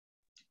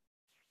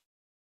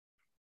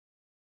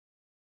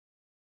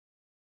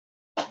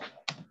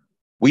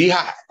We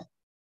hot.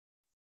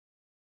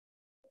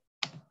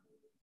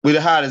 We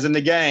the hottest in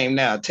the game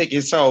now.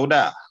 Tickets sold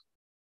out.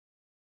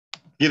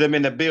 Get them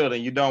in the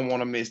building. You don't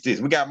want to miss this.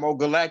 We got more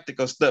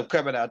Galactica stuff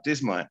coming out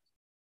this month.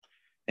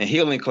 And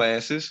healing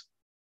classes.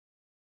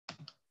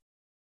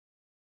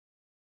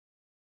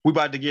 We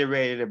about to get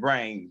ready to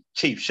bring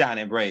Chief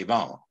Shining Brave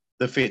on.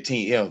 The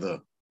 15th Elder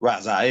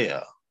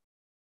Raziel.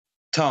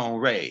 Tone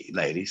Ray,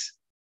 ladies.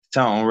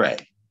 Tone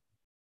Ray.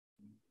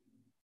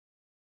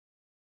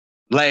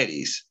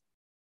 Ladies,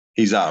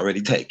 he's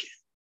already taken.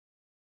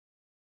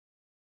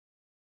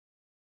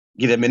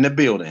 Get him in the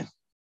building.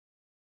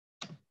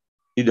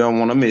 You don't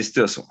want to miss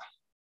this one.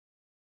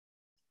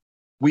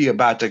 We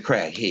about to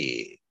crack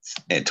heads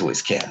into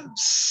his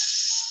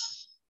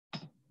camps.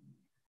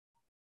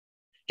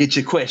 Get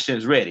your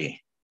questions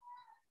ready.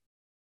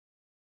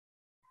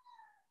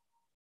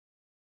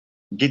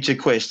 Get your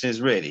questions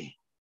ready.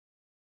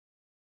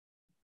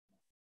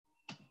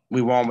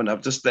 We warming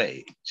up the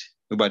stage.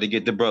 We're about to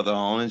get the brother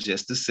on in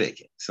just a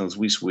second. Since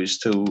we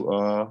switched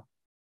to,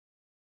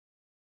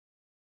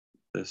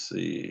 let's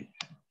see.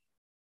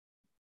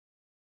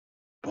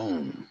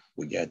 Boom,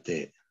 we got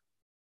that.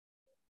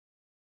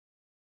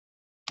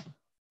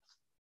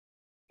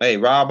 Hey,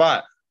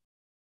 Robot.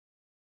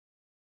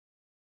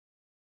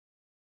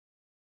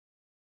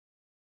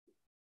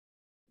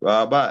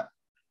 Robot.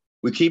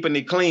 We're keeping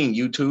it clean,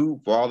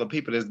 YouTube, for all the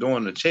people that's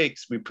doing the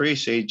checks. We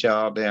appreciate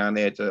y'all down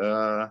there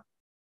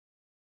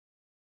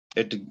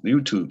at the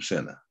YouTube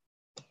center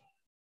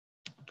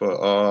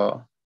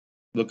for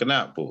looking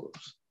out for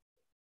us.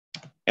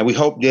 And we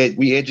hope that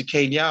we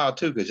educate y'all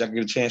too, because y'all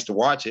get a chance to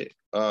watch it,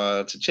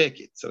 to check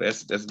it. So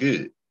that's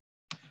good.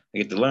 I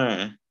get to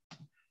learn.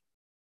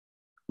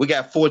 We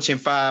got Fortune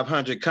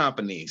 500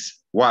 companies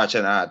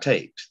watching our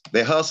tapes.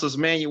 The Hustler's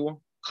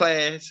Manual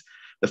class,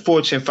 the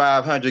Fortune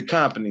 500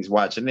 companies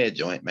watching their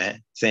joint,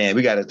 man, saying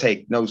we got to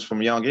take notes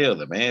from Young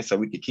Elder, man, so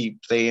we can keep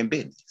staying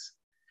business.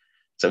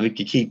 So we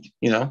can keep,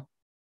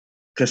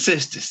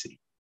 consistency.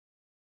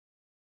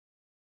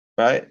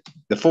 Right?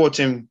 The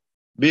Fortune,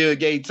 Bill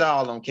Gates,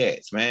 all them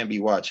cats, man, be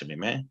watching me,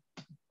 man.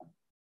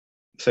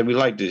 So we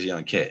like this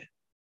young cat.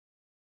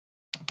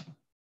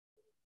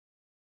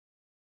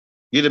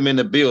 Get him in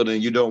the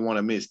building. You don't want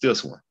to miss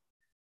this one.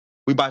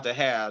 We about to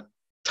have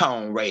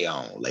Tone Ray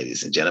on,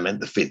 ladies and gentlemen,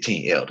 the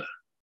 15th Elder.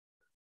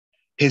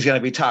 He's going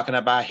to be talking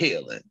about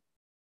healing,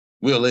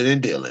 willing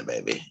and dealing,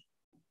 baby.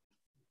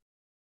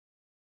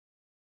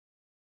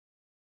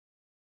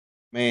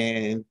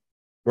 Man,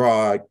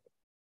 broad.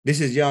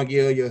 This is Young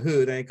Elder, your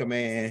hood anchor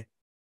man,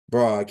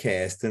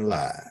 broadcasting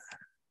live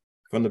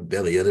from the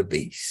belly of the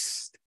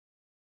beast.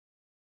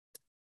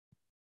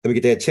 Let me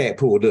get that chat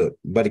pulled up.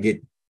 I'm about to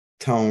get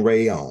Tone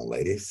Ray on,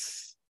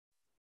 ladies.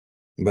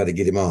 I'm about to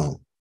get him on.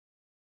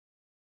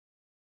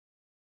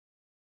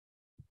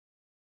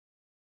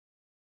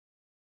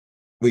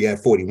 We got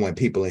 41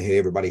 people in here.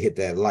 Everybody hit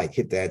that like,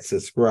 hit that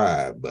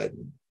subscribe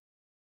button.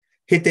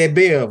 Hit that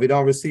bell if you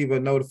don't receive a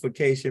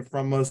notification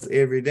from us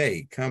every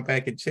day. Come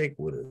back and check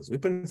with us. We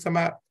putting some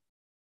out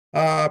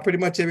pretty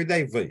much every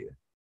day for you.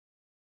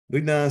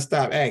 We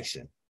non-stop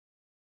action.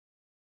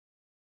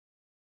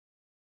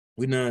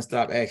 We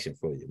non-stop action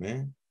for you,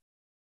 man.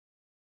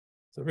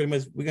 So pretty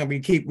much we're gonna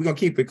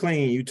keep it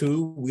clean,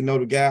 YouTube. We know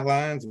the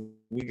guidelines.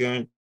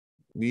 I'm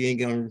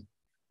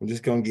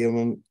just gonna give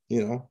them,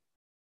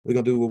 we're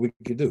gonna do what we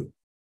can do.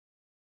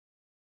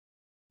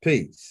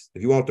 Peace.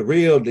 If you want the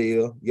real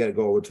deal, you gotta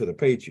go over to the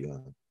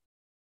Patreon.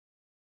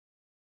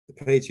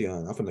 The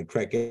Patreon. I'm gonna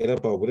crack it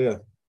up over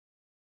there.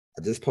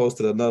 I just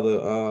posted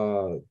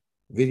another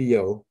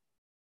video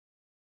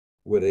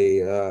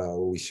where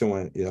we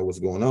showing what's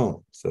going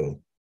on.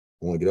 So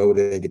I want to get over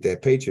there and get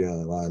that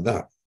Patreon lined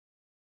up.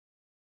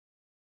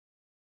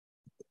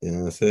 You know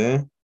what I'm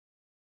saying?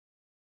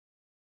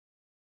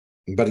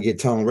 I'm about to get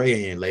Tone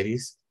Ray in,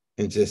 ladies,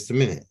 in just a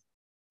minute.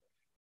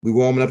 We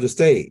warming up the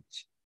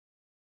stage.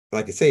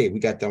 Like I said, we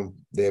got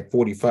that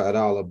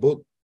 $45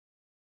 book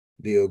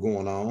deal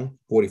going on,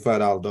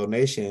 $45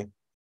 donation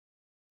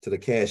to the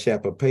Cash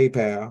App or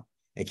PayPal.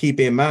 And keep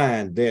in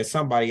mind, there's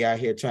somebody out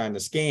here trying to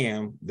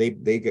scam. They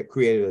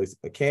created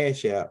a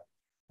Cash App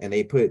and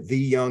they put the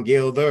Young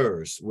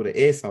Elders with an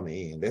S on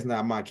the end. That's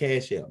not my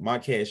Cash App. My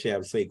Cash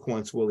App say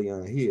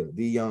Cornswillian here.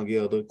 The Young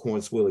Elder,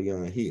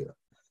 Cornswillian here.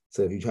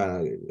 So if you're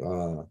trying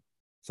to,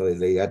 so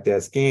they got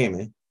that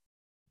scamming,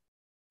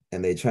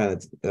 and they trying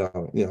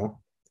to,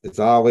 it's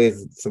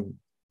always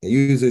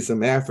usually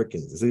some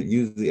Africans. It's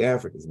usually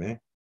Africans, man.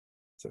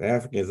 So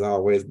Africans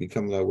always be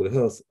coming up with a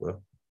hustle,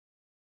 bro.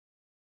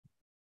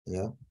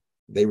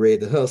 They read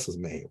the Hustler's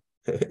Manual.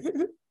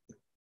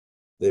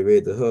 They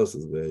read the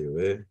Hustler's Manual,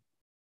 man.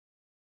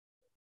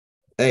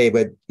 Hey,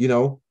 but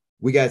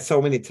we got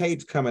so many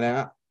tapes coming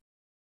out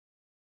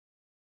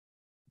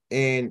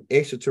and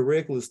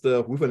extracurricular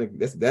stuff. We're gonna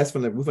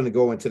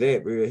go into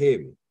that real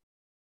heavy.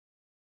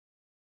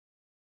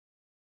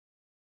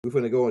 We're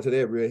gonna go into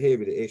that real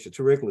heavy, the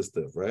extracurricular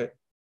stuff, right?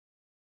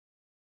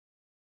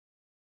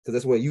 Because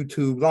that's what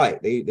YouTube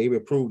like. They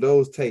approve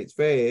those tapes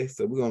fast,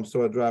 so we're gonna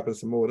start dropping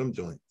some more of them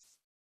joints.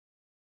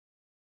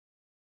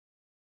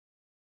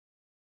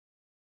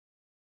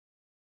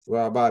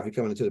 Rob, if you're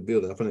coming into the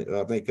building, I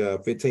think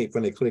 15th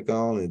when they click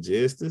on in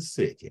just a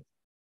second.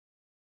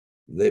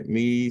 Let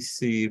me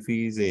see if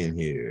he's in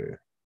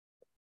here.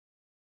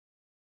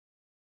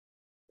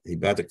 He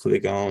about to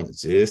click on in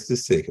just a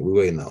second.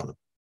 We're waiting on him.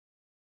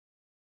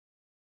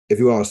 If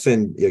you want to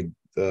send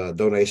your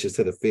donations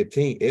to the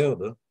 15th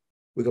elder,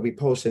 we're gonna be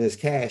posting his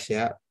cash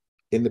out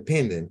in the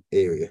pending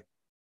area.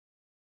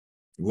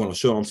 You want to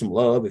show him some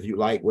love if you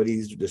like what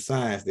the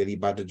signs that he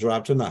about to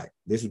drop tonight.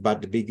 This is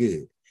about to be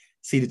good.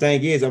 See, the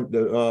thing is,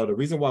 the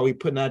reason why we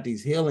putting out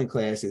these healing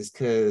classes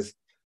because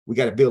we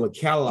got to build a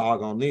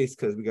catalog on this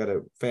because we got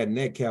to fatten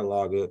that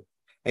catalog up.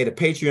 Hey, the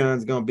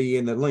Patreon's gonna be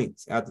in the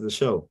links after the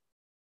show.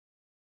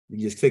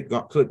 You just click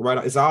right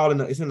on.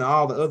 It's in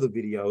all the other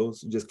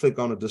videos. You just click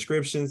on the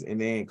descriptions and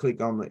then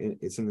click on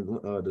it's in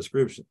the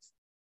descriptions.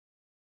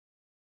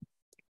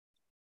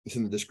 It's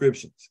in the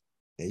descriptions.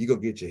 And you're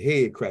gonna get your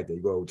head cracked if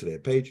you go over to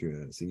that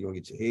Patreon. So you're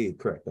gonna get your head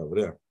cracked over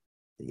there.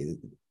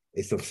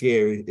 It's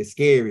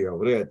scary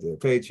over there at the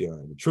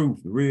Patreon. The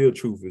real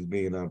truth is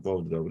being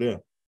unfolded over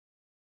there.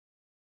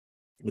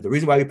 But the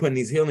reason why we're putting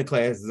these healing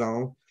classes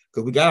on,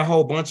 because we got a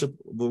whole bunch of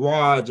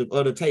barrage of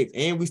other tapes,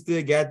 and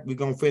we're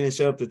gonna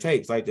finish up the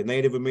tapes, like the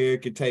Native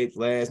American tapes,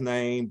 last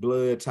name,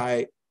 blood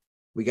type.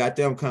 We got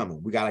them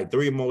coming. We got like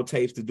 3 more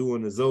tapes to do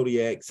in the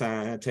zodiac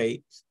sign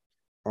tapes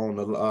on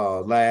the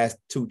last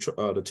two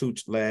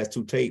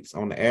tapes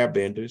on the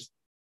airbenders.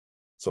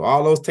 So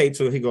all those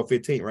tapes are here go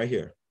 15 right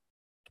here.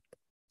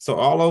 So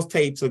all those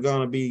tapes are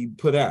gonna be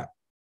put out,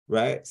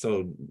 right?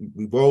 So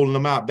we rolling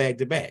them out back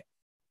to back.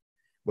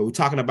 But we're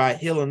talking about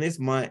healing this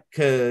month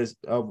because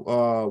of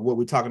what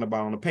we're talking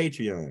about on the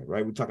Patreon,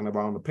 right? We're talking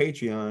about on the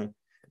Patreon.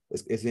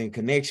 It's in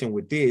connection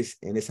with this,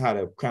 and it's how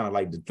to kind of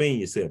like defend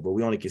yourself. But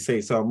we only can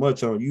say so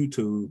much on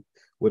YouTube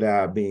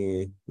without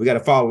we got to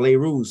follow their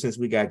rules since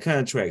we got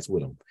contracts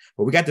with them.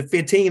 But we got the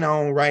 15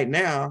 on right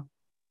now.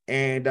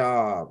 And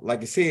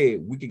like I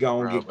said, we could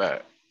go and get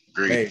back.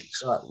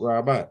 Greetings. Hey,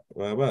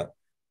 right.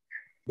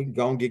 We can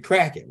go and get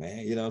cracking,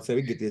 man. You know what I'm saying?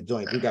 We get this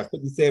joint. We got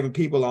 57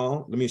 people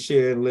on. Let me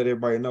share and let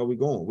everybody know we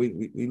going.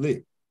 We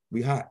lit.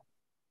 We hot.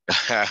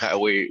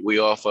 we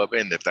off up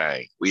in the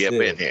thing. We up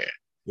in here.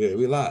 Yeah,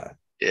 we live.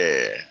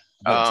 Yeah.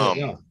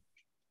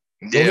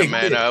 Yeah,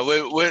 man.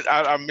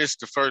 I missed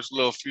the first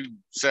little few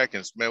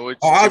seconds, man.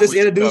 I'll just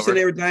introduce and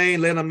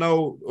everything, let them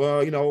know,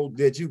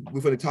 that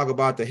we're going to talk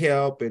about the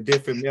help and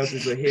different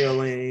methods of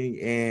healing.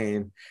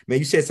 And man,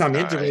 you said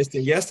something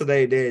interesting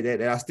yesterday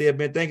that I still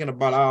been thinking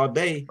about all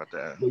day.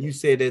 Where you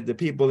said that the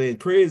people in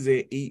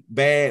prison eat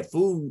bad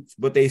foods,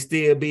 but they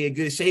still be in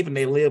good shape and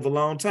they live a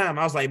long time.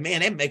 I was like,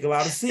 man, that make a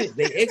lot of sense.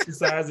 They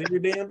exercise every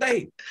damn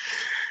day.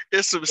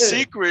 There's some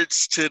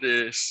secrets to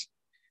this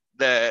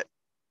that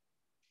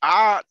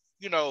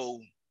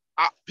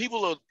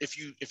people are,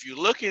 if you're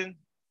looking,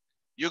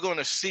 you're going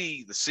to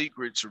see the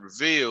secrets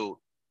revealed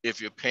if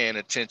you're paying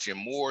attention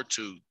more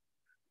to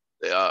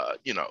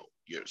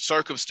your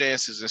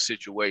circumstances and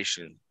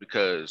situations,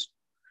 because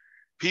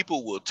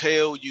people will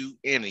tell you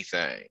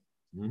anything,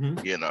 and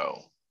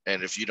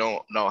if you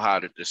don't know how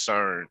to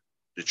discern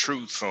the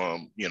truth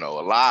from a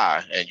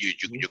lie, and you're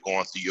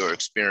going through your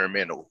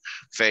experimental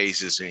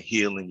phases and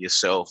healing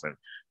yourself, and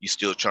you're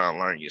still trying to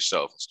learn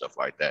yourself and stuff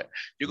like that,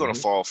 you're going to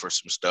fall for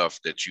some stuff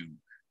that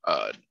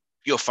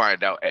you'll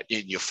find out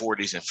in your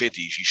 40s and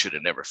 50s you should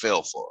have never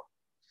fell for.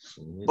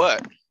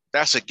 But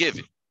that's a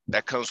given.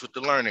 That comes with the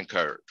learning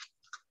curve.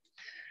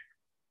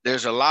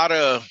 There's a lot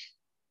of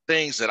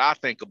things that I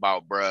think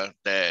about, bruh,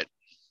 that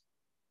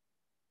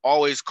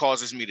always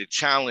causes me to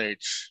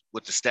challenge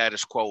what the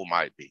status quo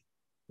might be.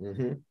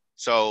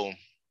 So,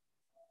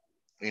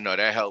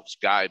 that helps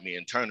guide me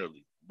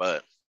internally.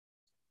 But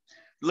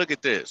look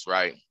at this,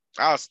 right?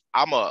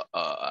 I'm a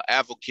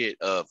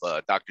advocate of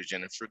Dr.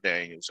 Jennifer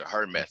Daniels and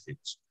her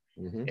methods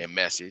and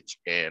message,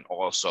 and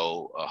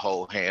also a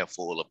whole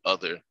handful of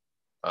other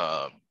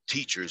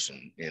teachers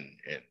and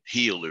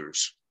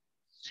healers.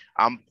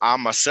 I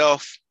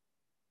myself,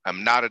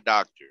 I'm not a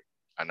doctor,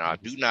 and I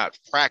do not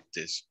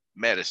practice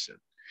medicine.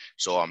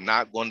 So I'm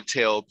not going to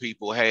tell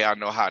people, hey, I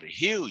know how to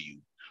heal you.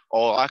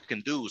 All I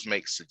can do is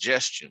make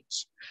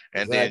suggestions,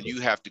 and then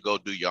you have to go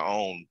do your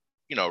own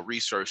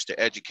research to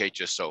educate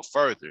yourself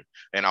further.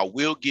 And I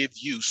will give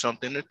you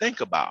something to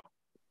think about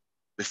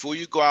before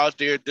you go out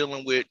there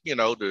dealing with,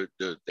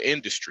 the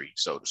industry,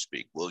 so to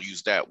speak. We'll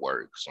use that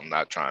word because I'm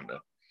not trying to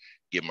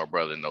give my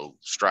brother no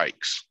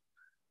strikes.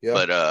 Yeah.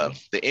 But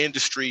the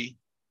industry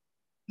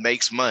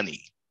makes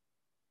money.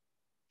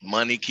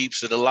 Money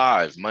keeps it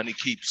alive. Money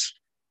keeps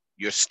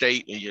your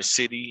state and your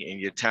city and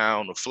your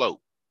town afloat.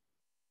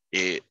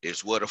 It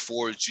is what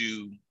affords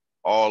you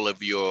all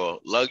of your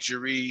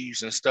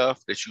luxuries and stuff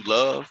that you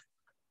love,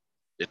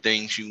 the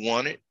things you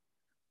wanted.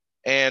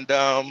 And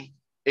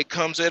it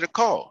comes at a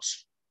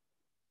cost.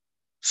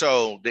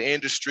 So the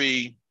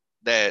industry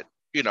that,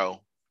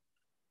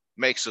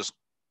 makes us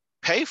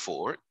pay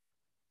for it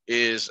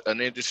is an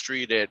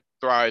industry that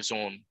thrives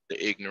on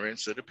the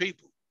ignorance of the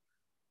people.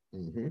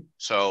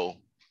 So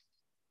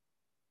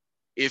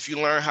if you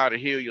learn how to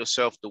heal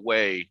yourself the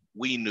way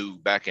we knew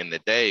back in the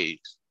days,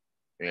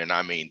 And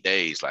I mean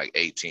days like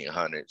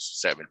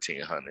 1800s,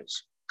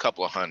 1700s,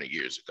 couple of 100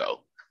 years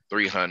ago,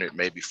 300,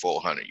 maybe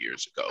 400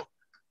 years ago.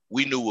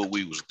 We knew what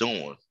we was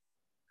doing.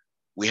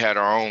 We had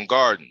our own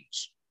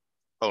gardens.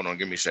 Hold on,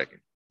 give me a second.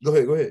 Go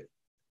ahead.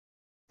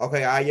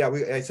 Okay,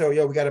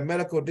 we got a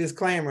medical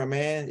disclaimer,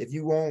 man. If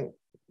you want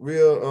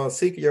real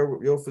seek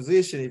your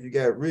physician if you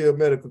got real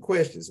medical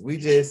questions. We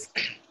just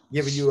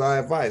giving you our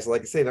advice.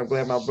 Like I said, I'm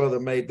glad my brother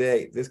made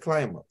that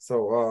disclaimer.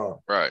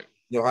 So right.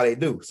 You know how they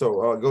do.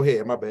 So go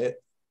ahead, my bad.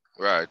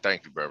 Right.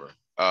 Thank you, brother.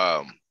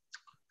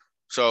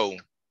 So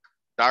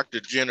Dr.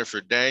 Jennifer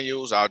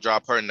Daniels, I'll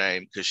drop her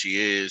name because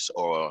she is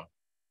or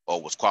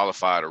was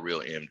qualified a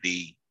real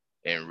MD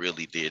and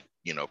really did,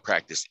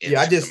 practice in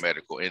the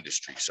medical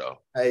industry. So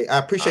hey, I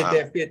appreciate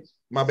that fit.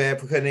 My bad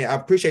for cutting in. I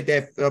appreciate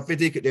that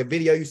that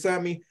video you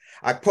sent me.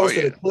 I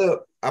posted a clip.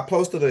 I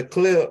posted a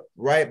clip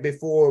right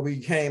before we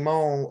came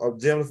on of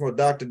Jennifer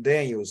Dr.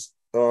 Daniels,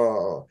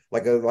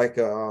 like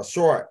a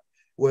short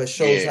where it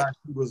shows how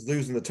she was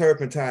using the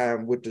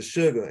turpentine with the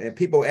sugar. And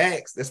people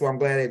ask, that's why I'm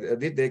glad I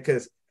did that,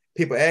 because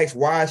people ask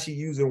why is she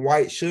using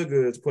white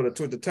sugar to put it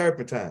to the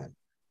turpentine.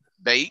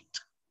 Bait.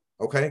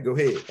 Okay, go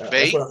ahead.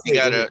 Bait.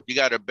 You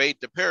gotta bait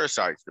the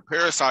parasites. The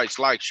parasites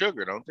like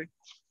sugar, don't they?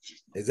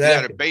 Exactly.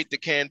 You gotta bait the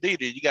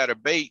candida. You gotta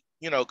bait,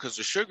 because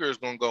the sugar is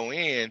gonna go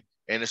in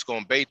and it's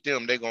gonna bait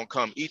them. They're gonna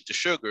come eat the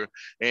sugar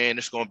and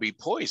it's gonna be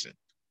poison.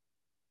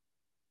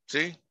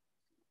 See,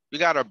 you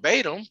gotta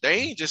bait them.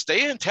 They're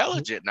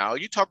intelligent now.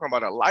 You're talking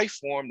about a life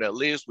form that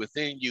lives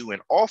within you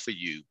and off of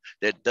you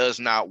that does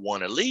not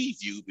want to leave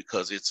you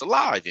because it's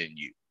alive in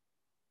you.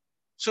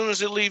 As soon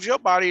as it leaves your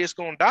body, it's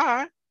gonna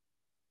die.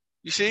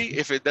 You see,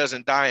 if it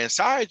doesn't die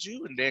inside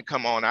you and then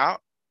come on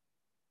out,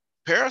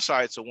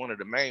 parasites are one of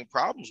the main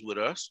problems with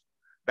us.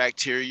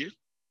 Bacteria,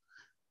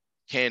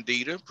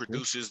 candida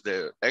produces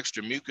the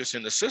extra mucus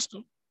in the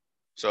system.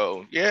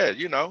 So yeah,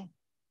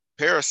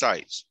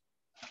 parasites,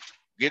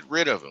 get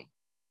rid of them.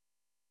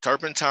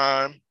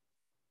 Turpentine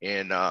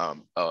and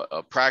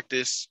a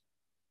practice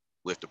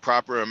with the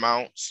proper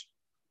amounts.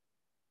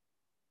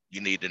 You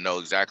need to know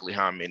exactly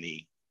how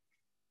many,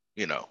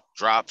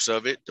 drops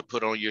of it to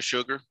put on your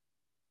sugar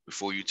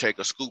before you take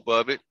a scoop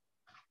of it.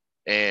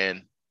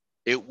 And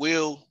it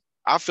will,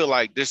 I feel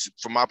like this,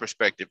 from my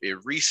perspective, it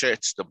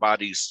resets the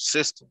body's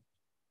system,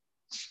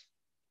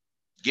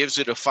 gives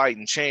it a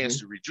fighting chance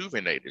to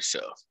rejuvenate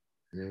itself.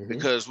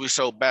 Because we're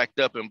so backed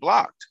up and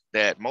blocked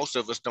that most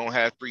of us don't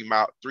have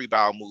three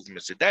bowel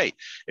movements a day.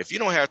 If you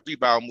don't have three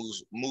bowel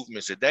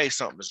movements a day,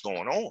 something is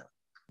going on.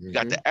 You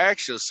got to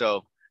ask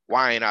yourself,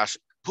 why ain't I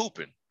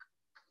pooping?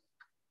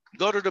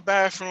 Go to the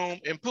bathroom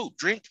and poop.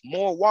 Drink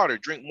more water.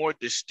 Drink more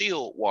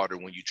distilled water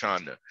when you're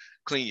trying to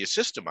clean your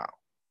system out.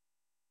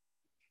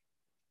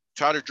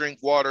 Try to drink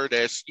water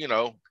that's,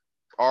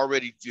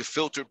 already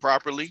filtered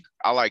properly.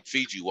 I like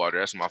Fiji water.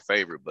 That's my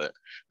favorite. But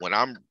when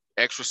I'm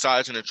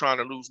exercising and trying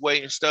to lose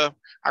weight and stuff,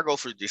 I go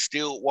for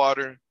distilled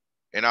water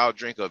and I'll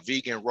drink a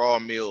vegan raw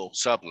meal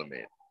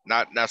supplement.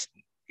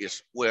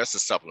 It's a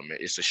supplement.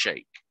 It's a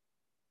shake.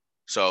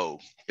 So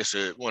it's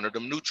one of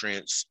them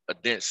nutrients, a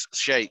dense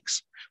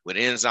shakes with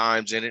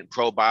enzymes in it,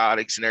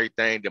 probiotics and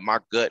everything that my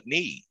gut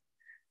needs.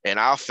 And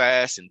I'll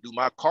fast and do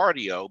my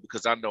cardio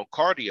because I know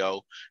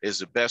cardio is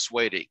the best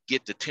way to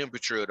get the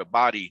temperature of the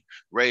body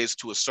raised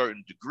to a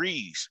certain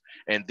degrees.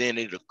 And then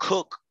it'll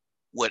cook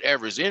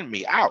whatever's in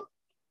me out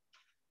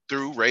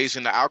through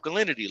raising the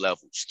alkalinity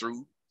levels,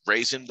 through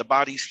raising the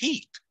body's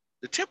heat,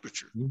 the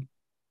temperature.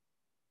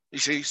 You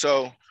see,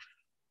 so,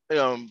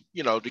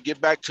 to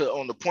get back to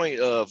on the point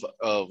of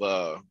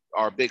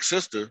our big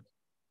sister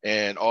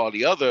and all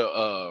the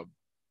other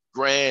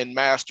grand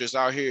masters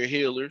out here,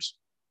 healers,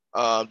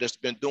 that's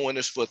been doing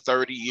this for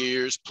 30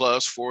 years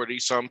plus 40,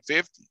 some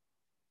 50.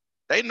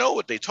 They know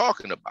what they're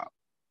talking about.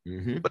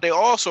 But they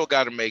also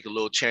got to make a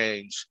little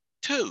change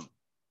too.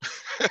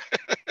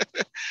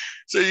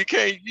 So you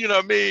can't,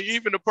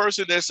 even a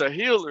person that's a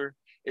healer,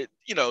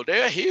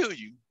 they'll heal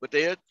you, but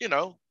they're,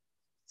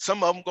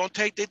 some of them going to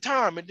take their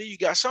time. And then you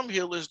got some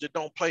healers that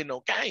don't play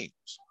no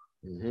games.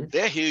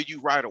 They'll heal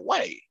you right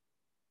away.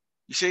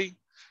 You see?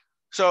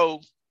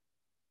 So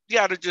you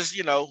got to just,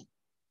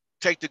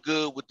 take the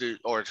good with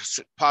or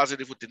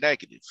positive with the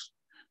negatives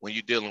when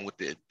you're dealing with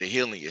the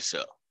healing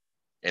yourself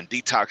and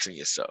detoxing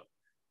yourself.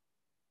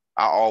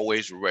 I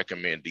always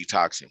recommend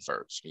detoxing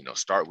first.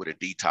 Start with a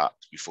detox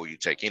before you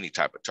take any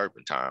type of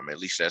turpentine. At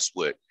least that's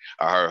what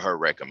I heard her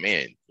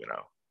recommend.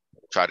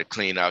 Try to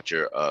clean out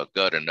your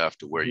gut enough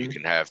to where you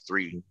can have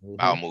 3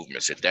 bowel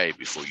movements a day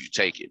before you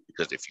take it.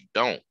 Because if you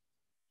don't,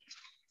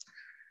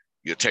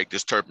 you'll take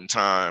this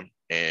turpentine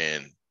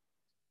and,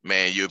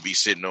 man, you'll be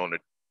sitting on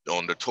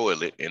the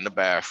toilet in the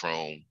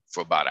bathroom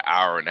for about an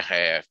hour and a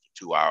half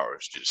to 2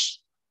 hours,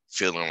 just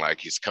feeling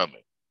like it's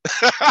coming.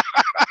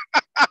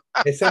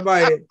 Hey,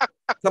 somebody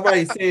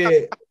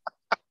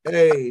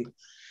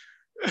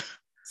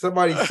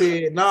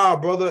said, nah,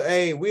 brother,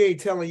 hey, we ain't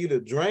telling you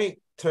to drink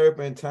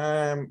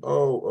turpentine.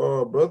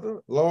 Brother,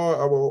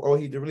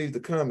 Lord, he deleted the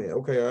comment.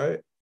 Okay, all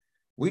right.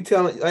 we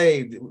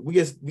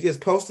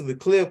just posted the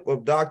clip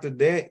of Dr.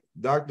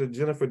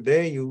 Jennifer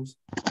Daniels.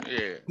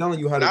 Yeah. Telling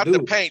you how not to do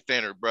the paint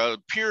thinner, bro.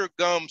 Pure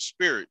gum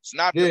spirits,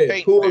 not yeah, the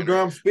paint pure thinner.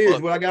 gum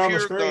spirits. What I got on the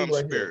Pure screen gum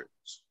right spirits. here.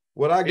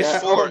 What I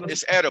got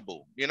it's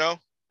edible, you know?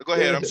 Go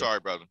ahead. Yeah. I'm sorry,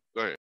 brother.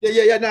 Go ahead.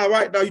 Yeah. No,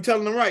 right. No, you're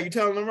telling them right. You're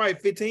telling them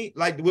right. 15.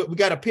 Like we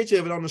got a picture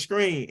of it on the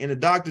screen in the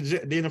Dr.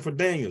 Jennifer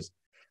Daniels.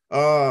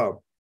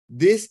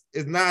 This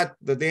is not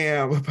the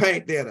damn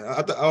paint thinner.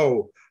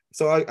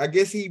 So I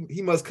guess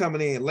he must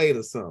coming in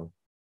later some.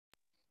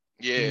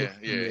 Yeah.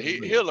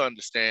 He'll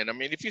understand. I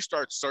mean, if you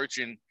start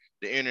searching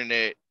the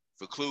internet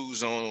for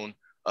clues on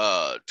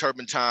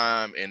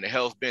turpentine and the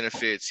health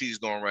benefits, he's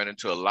going to run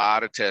into a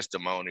lot of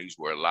testimonies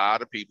where a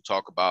lot of people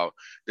talk about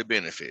the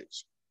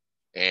benefits.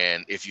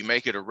 And if you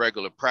make it a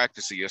regular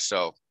practice of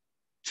yourself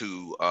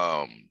to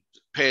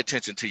pay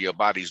attention to your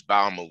body's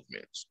bowel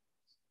movements,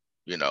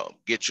 you know,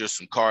 get you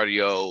some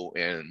cardio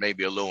and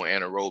maybe a little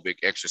anaerobic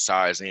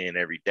exercise in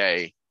every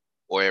day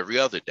or every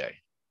other day.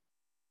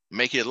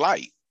 Make it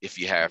light if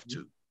you have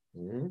to.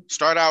 Mm-hmm.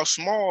 Start out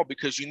small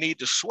because you need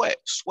to sweat.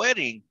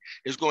 Sweating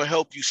is going to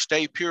help you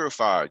stay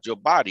purified. Your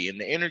body and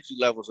the energy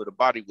levels of the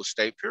body will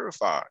stay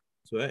purified.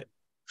 Sweat.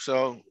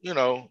 So, you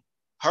know,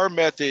 her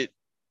method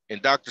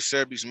and Dr.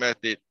 Sebi's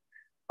method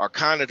are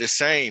kind of the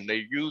same.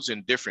 They're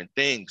using different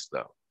things,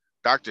 though.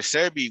 Dr.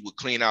 Sebi would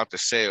clean out the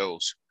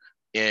cells,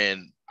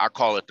 and I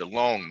call it the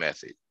long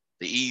method.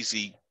 The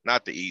easy,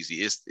 not the easy.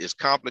 It's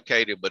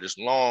complicated, but it's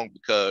long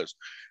because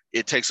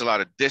it takes a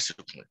lot of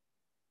discipline.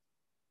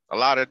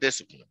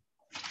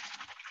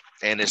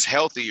 And it's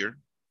healthier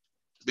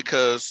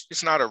because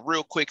it's not a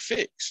real quick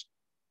fix.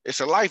 It's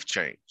a life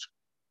change.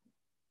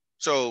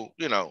 So,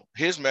 you know,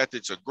 his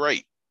methods are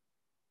great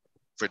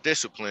for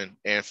discipline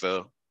and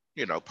for,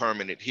 you know,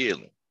 permanent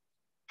healing.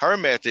 Her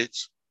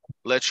methods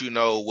let you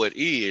know what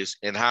is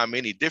and how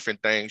many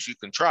different things you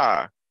can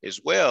try, as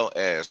well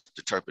as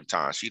the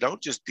turpentine. She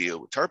don't just deal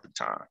with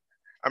turpentine.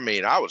 I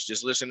mean, I was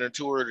just listening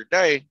to her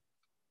today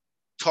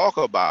talk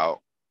about,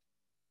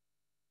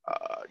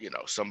 you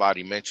know,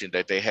 somebody mentioned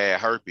that they had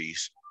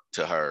herpes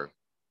to her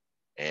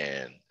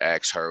and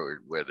asked her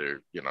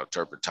whether, you know,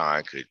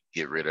 turpentine could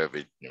get rid of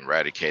it,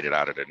 eradicate it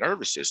out of the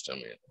nervous system.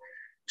 And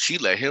she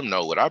let him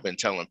know what I've been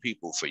telling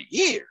people for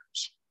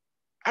years.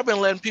 I've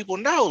been letting people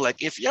know,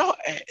 like, if y'all,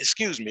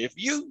 excuse me, if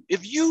you,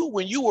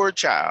 when you were a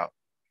child,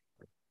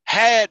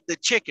 had the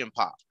chicken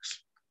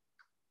pox,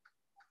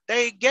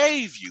 they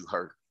gave you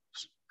herpes.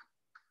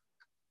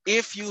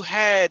 If you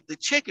had the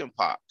chicken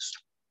pox,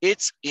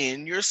 it's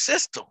in your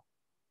system.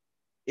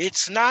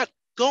 It's not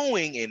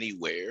going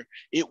anywhere.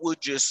 It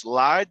would just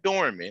lie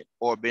dormant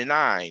or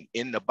benign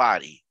in the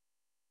body,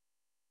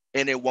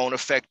 and it won't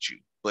affect you,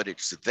 but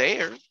it's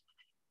there.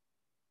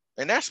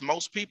 And that's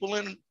most people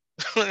in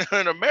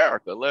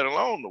America, let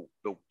alone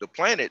the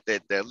planet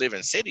that live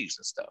in cities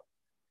and stuff,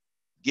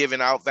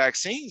 giving out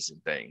vaccines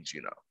and things,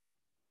 you know.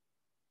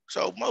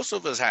 So most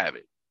of us have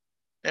it.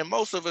 And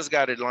most of us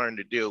got to learn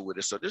to deal with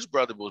it. So this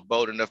brother was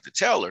bold enough to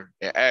tell her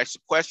and ask a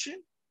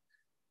question.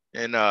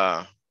 And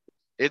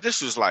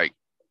this was like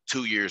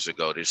 2 years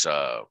ago, this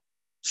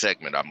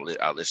segment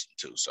I listened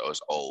to. So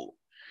it's old.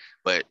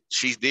 But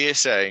she did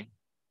say,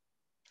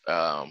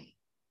 I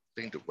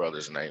think the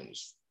brother's name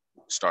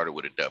started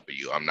with a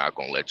W. I'm not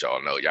going to let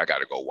y'all know. Y'all got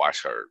to go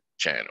watch her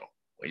channel.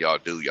 When y'all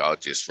do, y'all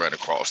just run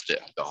across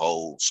the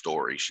whole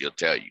story. She'll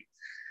tell you.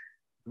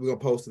 We're going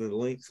to post it in the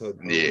link. So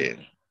yeah.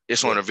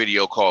 It's on a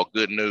video called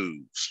Good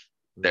News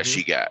that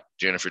she got.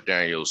 Jennifer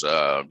Daniels'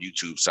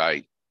 YouTube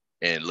site.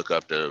 And look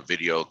up the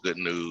video, Good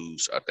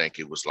News. I think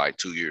it was like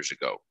 2 years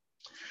ago.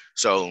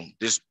 So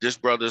this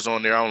brother's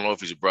on there. I don't know if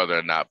he's a brother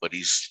or not, but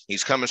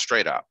he's coming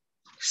straight out,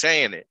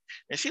 saying it.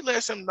 And she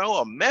lets him know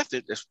a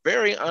method that's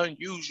very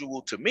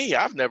unusual to me.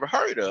 I've never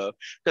heard of,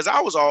 because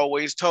I was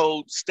always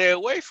told stay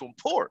away from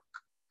pork.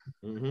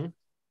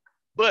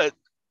 But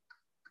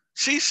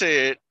she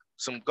said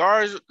some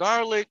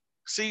garlic,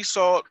 sea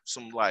salt,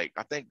 some, like,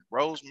 I think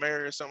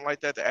rosemary or something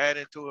like that to add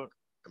into it.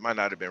 It might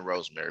not have been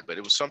rosemary, but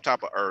it was some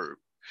type of herb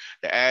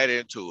to add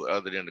into it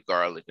other than the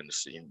garlic and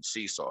the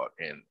sea salt,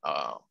 and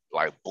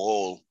like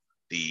boil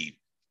the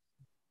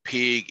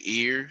pig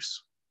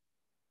ears,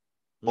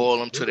 boil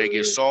them till they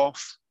get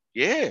soft.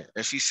 Yeah.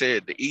 And she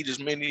said to eat as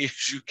many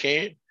as you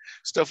can,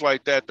 stuff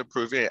like that, to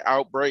prevent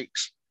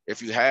outbreaks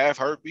if you have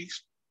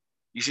herpes.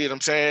 You see what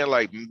I'm saying?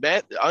 Like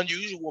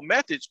unusual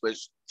methods, but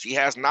she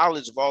has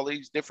knowledge of all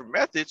these different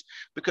methods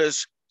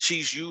because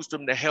she's used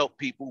them to help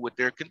people with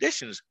their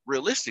conditions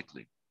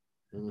realistically.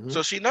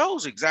 So she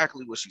knows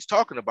exactly what she's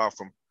talking about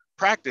from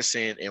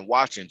practicing and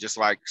watching, just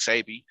like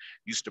Sebi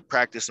used to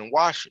practice and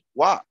watch.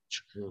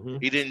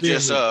 He didn't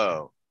just,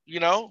 you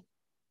know,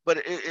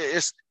 but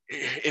it's,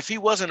 if he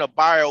wasn't a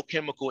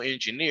biochemical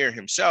engineer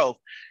himself,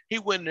 he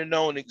wouldn't have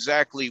known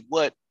exactly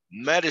what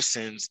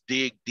medicines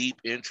dig deep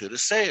into the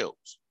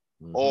cells,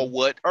 or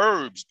what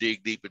herbs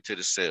dig deep into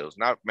the cells,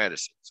 not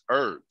medicines,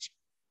 herbs.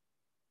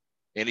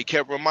 And he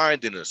kept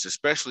reminding us,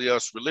 especially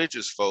us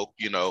religious folk,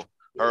 you know,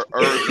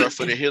 herbs are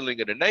for the healing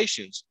of the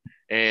nations.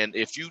 And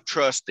if you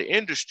trust the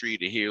industry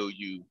to heal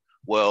you,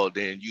 well,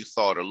 then you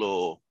thought a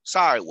little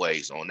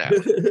sideways on that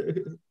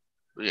one,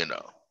 you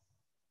know,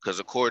 because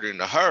according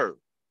to her,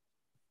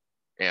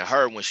 and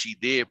her, when she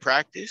did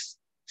practice,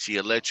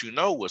 she'll let you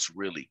know what's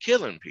really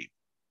killing people.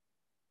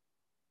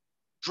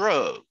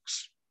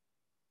 Drugs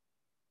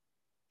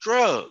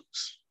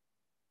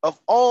of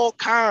all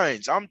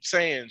kinds. I'm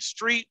saying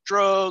street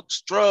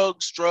drugs,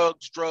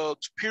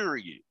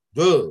 period.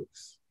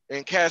 Drugs.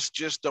 And cats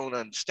just don't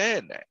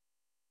understand that.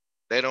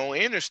 They don't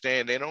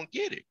understand, they don't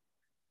get it.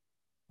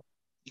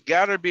 You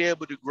gotta be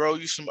able to grow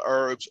you some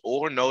herbs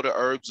or know the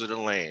herbs of the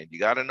land. You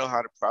gotta know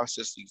how to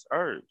process these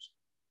herbs.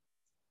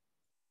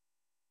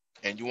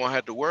 And you won't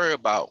have to worry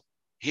about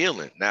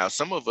healing. Now,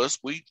 some of us,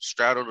 we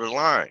straddle the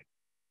line.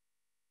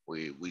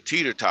 We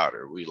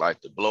teeter-totter. We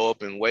like to blow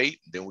up in weight,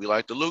 then we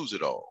like to lose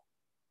it all.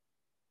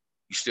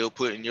 You still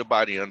putting your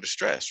body under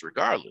stress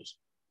regardless.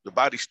 The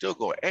body's still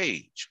going to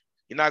age.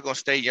 You're not going to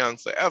stay young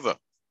forever.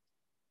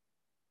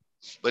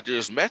 But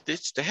there's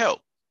methods to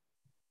help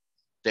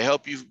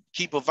you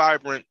keep a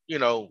vibrant,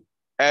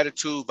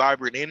 attitude,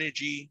 vibrant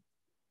energy,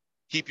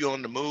 keep you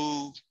on the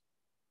move.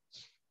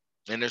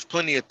 And there's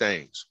plenty of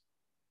things.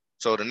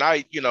 So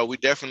tonight, we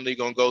definitely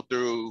going to go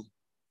through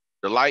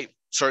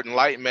certain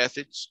light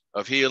methods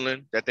of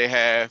healing that they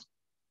have.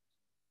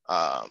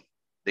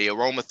 The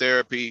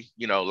aromatherapy,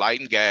 light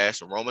and gas.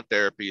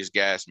 Aromatherapy is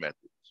gas methods.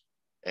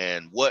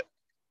 And what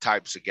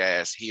types of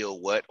gas heal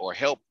what or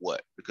help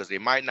what? Because they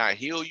might not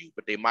heal you,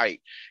 but they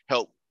might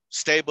help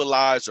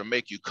stabilize or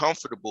make you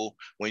comfortable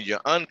when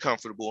you're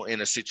uncomfortable in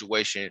a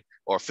situation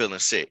or feeling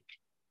sick.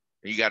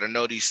 And you got to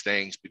know these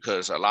things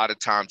because a lot of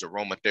times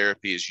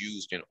aromatherapy is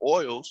used in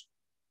oils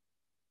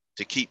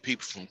to keep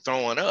people from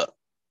throwing up.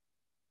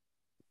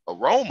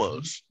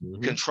 Aromas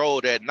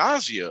control that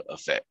nausea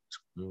effect.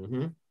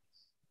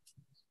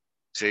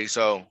 See,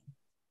 so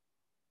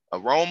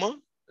aroma,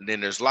 and then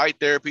there's light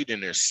therapy,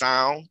 then there's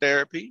sound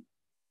therapy,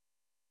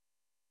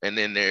 and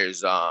then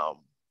there's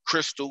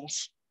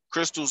crystals.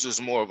 Crystals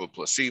is more of a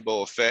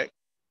placebo effect.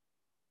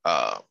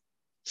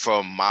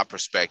 From my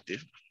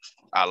perspective,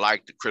 I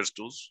like the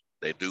crystals.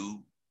 They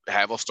do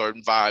have a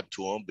certain vibe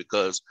to them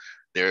because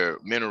they're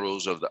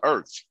minerals of the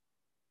earth,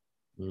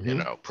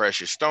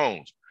 precious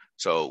stones.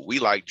 So we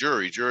like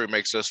jewelry. Jewelry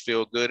makes us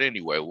feel good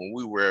anyway. When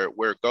we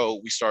wear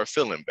gold, we start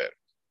feeling better.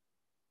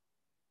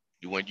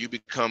 When you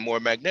become more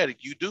magnetic,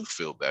 you do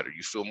feel better.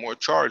 You feel more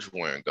charged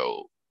wearing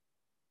gold.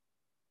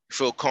 You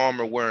feel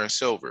calmer wearing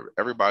silver.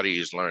 Everybody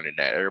is learning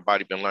that.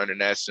 Everybody been learning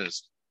that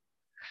since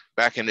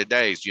back in the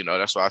days.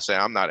 That's why I say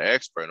I'm not an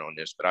expert on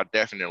this, but I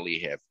definitely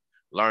have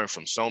learned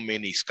from so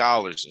many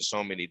scholars and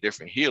so many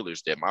different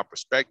healers that my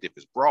perspective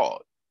is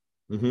broad.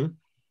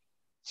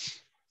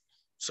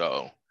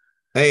 So,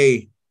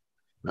 hey,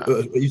 I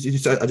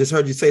just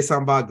heard you say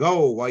something about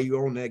gold. While you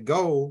on that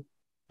gold,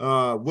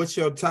 what's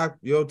your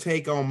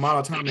take on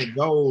monatomic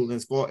gold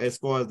as far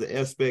as the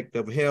aspect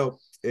of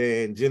health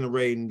and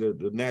generating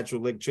the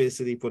natural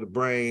electricity for the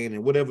brain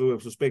and whatever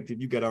perspective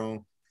you got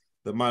on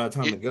the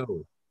monatomic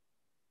gold?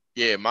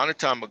 Yeah,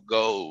 monatomic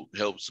gold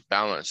helps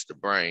balance the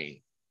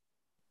brain,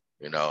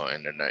 and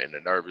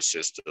the nervous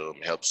system,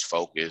 helps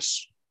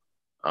focus.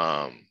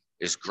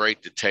 It's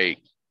great to take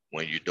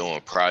when you're doing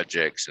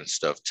projects and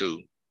stuff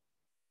too,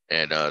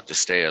 and to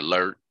stay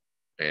alert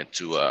and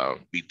to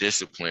be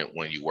disciplined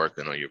when you're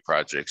working on your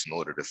projects in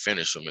order to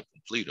finish them and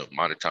complete them.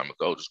 Monatomic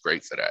gold is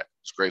great for that.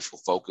 It's great for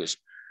focus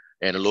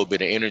and a little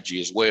bit of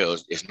energy as well.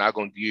 It's not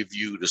going to give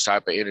you the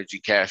type of energy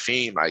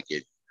caffeine like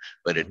it,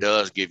 but it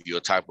does give you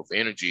a type of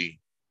energy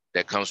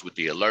that comes with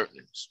the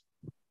alertness.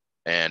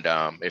 And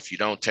if you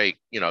don't take,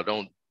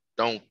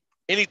 don't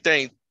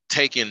anything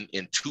taken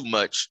in too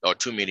much or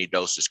too many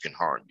doses can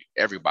harm you.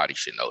 Everybody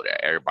should know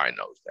that. Everybody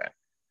knows that.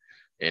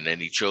 And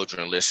any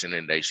children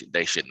listening, they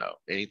should know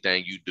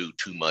anything you do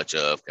too much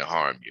of can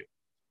harm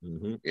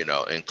you,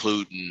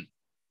 including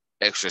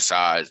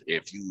exercise.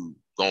 If you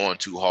going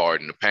too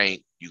hard in the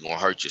paint, you're going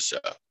to hurt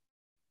yourself.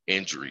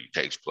 Injury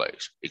takes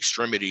place.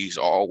 Extremities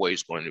are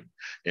always going to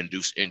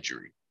induce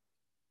injury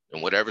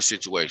in whatever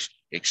situation,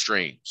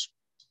 extremes.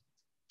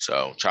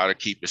 So try to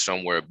keep it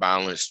somewhere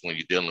balanced when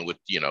you're dealing with,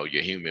 your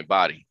human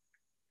body,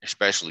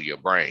 especially your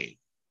brain.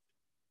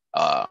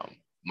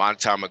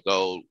 Monatomic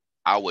gold,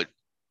 I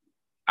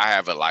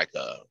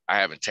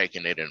haven't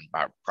taken it in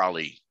about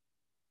probably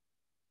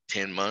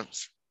 10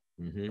 months.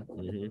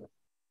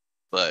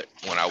 But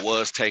when I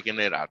was taking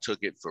it, I took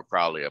it for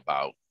probably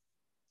about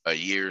a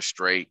year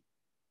straight.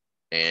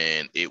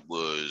 And it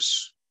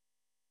was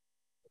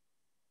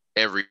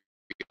every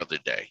other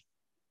day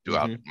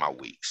throughout my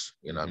weeks.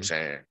 You know what I'm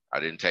saying? I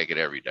didn't take it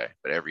every day,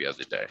 but every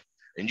other day.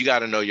 And you got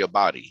to know your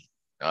body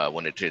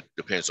when it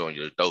depends on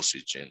your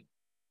dosage. And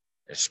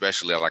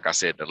especially, like I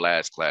said, in the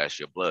last class,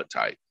 your blood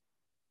type.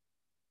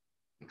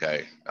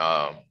 Okay.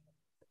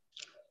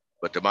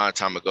 But the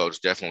monatomic gold is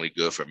definitely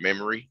good for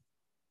memory.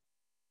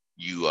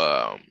 You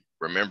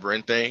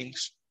remembering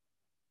things,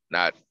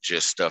 not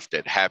just stuff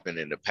that happened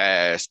in the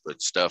past,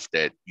 but stuff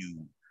that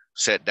you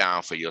set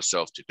down for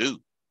yourself to do.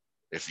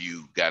 If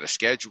you got a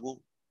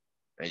schedule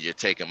and you're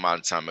taking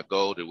monatomic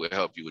gold, it will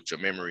help you with your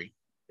memory.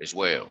 as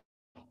well.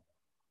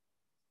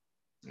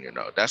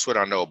 That's what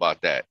I know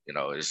about that.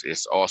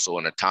 It's also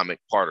an atomic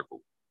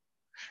particle.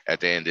 At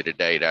the end of the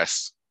day,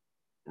 that's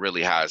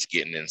really how it's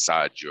getting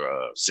inside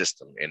your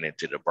system and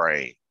into the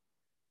brain.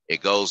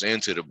 It goes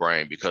into the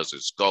brain because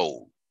it's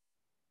gold,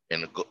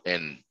 and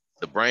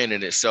the brain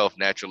in itself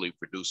naturally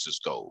produces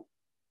gold.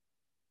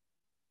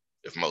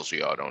 If most of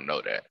y'all don't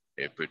know that,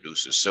 it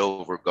produces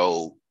silver,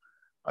 gold,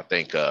 I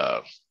think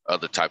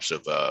other types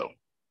of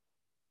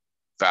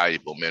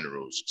valuable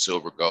minerals,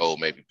 silver, gold,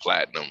 maybe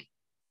platinum,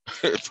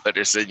 but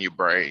it's in your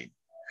brain.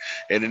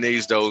 And it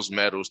needs those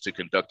metals to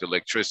conduct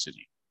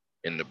electricity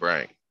in the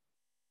brain.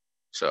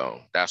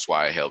 So that's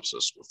why it helps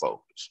us with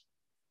focus.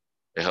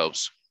 It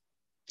helps,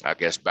 I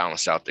guess,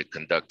 balance out the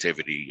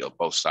conductivity of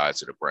both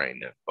sides of the brain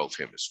in both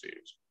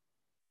hemispheres.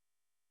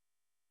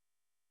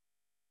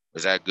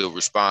 Is that a good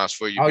response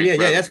for you? Oh yeah,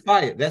 brother? That's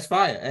fire. That's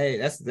fire. Hey,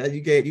 that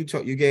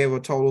you gave a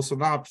total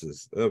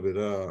synopsis of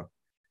it.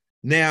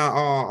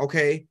 Now,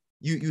 okay,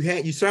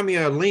 you sent me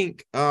a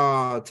link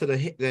to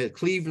the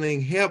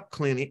Cleveland Health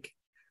Clinic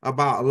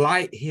about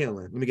light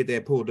healing. Let me get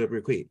that pulled up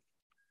real quick.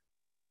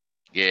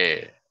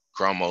 Yeah,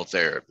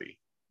 chromotherapy.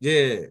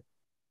 Yeah,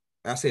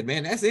 I said,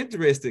 man, that's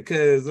interesting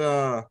because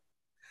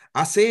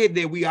I said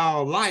that we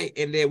all light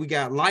and that we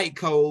got light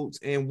codes,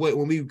 and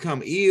when we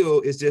become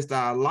ill, it's just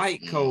our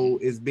light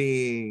code is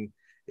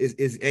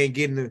ain't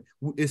getting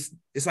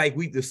it's like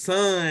the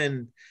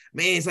sun,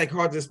 man, it's like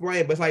hard to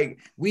explain, but it's like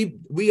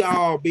we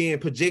all being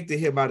projected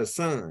here by the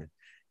sun.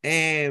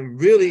 And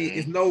really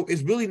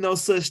it's really no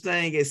such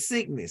thing as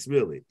sickness,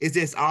 really.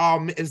 It's all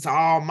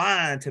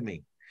mind to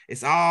me.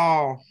 It's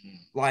all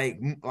like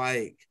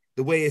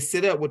the way it's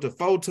set up with the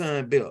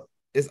photon belt.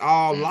 It's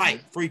all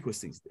light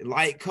frequencies,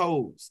 light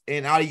codes.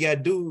 And all you got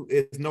to do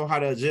is know how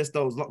to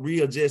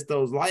readjust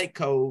those light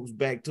codes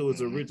back to its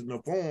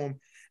original form,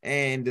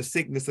 and the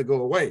sickness will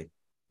go away.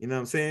 You know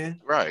what I'm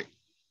saying? Right.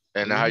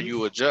 And how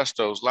you adjust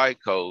those light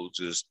codes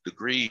is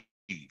degrees,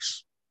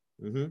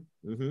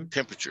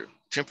 temperature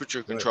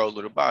control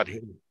of the body.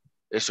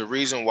 It's a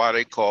reason why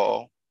they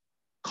call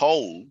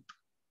cold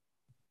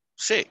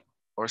sick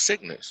or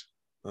sickness.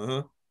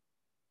 Yeah.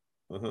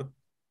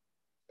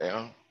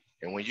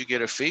 And when you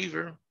get a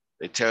fever,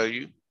 they tell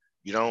you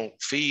don't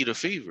feed a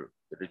fever.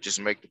 It'll just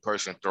make the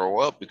person throw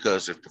up,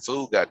 because if the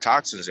food got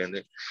toxins in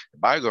it, the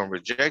body gonna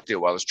reject it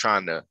while it's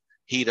trying to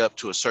heat up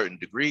to a certain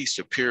degree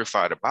to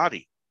purify the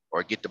body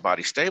or get the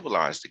body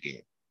stabilized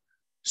again.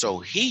 So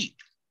heat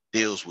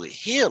deals with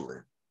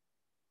healing.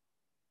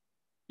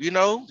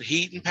 The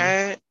heating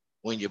pad,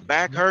 when your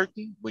back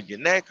hurting, when your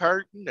neck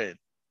hurting, and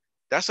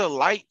that's a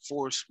light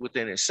force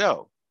within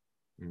itself.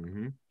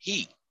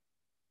 Heat.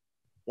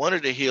 One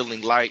of the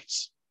healing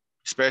lights,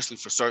 especially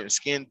for certain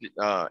skin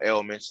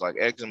ailments like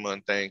eczema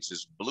and things,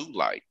 is blue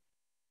light,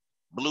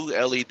 blue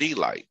LED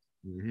light.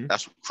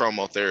 That's what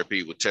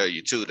chromotherapy would tell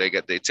you too. They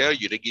give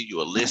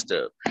you a list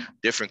of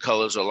different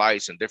colors of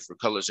lights and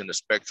different colors in the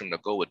spectrum to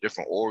go with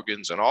different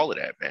organs and all of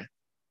that, man.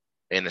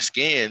 And the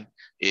skin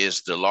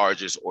is the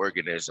largest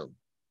organism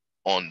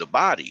on the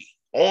body.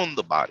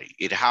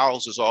 It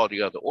houses all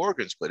the other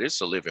organs, but it's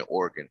a living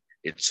organ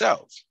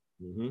itself.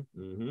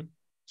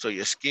 So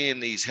your skin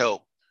needs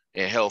help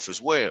and health as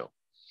well.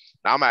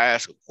 Now I'm gonna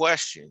ask a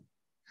question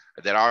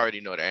that I already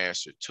know the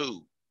answer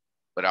to,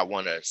 but I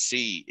want to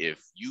see if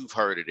you've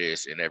heard of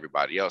this and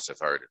everybody else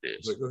have heard of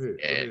this. Go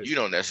ahead. You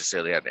don't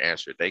necessarily have to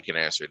answer it. They can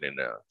answer it in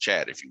the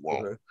chat if you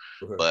want.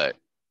 But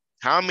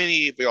how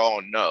many of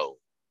y'all know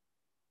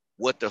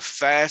what the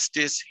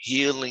fastest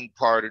healing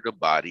part of the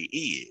body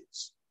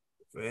is?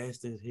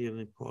 Fastest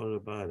healing part of the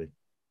body.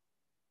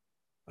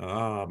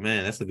 Oh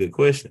man, that's a good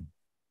question.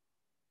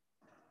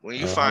 When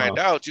you find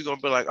out, you're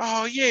gonna be like,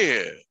 oh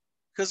yeah,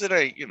 because it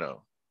ain't,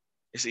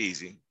 it's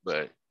easy,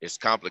 but it's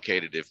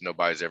complicated if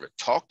nobody's ever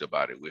talked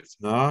about it with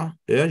you.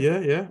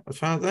 Yeah. I'm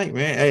trying to think,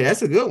 man. Hey,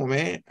 that's a good one,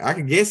 man. I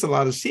can guess a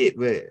lot of shit,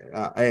 but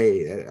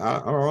hey, I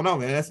don't know,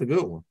 man. That's a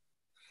good one.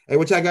 Hey,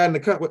 what y'all got in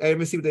the cup? Hey, let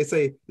me see what they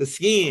say. The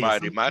skin.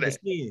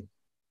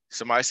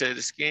 Somebody said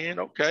the skin.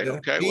 Okay.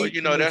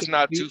 Well, that's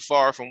not too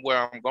far from where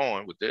I'm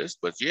going with this,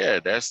 but yeah,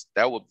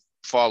 that would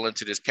fall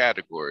into this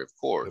category, of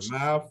course.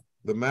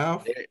 The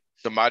mouth.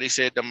 Somebody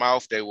said the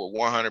mouth. They were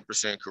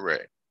 100%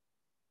 correct.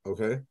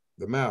 Okay.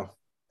 The mouth.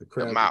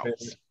 The mouth.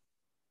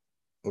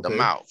 Okay. The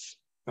mouth.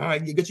 All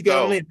right. You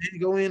got on it.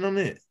 Go in on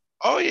it.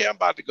 Oh yeah, I'm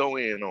about to go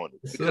in on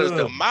it because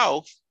the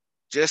mouth,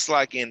 just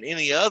like in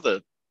any other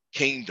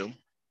kingdom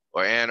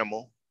or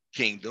animal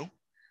kingdom,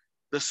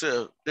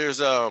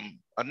 there's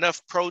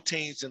enough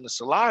proteins in the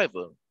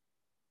saliva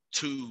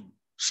to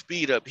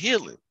speed up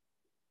healing,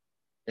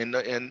 and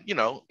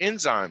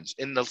enzymes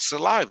in the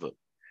saliva.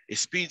 It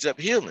speeds up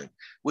healing,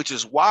 which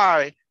is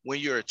why when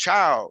you're a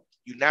child,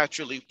 you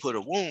naturally put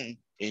a wound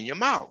in your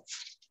mouth.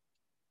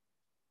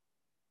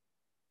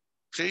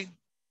 See,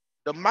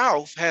 the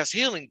mouth has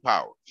healing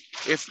power.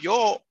 If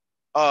your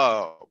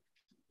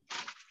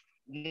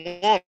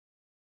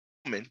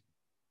woman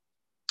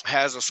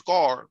has a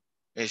scar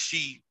and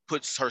she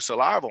puts her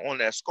saliva on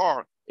that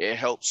scar, it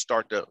helps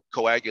start the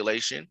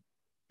coagulation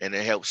and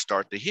it helps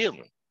start the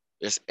healing.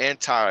 It's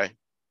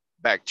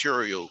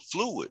antibacterial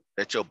fluid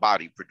that your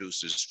body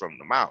produces from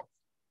the mouth.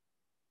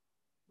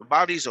 The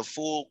body's a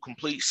full,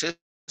 complete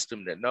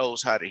system that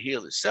knows how to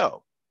heal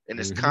itself, and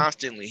it's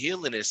constantly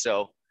healing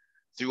itself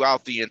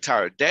throughout the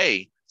entire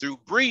day through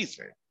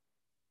breathing.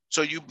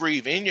 So you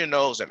breathe in your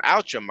nose and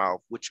out your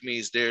mouth, which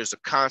means there's a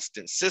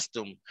constant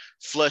system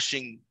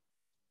flushing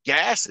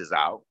gases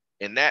out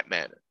in that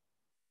manner.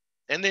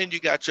 And then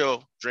you got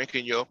your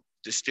drinking your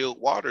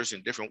distilled waters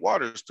and different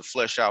waters to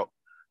flush out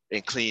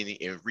and clean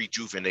and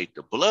rejuvenate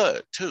the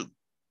blood too.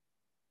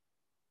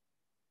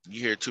 You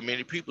hear too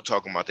many people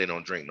talking about they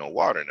don't drink no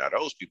water. Now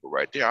those people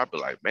right there, I'll be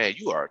like, man,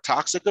 you are a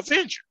toxic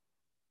Avenger.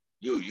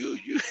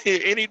 You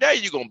any day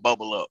you're gonna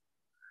bubble up.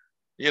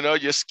 You know,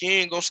 your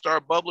skin gonna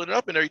start bubbling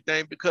up and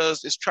everything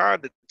because it's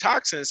trying the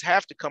toxins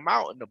have to come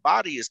out, and the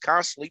body is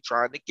constantly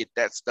trying to get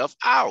that stuff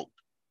out.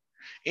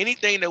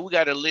 Anything that we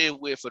got to live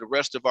with for the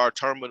rest of our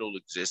terminal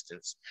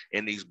existence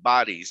in these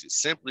bodies is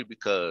simply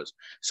because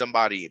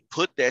somebody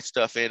put that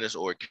stuff in us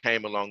or it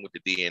came along with the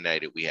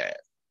DNA that we have.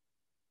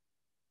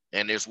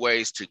 And there's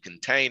ways to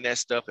contain that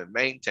stuff and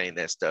maintain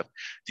that stuff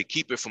to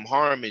keep it from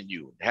harming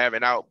you,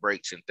 having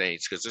outbreaks and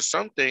things. Because there's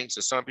some things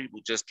that some people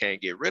just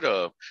can't get rid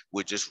of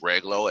with just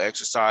regular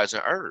exercise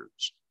and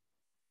herbs.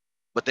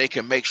 But they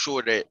can make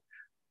sure that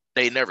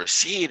they never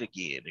see it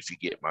again, if you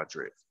get my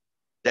drift.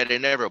 That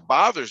it never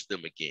bothers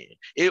them again.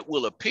 It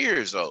will appear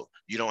as though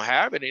you don't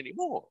have it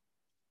anymore.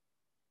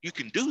 You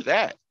can do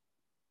that.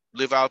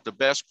 Live out the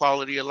best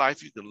quality of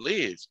life you can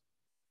live.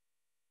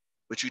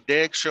 But you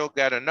dang sure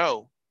got to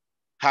know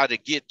how to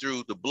get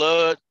through the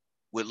blood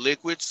with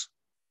liquids.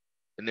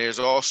 And there's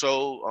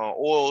also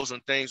oils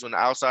and things on the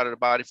outside of the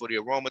body for the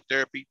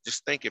aromatherapy.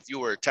 Just think if you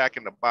were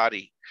attacking the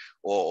body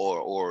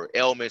or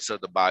elements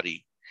of the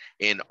body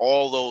in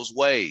all those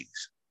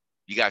ways.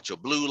 You got your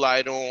blue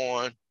light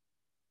on,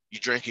 you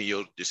drinking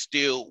your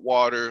distilled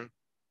water,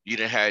 you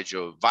done had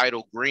your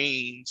vital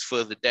greens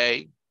for the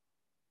day,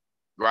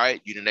 right?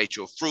 You done ate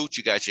your fruit,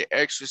 you got your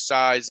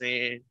exercise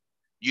in,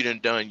 you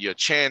done your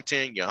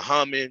chanting, your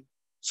humming,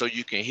 so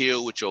you can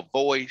heal with your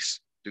voice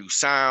through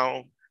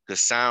sound, because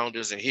sound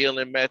is a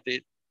healing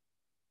method.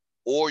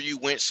 Or you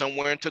went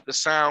somewhere and took a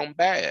sound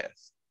bath.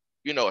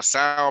 You know, a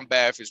sound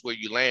bath is where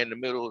you lay in the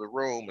middle of the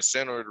room, the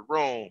center of the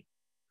room,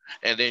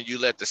 and then you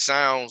let the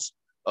sounds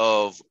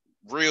of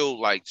real,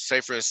 like, say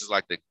for instance,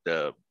 like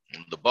the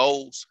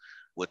bowls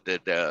with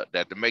that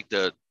to make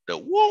the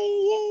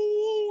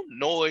woo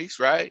noise,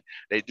 right?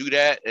 They do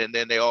that, and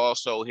then they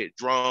also hit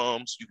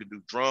drums. You can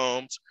do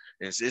drums.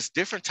 It's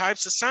different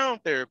types of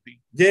sound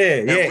therapy. Yeah,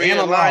 and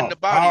realign the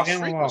body's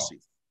frequency.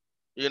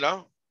 You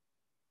know,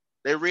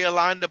 they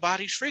realign the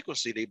body's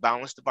frequency. They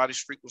balance the body's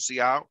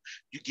frequency out.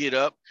 You get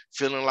up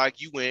feeling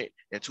like you went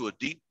into a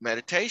deep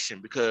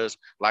meditation because,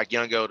 like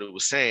Young Elder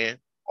was saying,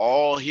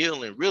 all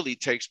healing really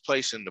takes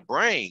place in the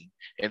brain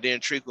and then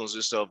trickles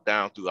itself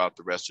down throughout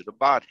the rest of the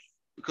body,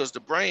 because the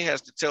brain has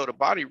to tell the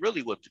body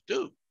really what to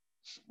do.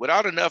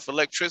 Without enough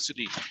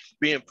electricity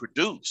being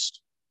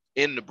produced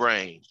in the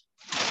brain,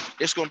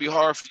 it's going to be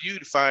hard for you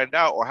to find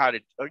out or how to,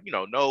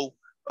 know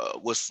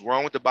what's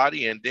wrong with the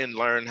body, and then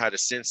learn how to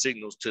send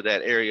signals to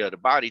that area of the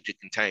body to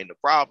contain the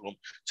problem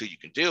so you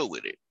can deal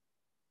with it.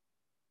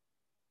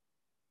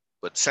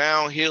 But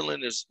sound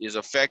healing is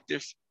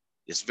effective.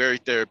 It's very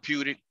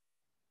therapeutic.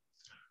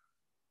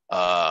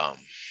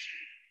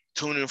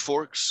 Tuning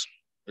forks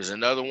is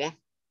another one.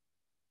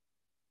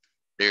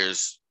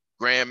 There's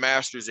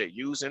grandmasters that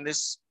using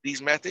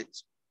these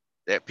methods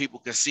that people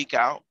can seek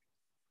out.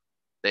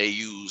 They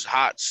use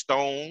hot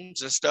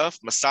stones and stuff.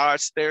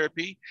 Massage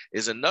therapy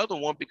is another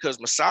one, because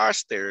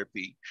massage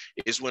therapy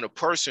is when a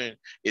person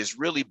is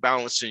really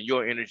balancing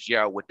your energy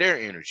out with their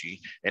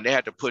energy, and they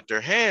have to put their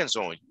hands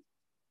on you.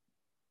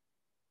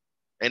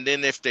 And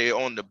then if they're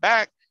on the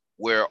back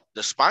where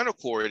the spinal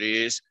cord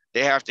is,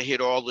 they have to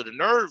hit all of the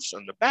nerves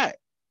on the back.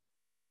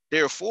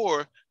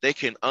 Therefore, they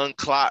can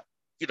unclot,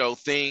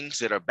 things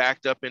that are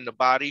backed up in the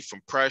body from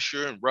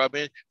pressure and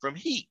rubbing from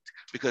heat,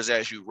 because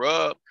as you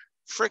rub,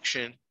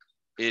 friction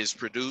is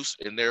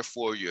produced, and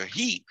therefore your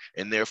heat,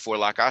 and therefore,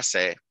 like I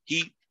said,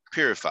 heat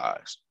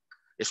purifies.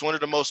 It's one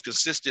of the most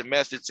consistent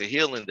methods of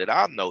healing that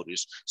I've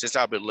noticed since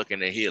I've been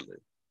looking at healing.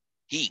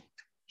 Heat.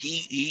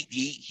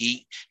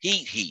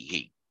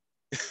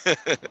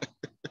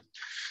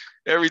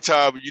 Every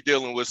time you're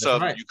dealing with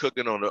something, right, you're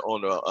cooking on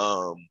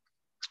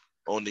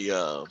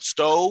the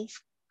stove.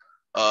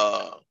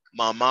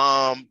 My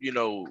mom,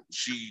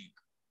 she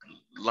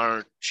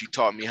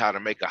taught me how to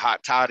make a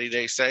hot toddy.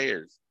 They say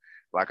is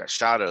like a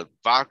shot of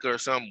vodka or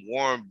some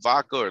warm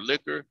vodka or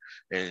liquor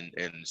and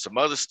some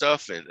other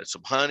stuff and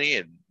some honey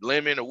and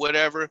lemon or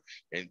whatever.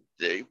 And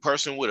the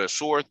person with a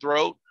sore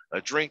throat,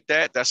 drink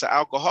that's an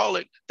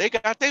alcoholic. They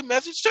got their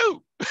methods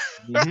too.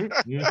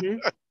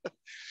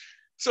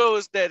 So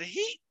it's that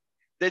heat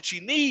that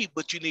you need,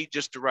 but you need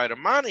just the right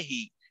amount of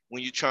heat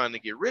when you're trying to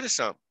get rid of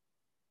something.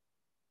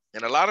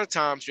 And a lot of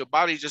times your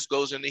body just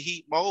goes into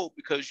heat mode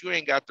because you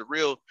ain't got the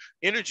real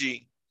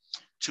energy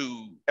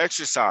to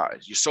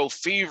exercise. You're so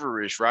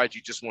feverish, right?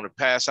 You just want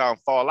to pass out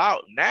and fall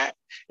out. And that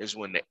is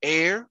when the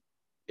air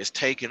is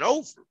taking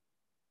over,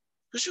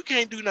 because you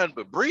can't do nothing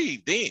but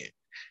breathe then.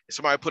 And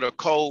somebody put a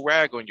cold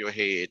rag on your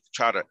head to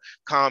try to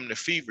calm the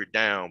fever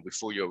down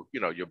before your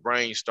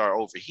brain start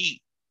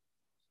overheat.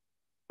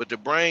 But the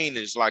brain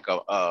is like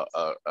a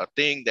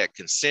thing that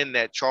can send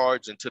that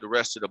charge into the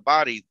rest of the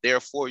body.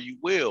 Therefore,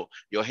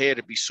 your head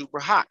will be super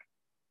hot.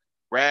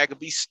 Rag will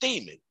be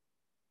steaming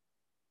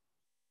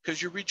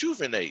because you're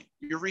rejuvenating,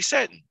 you're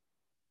resetting.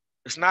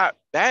 It's not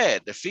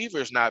bad. The fever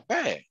is not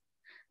bad.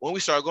 When we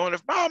start going,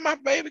 oh, my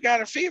baby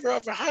got a fever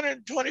of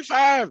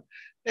 125,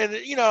 and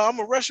I'm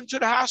gonna rush him to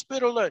the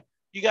hospital. Look,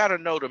 you got to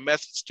know the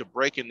methods to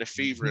breaking the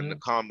fever and to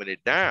calming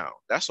it down.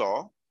 That's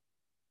all.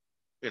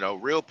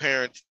 Real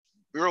parents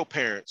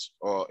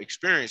or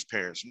experienced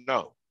parents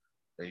know.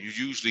 And you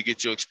usually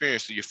get your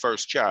experience through your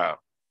first child.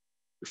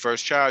 Your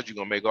first child, you're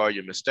gonna make all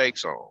your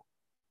mistakes on.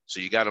 So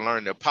you got to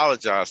learn to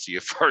apologize to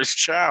your first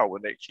child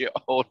when they get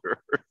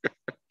older.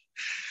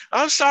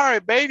 I'm sorry,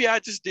 baby, I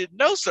just didn't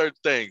know certain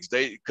things.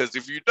 Because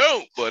if you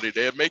don't, buddy,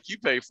 they'll make you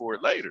pay for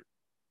it later.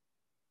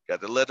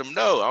 Got to let them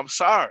know, I'm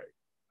sorry.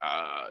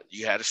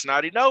 You had a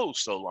snotty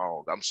nose so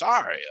long. I'm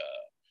sorry.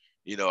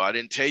 I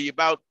didn't tell you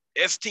about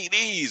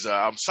STDs.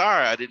 I'm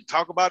sorry, I didn't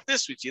talk about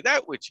this with you,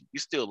 that with you. You're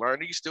still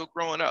learning, you're still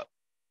growing up.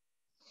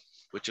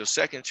 With your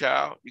second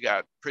child, you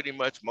got pretty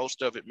much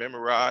most of it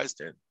memorized,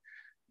 and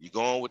you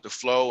go on with the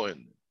flow,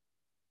 and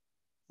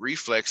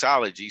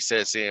reflexology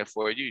sets in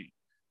for you,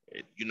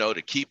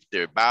 to keep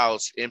their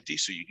bowels empty.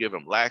 So you give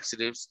them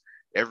laxatives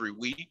every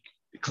week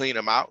to clean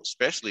them out,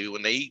 especially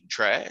when they eat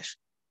trash.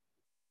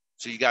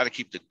 So you got to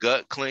keep the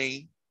gut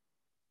clean.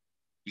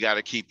 You got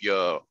to keep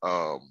your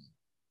whole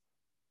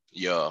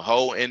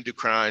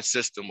endocrine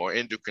system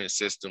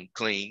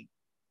clean.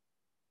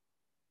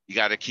 You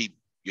got to keep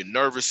your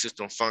nervous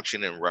system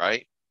functioning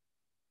right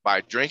by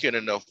drinking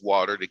enough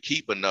water to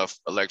keep enough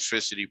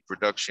electricity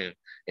production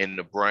in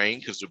the brain,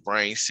 because the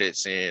brain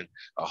sits in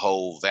a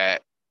whole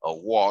vat of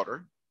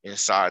water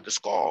inside the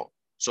skull.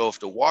 So if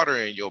the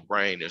water in your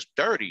brain is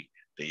dirty,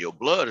 then your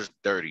blood is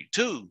dirty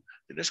too.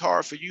 Then it's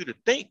hard for you to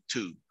think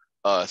through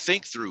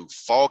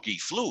foggy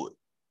fluid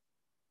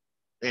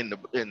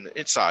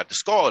inside the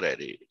skull,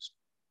 that is.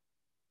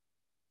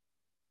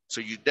 So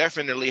you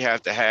definitely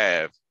have to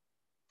have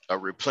a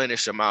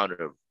replenished amount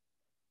of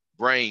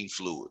brain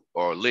fluid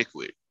or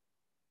liquid.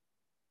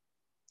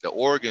 The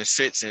organ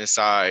sits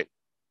inside,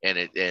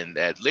 and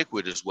that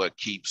liquid is what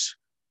keeps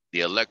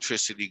the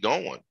electricity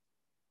going.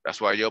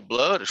 That's why your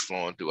blood is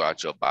flowing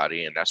throughout your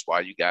body, and that's why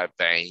you got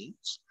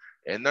veins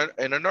and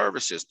a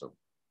nervous system.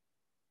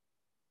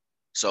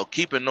 So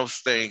keeping those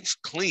things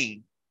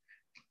clean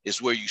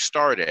is where you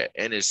start at,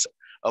 and it's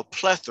a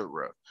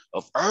plethora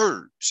of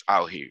herbs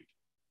out here.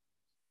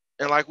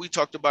 And like we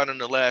talked about in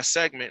the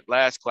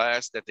last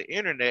class, that the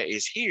internet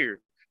is here.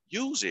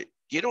 Use it.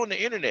 Get on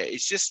the internet.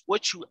 It's just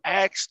what you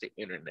ask the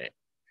internet.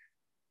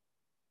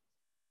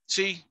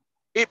 See,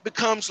 it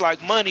becomes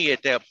like money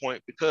at that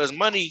point, because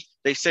money,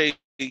 they say,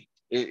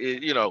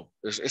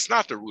 it's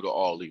not the root of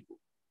all evil.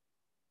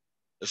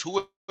 It's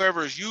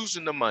whoever is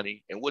using the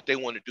money and what they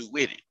want to do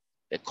with it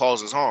that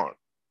causes harm.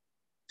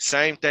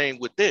 Same thing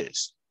with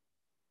this.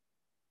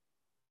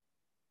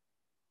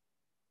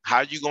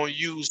 How you going to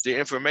use the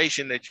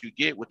information that you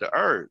get with the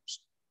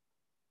herbs?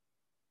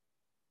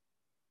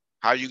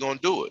 How you going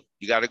to do it?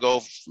 You got to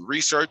go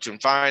research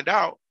and find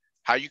out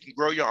how you can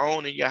grow your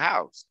own in your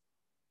house.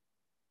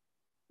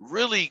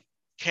 Really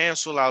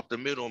cancel out the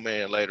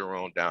middleman later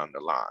on down the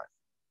line.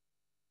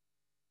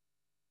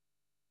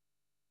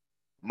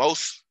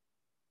 Most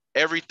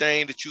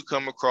everything that you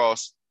come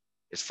across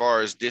as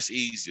far as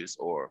diseases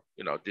or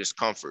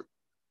discomfort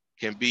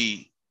can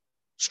be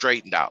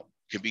straightened out,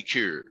 can be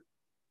cured,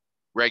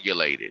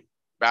 regulated,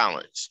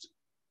 balanced,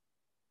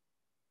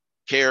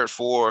 cared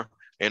for,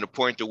 and a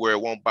point to where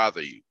it won't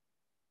bother you.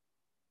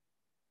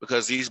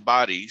 Because these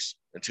bodies,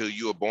 until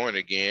you are born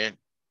again,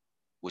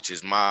 which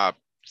is my,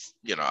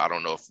 I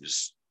don't know if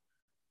it's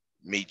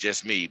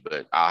just me,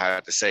 but I'll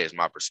have to say it's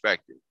my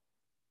perspective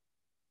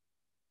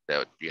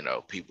that,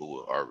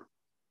 people are,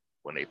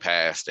 when they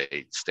pass,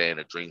 they stay in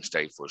a dream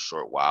state for a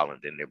short while, and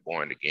then they're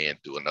born again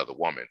through another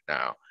woman.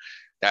 Now,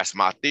 that's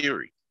my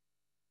theory.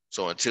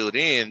 So until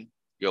then,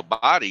 your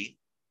body,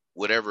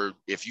 whatever,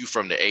 if you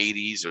from the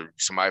 80s or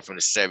somebody from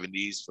the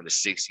 70s, from the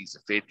 60s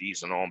and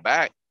 50s and on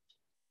back,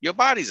 your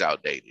body's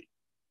outdated.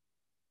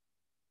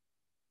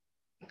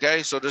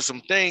 Okay, so there's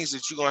some things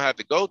that you're going to have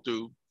to go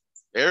through.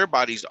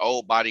 Everybody's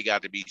old body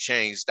got to be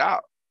changed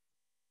out,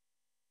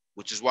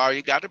 which is why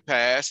you got to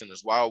pass, and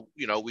it's why,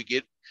 we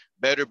get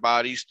better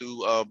bodies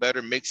through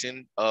better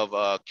mixing of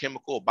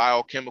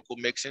biochemical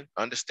mixing,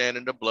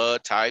 understanding the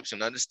blood types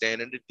and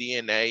understanding the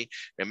DNA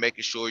and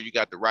making sure you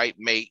got the right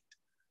mate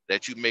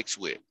that you mix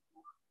with.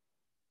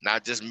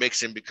 Not just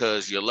mixing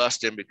because you're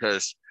lusting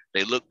because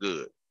they look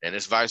good, and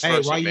it's vice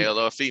versa, male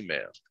or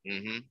female.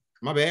 Mm-hmm.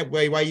 My bad.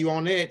 Why you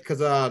on that? Because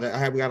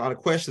we got a lot of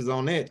questions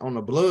on that, on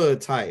the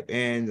blood type,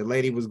 and the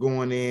lady was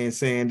going in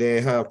saying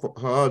that her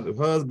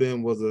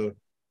husband was a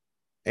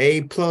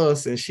A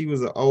plus, and she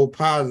was an O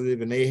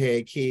positive, and they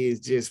had kids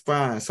just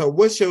fine. So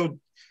what's your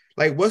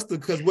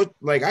because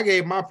I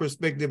gave my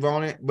perspective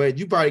on it, but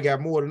you probably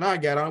got more than I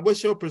got on it.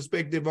 What's your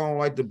perspective on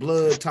like the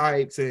blood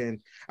types?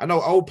 And I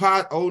know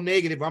O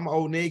negative, I'm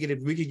O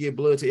negative, we could get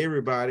blood to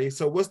everybody.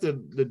 So what's the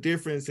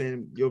difference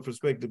in your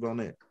perspective on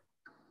that?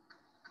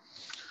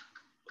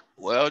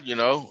 Well,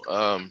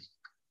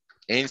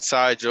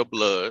 inside your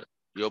blood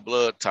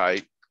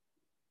type,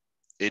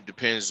 it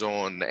depends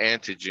on the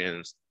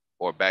antigens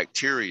or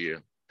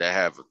bacteria that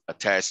have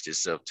attached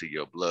itself to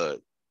your blood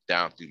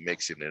down through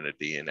mixing in the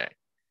DNA.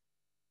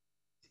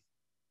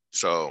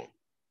 So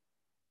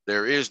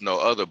there is no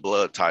other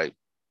blood type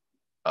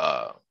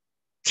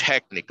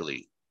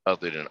technically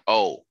other than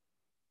O,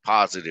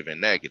 positive and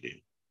negative.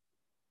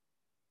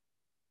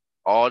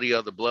 All the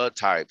other blood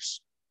types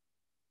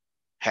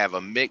have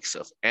a mix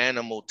of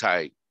animal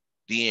type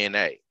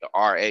DNA, the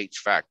RH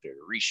factor,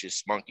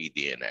 rhesus monkey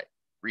DNA,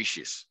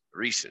 rhesus,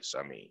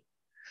 I mean.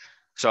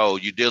 So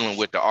you're dealing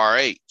with the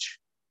RH.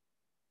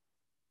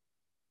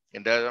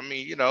 And that, I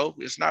mean,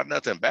 it's not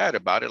nothing bad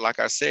about it. Like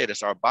I said,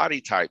 it's our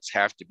body types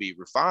have to be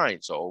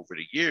refined. So over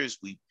the years,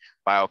 we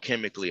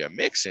biochemically are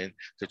mixing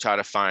to try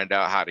to find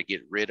out how to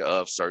get rid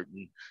of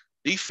certain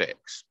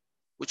defects.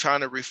 We're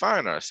trying to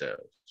refine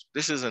ourselves.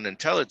 This is an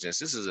intelligence.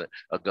 This is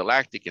a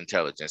galactic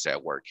intelligence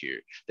at work here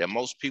that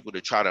most people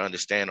to try to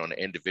understand on an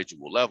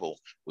individual level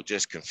will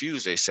just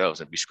confuse themselves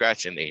and be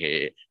scratching their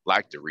head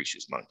like the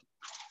rhesus monkey.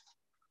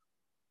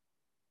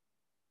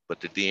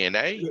 But the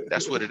DNA,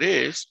 that's what it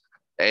is.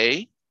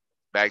 A,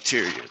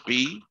 bacteria.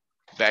 B,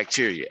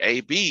 bacteria.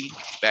 AB,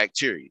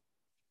 bacteria.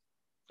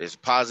 There's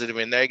positive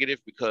and negative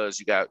because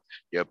you got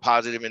your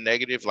positive and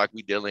negative like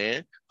we deal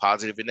in,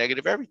 positive and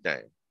negative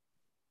everything.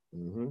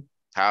 Mm-hmm.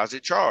 How's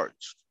it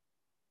charged?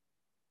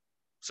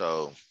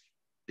 So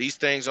these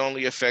things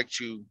only affect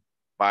you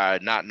by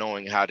not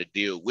knowing how to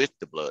deal with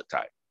the blood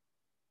type.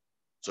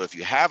 So if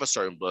you have a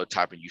certain blood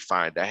type and you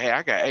find that, hey,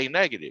 I got A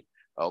negative.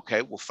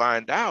 Okay, we'll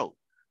find out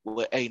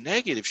what A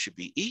negative should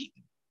be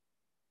eating.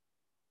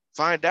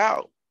 Find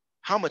out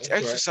how much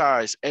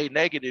exercise A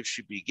negative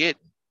should be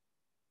getting.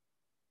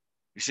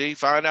 You see,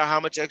 find out how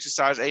much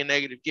exercise A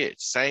negative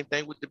gets. Same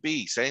thing with the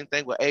B, same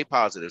thing with A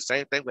positive,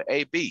 same thing with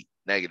AB,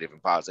 negative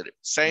and positive,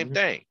 same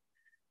thing.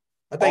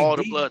 I think all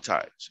the blood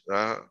types.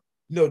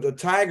 The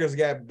tigers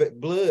got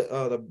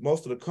blood.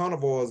 Most of the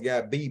carnivores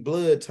got B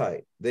blood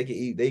type. They can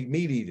eat. They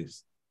meat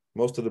eaters.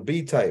 Most of the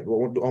B type,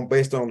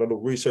 based on the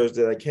research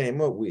that I came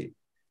up with,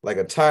 like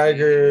a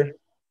tiger,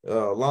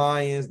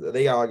 lions,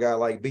 they all got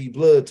like B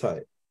blood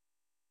type.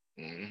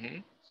 Mm-hmm.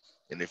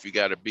 And if you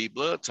got a B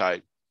blood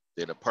type,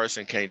 then a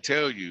person can't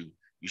tell you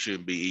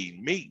shouldn't be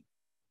eating meat.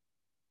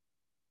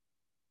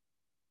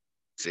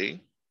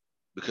 See?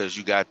 Because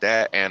you got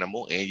that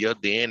animal in your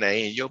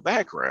DNA in your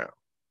background.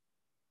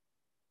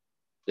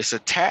 It's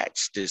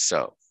attached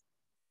itself.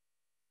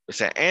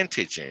 It's an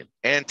antigen,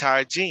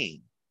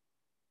 anti-gene.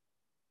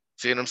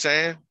 See what I'm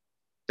saying?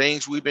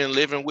 Things we've been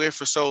living with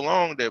for so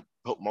long that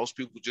most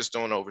people just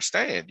don't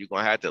understand. You're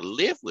going to have to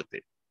live with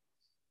it.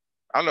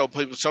 I know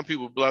some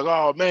people be like,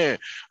 oh man,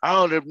 I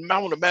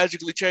want to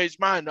magically change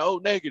mine to O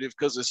negative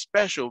because it's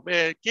special.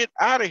 Man, get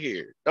out of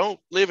here. Don't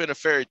live in a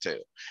fairy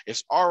tale.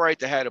 It's all right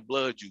to have the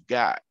blood you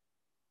got.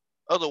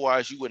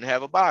 Otherwise, you wouldn't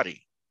have a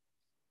body.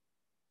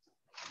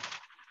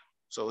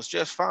 So it's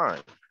just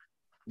fine.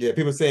 Yeah,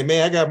 people saying,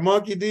 man, I got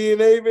monkey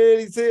DNA, man.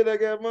 He said I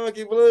got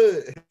monkey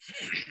blood.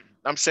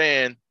 I'm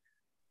saying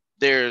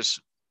there's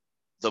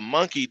the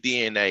monkey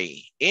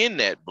DNA in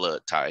that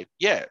blood type,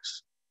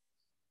 yes.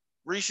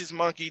 Rhesus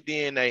monkey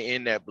DNA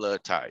in that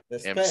blood type.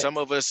 That's and fact. Some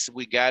of us,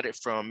 we got it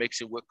from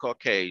mixing with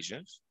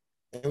Caucasians.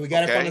 And we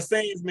got it from the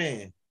Sands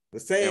man.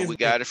 And we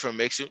got it from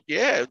mixing.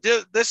 Yeah,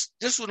 this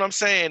what I'm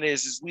saying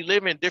is we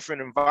live in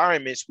different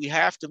environments. We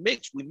have to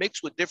mix. We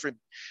mix with different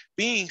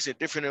beings in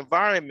different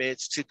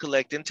environments to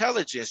collect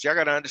intelligence. Y'all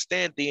got to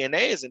understand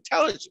DNA is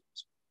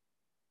intelligence.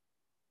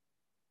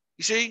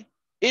 You see,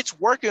 it's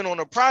working on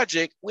a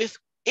project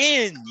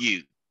within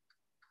you.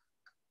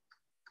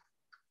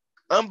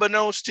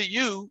 Unbeknownst to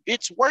you,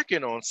 it's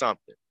working on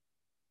something.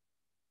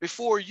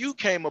 Before you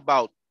came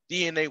about,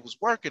 DNA was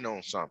working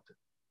on something.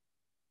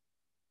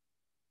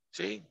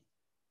 See?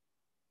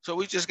 So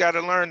we just got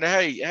to learn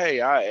that,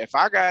 if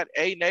I got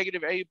A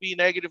negative, AB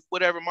negative,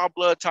 whatever my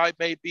blood type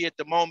may be at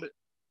the moment,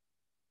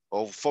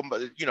 or from,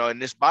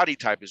 and this body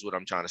type is what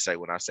I'm trying to say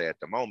when I say at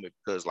the moment,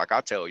 because like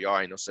I tell y'all,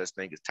 ain't no such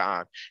thing as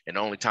time, and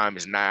the only time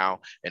is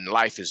now, and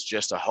life is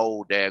just a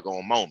whole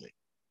daggone moment.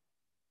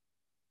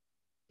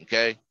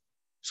 Okay?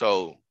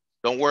 So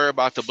don't worry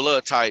about the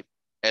blood type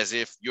as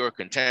if you're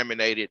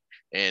contaminated,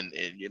 and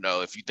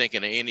if you're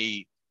thinking of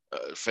any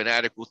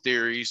fanatical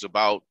theories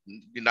about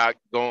you not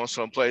going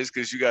someplace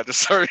because you got a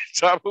certain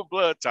type of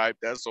blood type,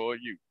 that's on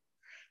you.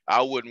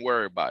 I wouldn't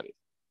worry about it.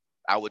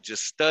 I would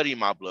just study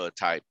my blood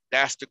type.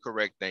 That's the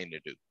correct thing to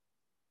do.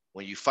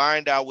 When you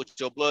find out what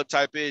your blood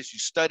type is, you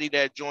study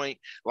that joint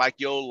like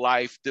your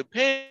life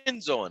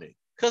depends on it,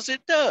 because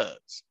it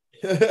does.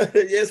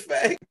 Yes,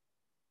 fact.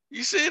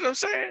 You see what I'm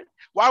saying?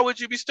 Why would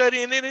you be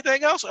studying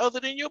anything else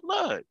other than your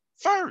blood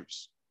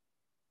first?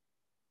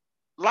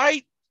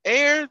 Light,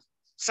 air,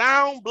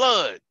 sound,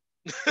 blood.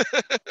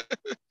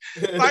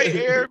 Light,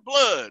 air,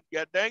 blood.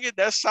 God dang it,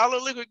 that's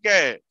solid liquid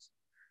gas.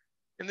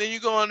 And then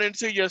you go on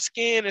into your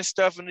skin and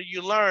stuff, and then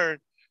you learn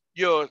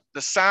the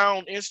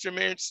sound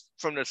instruments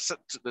from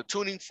the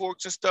tuning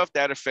forks and stuff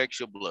that affects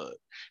your blood.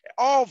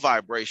 All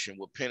vibration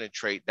will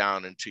penetrate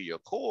down into your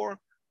core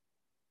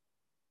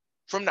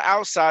from the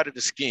outside of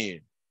the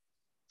skin.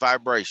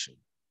 Vibration.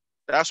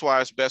 That's why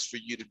it's best for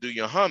you to do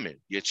your humming,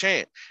 your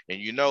chant. And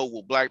you know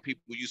what Black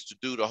people used to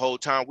do the whole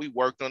time we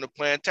worked on the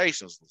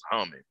plantations was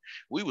humming.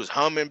 We was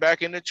humming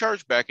back in the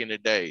church back in the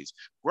days.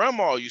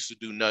 Grandma used to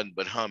do nothing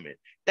but humming.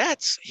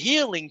 That's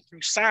healing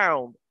through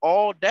sound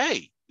all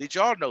day. Did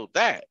y'all know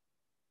that?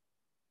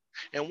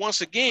 And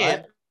once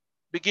again,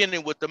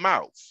 beginning with the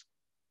mouth.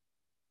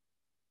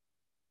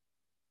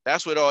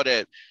 That's what all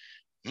that.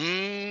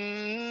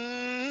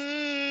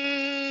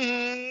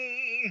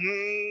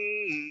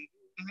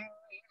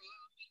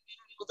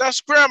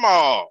 That's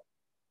grandma,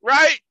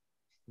 right?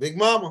 Big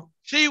mama.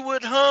 She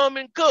would hum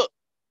and cook.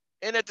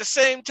 And at the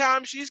same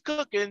time she's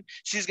cooking,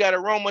 she's got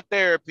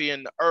aromatherapy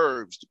in the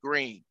herbs, the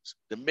greens,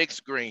 the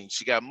mixed greens.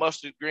 She got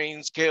mustard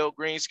greens, kale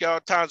greens, she got all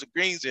kinds of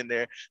greens in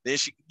there. Then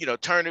she,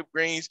 turnip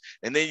greens.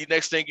 And then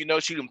next thing you know,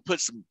 she can put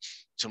some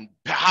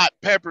hot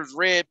peppers,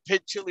 red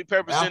chili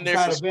peppers in there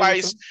for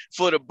spice,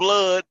 for the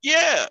blood.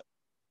 Yeah.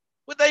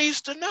 But they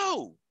used to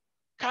know.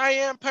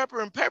 Cayenne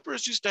pepper and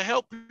peppers used to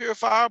help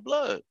purify our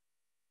blood.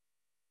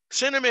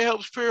 Cinnamon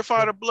helps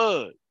purify the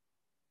blood.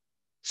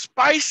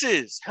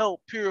 Spices help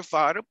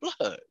purify the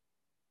blood.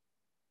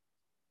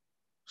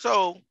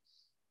 So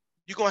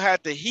you're going to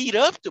have to heat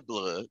up the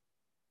blood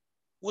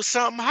with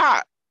something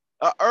hot.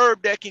 An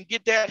herb that can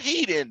get that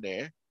heat in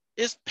there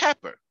is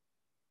pepper,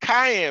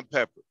 cayenne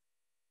pepper,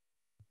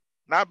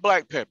 not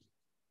black pepper.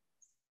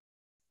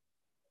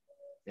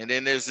 And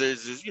then there's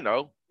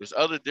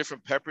other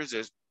different peppers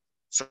that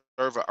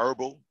serve a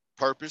herbal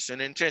purpose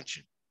and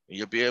intention. And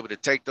you'll be able to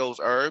take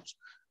those herbs.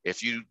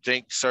 If you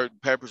think certain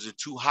peppers are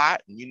too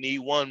hot and you need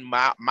one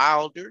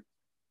milder,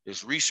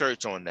 there's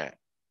research on that.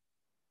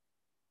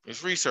 You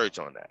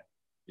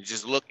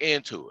just look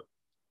into it.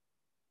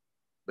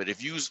 But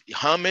if you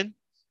humming,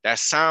 that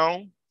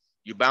sound,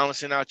 you're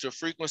balancing out your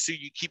frequency,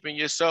 you're keeping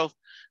yourself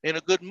in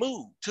a good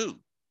mood too.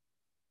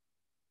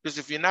 Because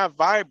if you're not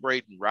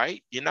vibrating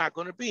right, you're not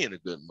going to be in a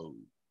good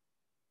mood.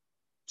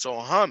 So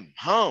hum.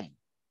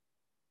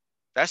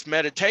 That's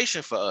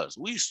meditation for us.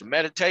 We used to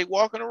meditate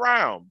walking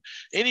around.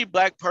 Any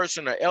black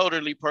person or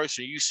elderly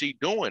person you see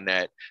doing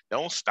that,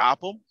 don't stop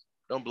them.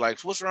 Don't be like,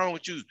 what's wrong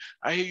with you?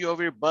 I hear you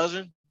over here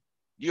buzzing.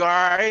 You all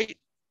right?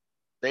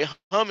 They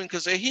humming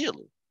because they're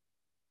healing.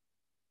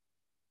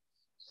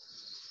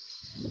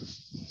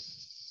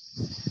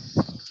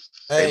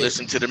 Hey. They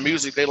listen to the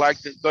music. They like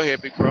to. Go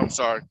ahead, Big Bro. I'm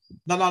sorry.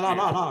 No.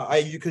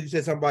 Because you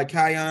said something about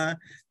cayenne.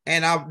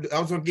 And I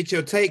was going to get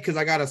your take because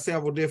I got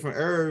several different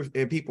herbs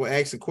and people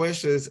asking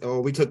questions,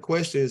 or we took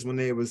questions when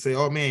they would say,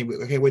 oh, man,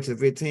 we can't wait till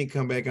 15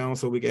 come back on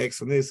so we can ask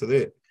them this or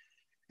that.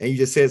 And you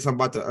just said something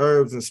about the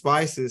herbs and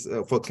spices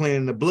for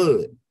cleaning the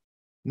blood.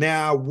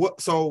 Now,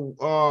 what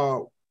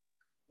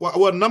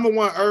number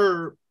one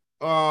herb,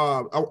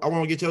 I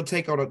want to get your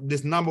take on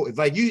this number. It's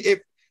like if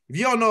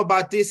you don't know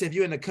about this, if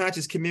you're in the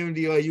conscious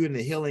community or you in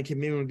the healing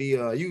community,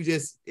 or you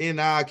just in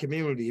our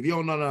community, if you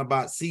don't know nothing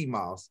about sea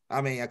moss,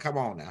 I mean, come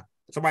on now.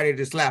 Somebody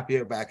just slap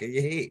your back of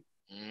your head.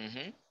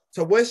 Mm-hmm.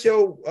 So what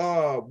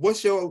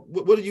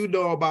do you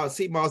know about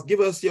sea moss? Give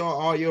us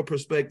all your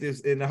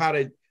perspectives and how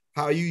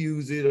you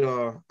use it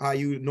or how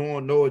you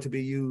know it to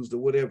be used or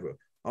whatever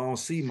on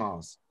sea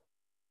moss.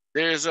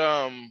 There's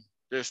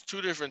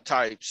two different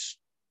types.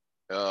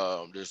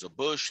 There's a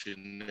bush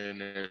and then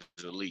there's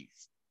a leaf.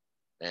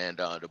 And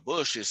the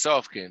bush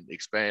itself can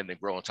expand and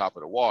grow on top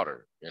of the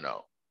water,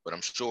 but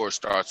I'm sure it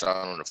starts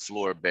out on the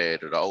floor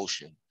bed of the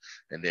ocean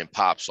and then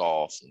pops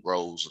off and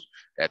grows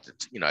at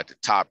the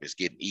top. It's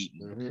getting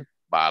eaten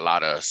by a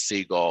lot of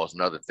seagulls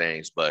and other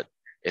things, but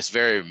it's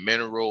very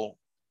mineral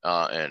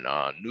and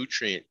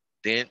nutrient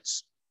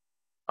dense.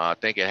 I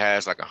think it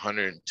has like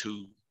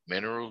 102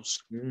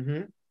 minerals.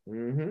 And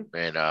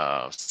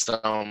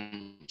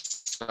some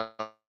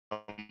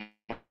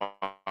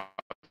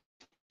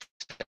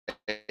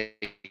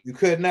you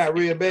could not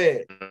real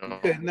bad. You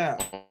could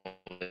not.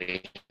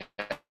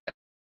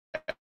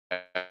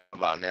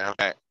 About now.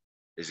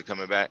 Is it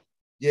coming back?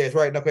 Yeah, it's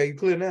right. Okay, you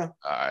clear now?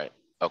 All right.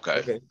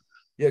 Okay.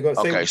 Yeah, go.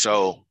 Okay,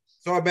 so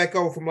start back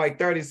over from like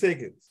 30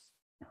 seconds.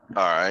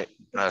 All right.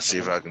 I'll see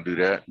if I can do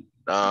that.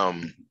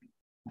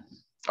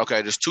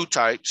 Okay, there's two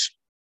types,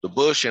 the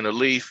bush and the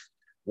leaf.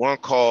 One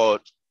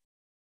called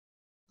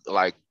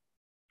like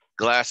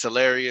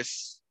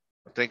Glacillarius,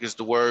 I think is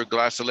the word,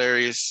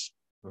 Glacillarius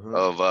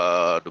of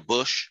the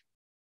bush.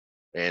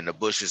 And the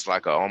bush is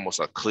like almost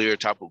a clear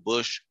type of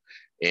bush.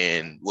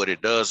 And what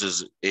it does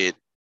is it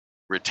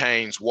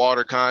retains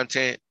water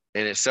content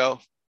in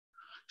itself.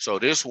 So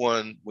this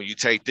one, when you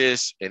take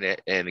this and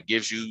it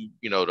gives you,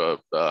 the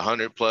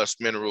 100 plus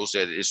minerals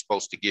that it's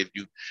supposed to give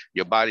you,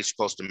 your body's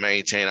supposed to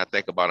maintain, I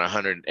think about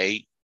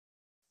 108,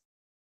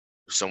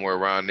 somewhere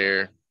around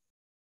there,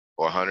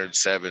 or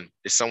 107.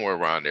 It's somewhere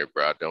around there,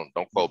 bro. Don't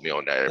quote me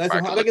on that. That's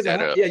I think it's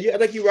yeah, I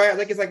think you're right. I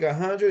think it's like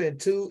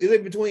 102. Is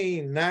it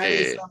between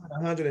 90 something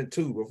and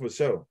 102, but for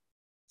sure.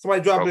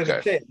 Somebody drop it in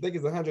the chat. I think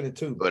it's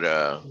 102. But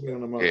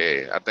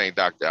yeah, I think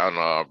I don't know.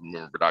 I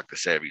remember Dr.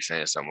 Sebi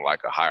saying something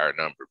like a higher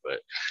number, but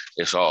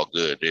it's all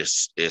good.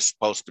 It's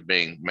supposed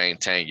to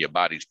maintain your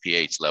body's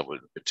pH level,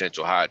 the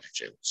potential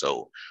hydrogen,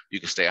 so you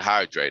can stay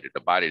hydrated.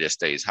 The body that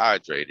stays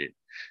hydrated,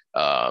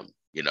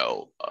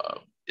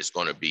 is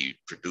going to be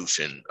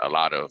producing a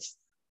lot of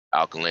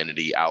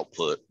alkalinity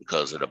output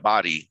because of the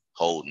body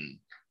holding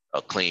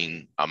a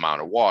clean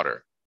amount of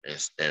water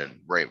and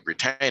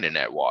retaining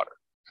that water.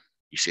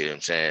 You see what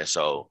I'm saying?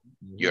 So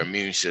your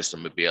immune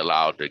system would be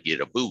allowed to get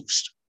a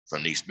boost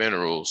from these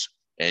minerals,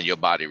 and your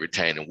body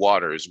retaining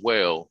water as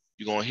well.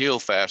 You're going to heal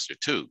faster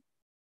too.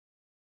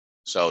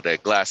 So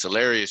that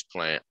Glacellarius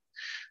plant,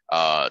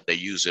 they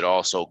use it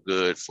also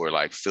good for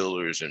like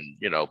fillers and,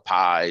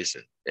 pies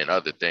and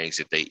other things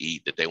that they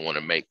eat that they want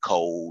to make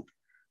cold,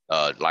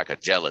 like a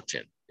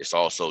gelatin. It's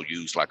also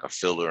used like a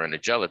filler in a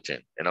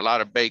gelatin in a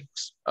lot of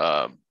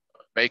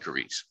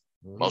bakeries.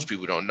 Most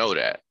people don't know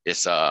that.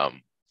 It's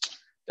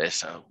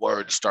that's a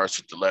word that starts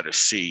with the letter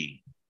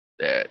C,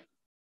 that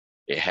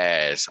it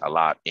has a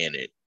lot in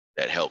it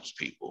that helps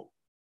people.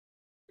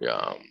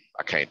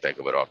 I can't think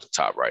of it off the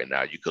top right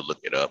now. You could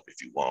look it up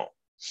if you want.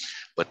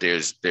 But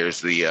there's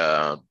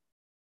the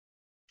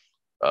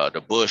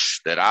bush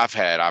that I've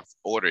had. I've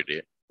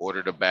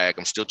ordered a bag.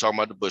 I'm still talking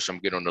about the bush. I'm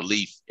gonna get on the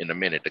leaf in a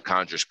minute, the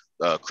Chondrus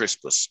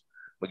crispus.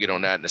 We'll get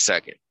on that in a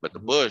second. But the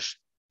bush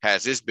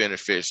has its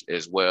benefits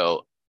as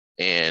well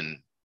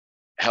in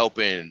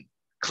helping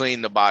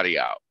clean the body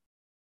out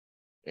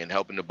and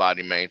helping the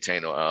body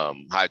maintain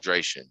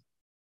hydration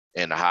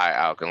and a high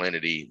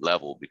alkalinity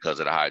level because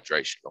of the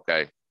hydration.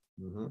 Okay.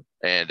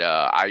 And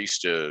I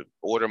used to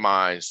order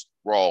mine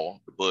raw,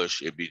 the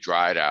bush, it'd be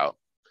dried out.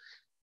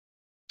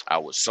 I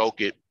would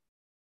soak it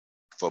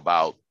for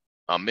about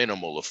a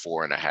minimal of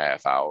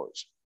 4.5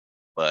 hours,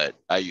 but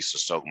I used to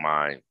soak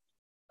mine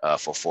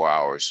for 4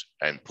 hours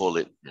and pull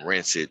it,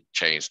 rinse it,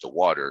 change the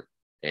water,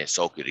 and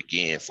soak it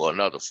again for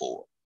another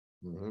 4.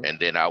 And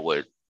then I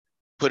would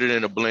put it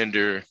in a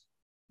blender.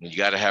 You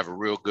got to have a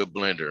real good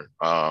blender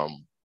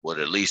with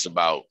at least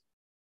about,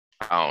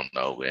 I don't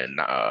know, and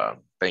I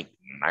think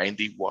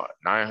 90 watt,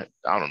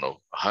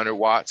 100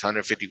 watts,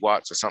 150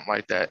 watts or something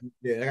like that.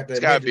 Yeah, it's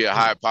got to be a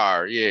high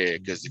power. Yeah,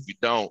 because if you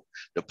don't,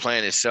 the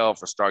plant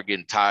itself will start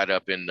getting tied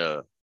up in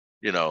the,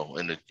 in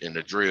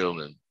the drill.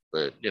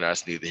 But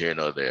that's neither here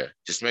nor there.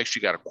 Just make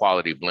sure you got a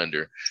quality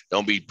blender.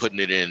 Don't be putting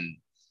it in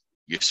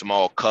your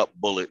small cup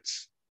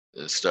bullets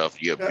and stuff.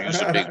 You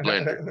use a big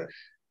blender,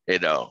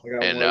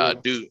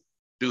 and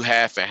do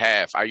half and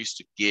half. I used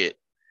to get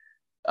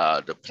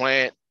the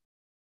plant,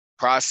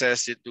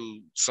 process it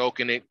through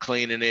soaking it,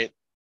 cleaning it,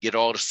 get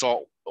all the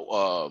salt,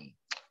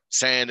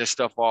 sand and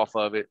stuff off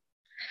of it.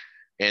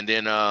 And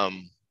then I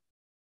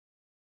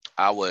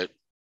would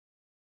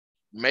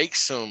make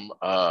some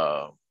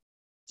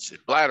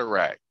bladder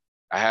rack.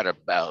 I had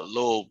a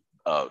little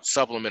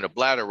supplement of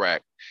bladder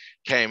rack,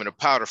 came in a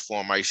powder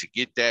form. I used to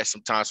get that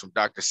sometimes from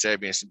Dr.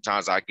 Sebi, and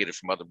sometimes I get it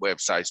from other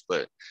websites.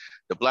 But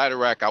the bladder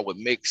rack, I would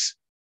mix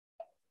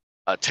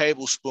a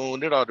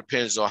tablespoon. It all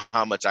depends on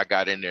how much I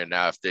got in there.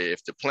 Now,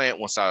 if the plant,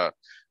 once I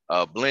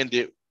blend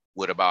it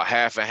with about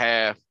half and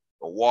half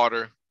of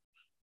water,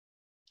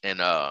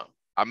 and I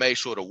made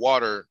sure the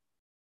water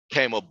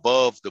came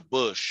above the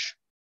bush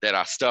that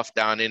I stuffed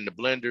down in the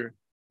blender,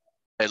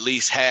 at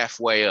least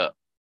halfway up,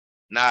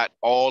 not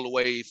all the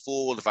way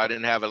full if I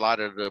didn't have a lot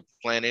of the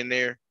plant in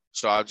there.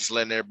 So I was just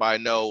letting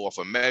everybody know off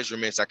of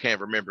measurements. I can't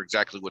remember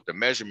exactly what the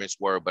measurements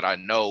were, but I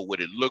know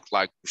what it looked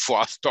like before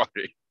I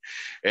started.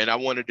 And I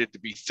wanted it to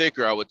be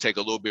thicker. I would take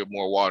a little bit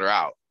more water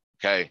out.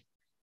 Okay.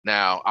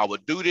 Now I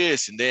would do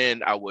this, and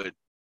then I would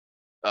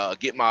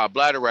get my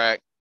bladder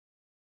rack,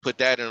 put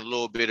that in a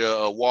little bit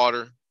of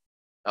water,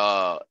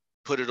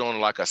 put it on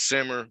like a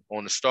simmer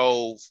on the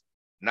stove,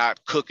 not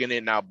cooking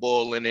it, not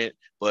boiling it,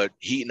 but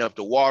heating up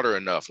the water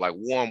enough. Like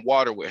warm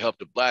water would help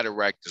the bladder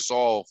rack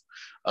dissolve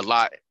a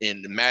lot,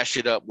 and mash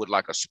it up with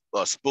like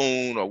a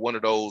spoon or one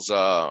of those,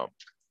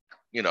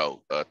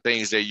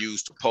 things they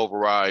use to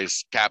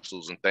pulverize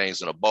capsules and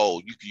things in a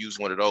bowl. You can use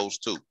one of those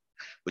too,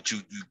 but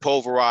you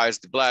pulverize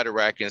the bladder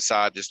rack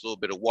inside this little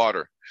bit of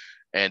water,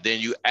 and then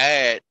you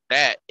add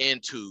that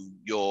into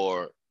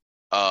your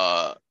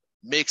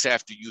mix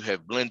after you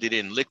have blended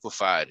and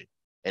liquefied it,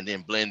 and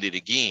then blend it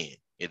again.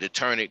 It'll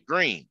turn it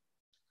green.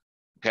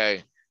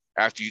 Okay.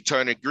 After you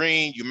turn it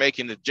green, you're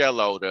making the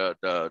jello,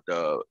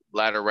 the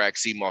bladder rack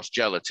sea moss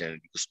gelatin.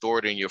 You can store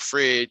it in your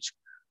fridge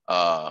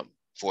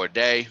for a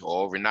day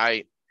or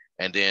overnight.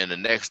 And then the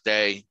next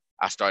day,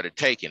 I started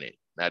taking it.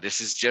 Now,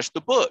 this is just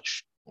the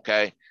bush.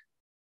 Okay.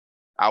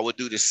 I would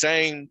do the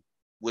same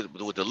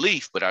with the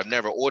leaf, but I've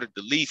never ordered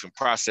the leaf and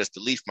processed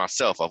the leaf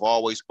myself. I've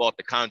always bought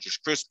the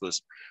Chondrus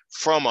crispus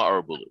from a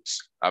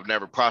herbalist. I've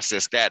never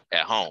processed that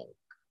at home.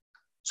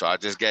 So I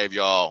just gave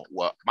y'all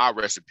what my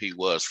recipe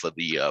was for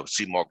the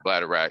sea moss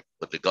bladderwrack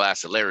with the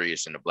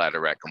Glacillarius and the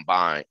bladderwrack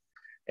combined.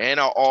 And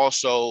I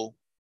also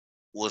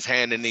was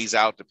handing these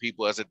out to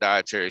people as a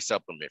dietary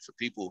supplement for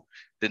people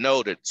to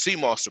know that sea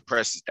moss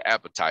suppresses the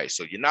appetite.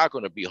 So you're not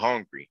going to be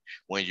hungry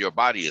when your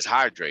body is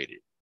hydrated.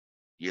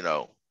 You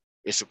know,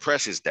 it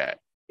suppresses that.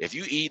 If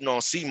you eating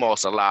on sea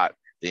moss a lot,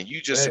 then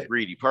you just a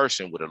greedy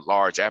person with a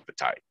large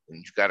appetite, and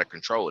you got to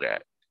control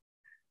that.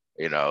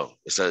 You know,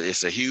 it's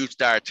a huge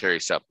dietary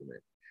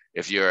supplement.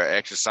 If you're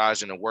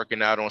exercising and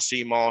working out on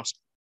sea moss,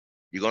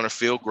 you're going to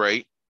feel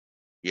great.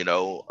 You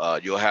know,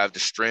 you'll have the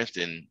strength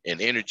and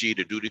energy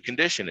to do the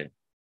conditioning.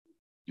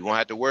 You won't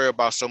have to worry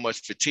about so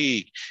much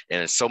fatigue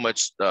and so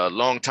much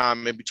long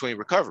time in between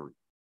recovery.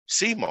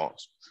 Sea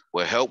moss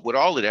will help with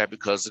all of that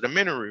because of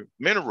the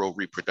mineral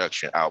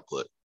reproduction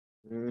output.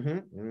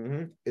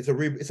 It's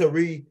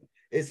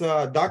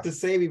Dr.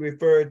 Sebi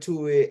referred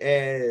to it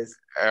as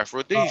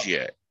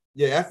aphrodisiac.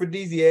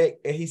 Aphrodisiac,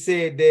 and he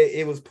said that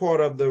it was part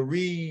of the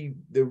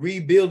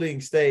rebuilding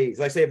stage.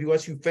 Like, say, if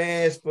once you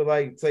fast for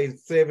like say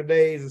 7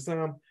 days or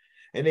something,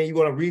 and then you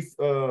want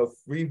to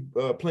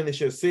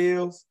replenish your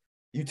cells,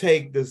 you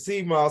take the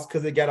sea moss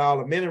because it got all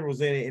the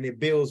minerals in it, and it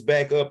builds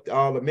back up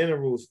all the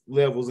minerals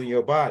levels in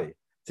your body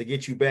to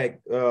get you back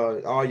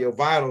all your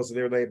vitals and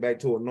everything back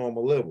to a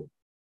normal level.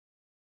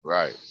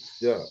 Right.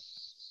 Yeah,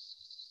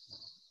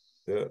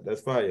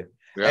 that's fire.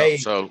 Yeah. Hey,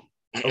 so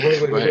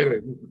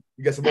wait.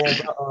 You got some more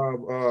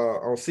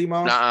on sea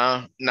moss?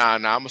 Nah.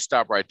 I'm gonna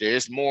stop right there.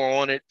 It's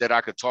more on it that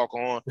I could talk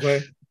on.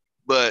 Okay.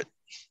 But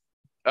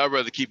I'd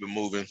rather keep it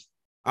moving.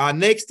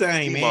 Next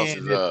thing, sea man, moss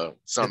is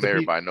something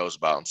everybody knows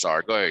about. I'm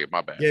sorry. Go ahead.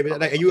 My bad. Yeah,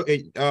 but like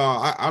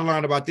I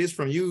learned about this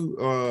from you.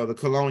 The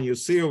colonial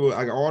silver.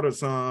 I ordered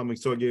some and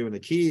started giving the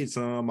kids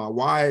some. My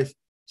wife,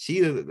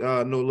 she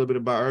know a little bit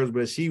about herbs,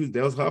 but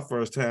that was her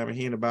first time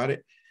hearing about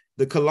it.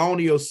 The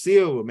colonial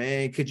silver,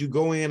 man. Could you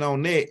go in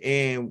on that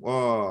and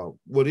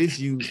what it's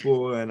used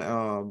for and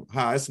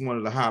how it's one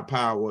of the high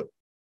powered,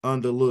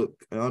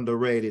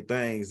 underrated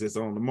things that's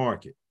on the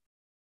market?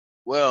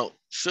 Well,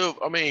 so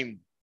I mean,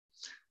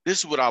 this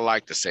is what I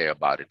like to say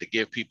about it to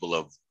give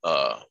people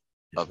a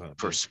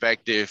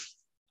perspective.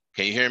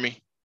 Can you hear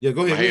me? Yeah,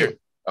 go ahead.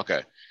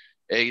 Okay.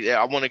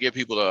 I want to give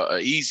people a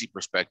easy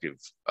perspective,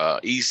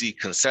 easy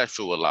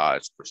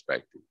conceptualized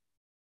perspective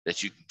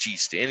that you can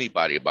teach to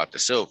anybody about the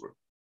silver.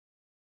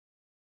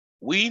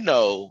 We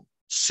know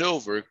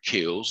silver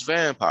kills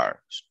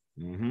vampires.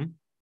 Mm-hmm.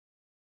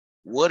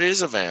 What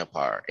is a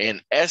vampire?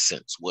 In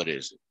essence, what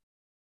is it?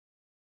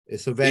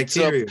 It's a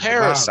bacteria. It's a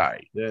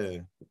parasite.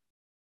 Yeah.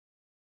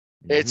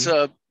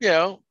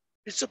 Mm-hmm.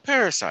 It's a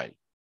parasite.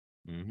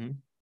 Mm-hmm.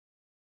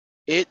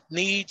 It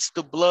needs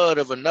the blood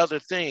of another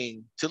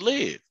thing to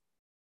live.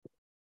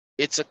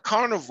 It's a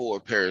carnivore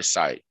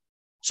parasite.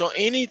 So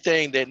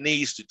anything that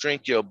needs to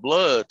drink your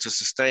blood to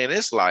sustain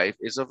its life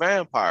is a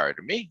vampire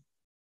to me.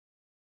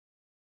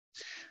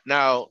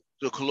 Now,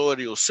 the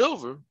colloidal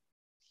silver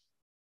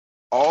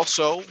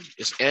also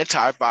is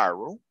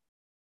antiviral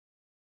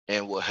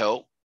and will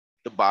help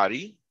the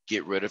body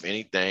get rid of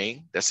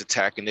anything that's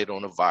attacking it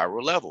on a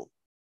viral level.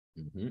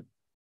 Mm-hmm.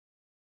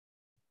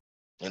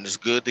 And it's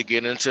good to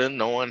get into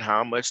knowing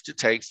how much to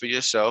take for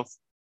yourself,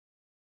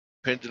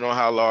 depending on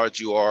how large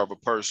you are of a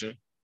person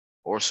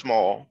or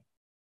small.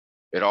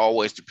 It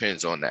always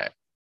depends on that.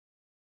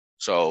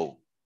 So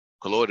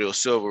colloidal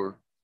silver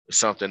is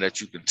something that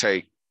you can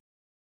take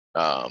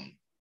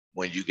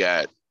when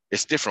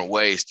it's different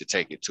ways to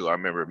take it too. I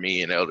remember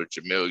me and Elder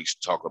Jamil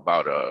used to talk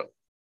about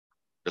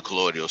the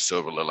colloidal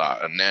silver a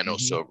lot, a nano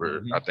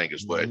silver, I think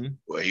is what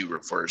he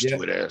refers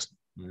to it as.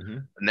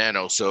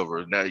 Nano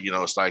silver. Now,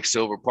 it's like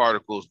silver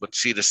particles, but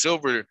see the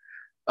silver,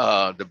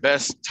 the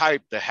best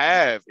type to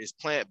have is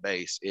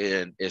plant-based,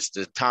 and it's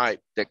the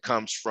type that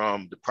comes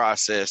from the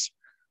process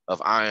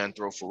of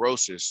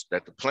iontrophoresis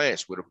that the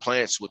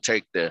plants will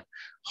take the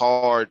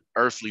hard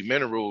earthly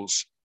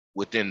minerals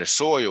within the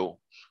soil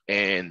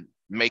and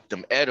make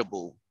them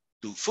edible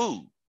through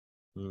food.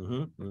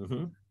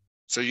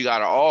 So you got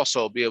to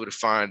also be able to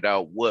find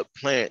out what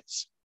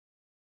plants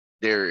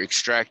they're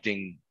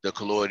extracting the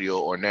colloidal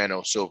or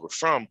nano silver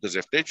from, because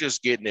if they're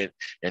just getting it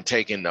and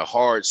taking the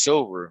hard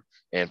silver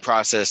and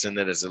processing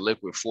it as a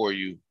liquid for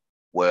you,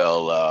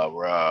 well,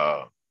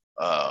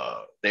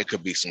 there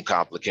could be some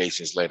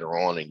complications later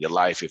on in your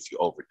life if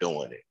you're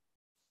overdoing it.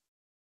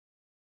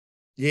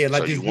 Yeah,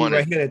 like so this blue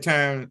right here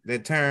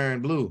that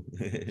turn blue.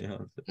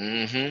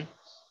 Yeah.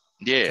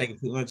 Taking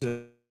too much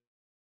of...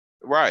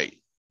 Right.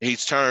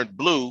 He's turned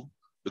blue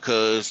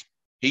because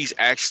he's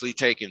actually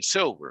taking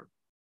silver.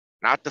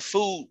 Not the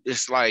food.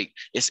 It's like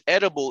it's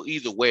edible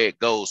either way it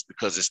goes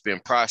because it's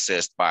been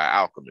processed by an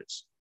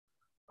alchemist.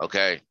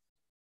 Okay.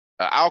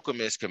 An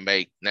alchemist can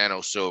make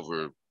nano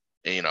silver.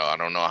 I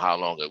don't know how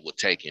long it would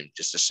take him,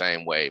 just the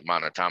same way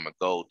monatomic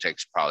gold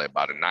takes probably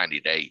about a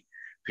 90-day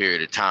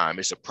period of time.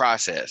 It's a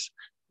process.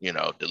 You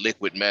know, the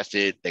liquid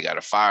method, they got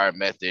a fire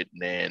method,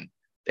 and then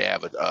they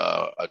have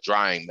a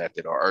drying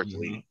method or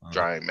earthly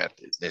drying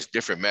method. There's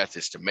different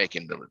methods to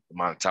making the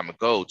monatomic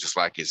gold, just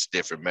like it's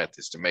different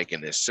methods to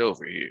making this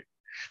silver here.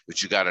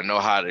 But you got to know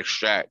how to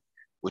extract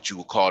what you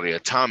would call the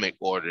atomic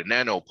or the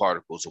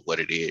nanoparticles of what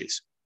it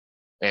is.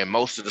 And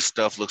most of the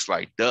stuff looks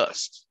like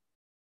dust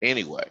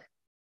anyway.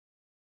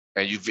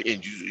 And you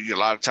a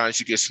lot of times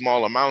you get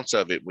small amounts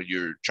of it when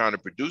you're trying to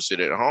produce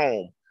it at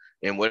home.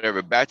 And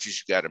whatever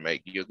batches you got to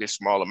make, you'll get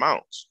small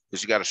amounts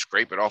because you got to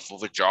scrape it off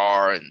of a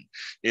jar and,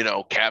 you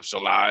know,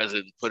 capsulize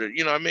it and put it,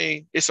 you know what I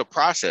mean? It's a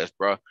process,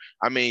 bro.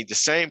 I mean, the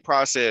same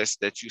process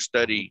that you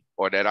study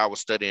or that I was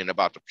studying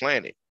about the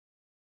planet.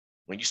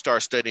 When you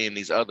start studying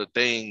these other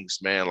things,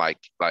 man, like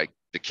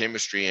the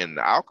chemistry and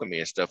the alchemy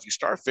and stuff, you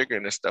start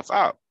figuring this stuff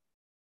out.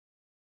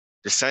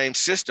 The same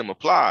system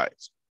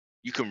applies.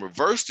 You can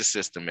reverse the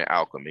system in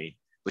alchemy,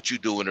 but you're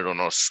doing it on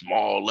a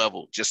small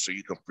level just so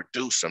you can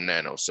produce some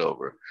nano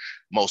silver.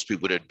 Most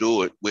people that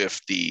do it with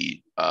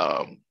the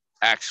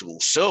actual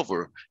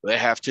silver, they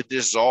have to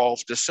dissolve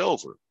the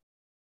silver.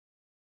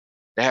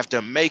 They have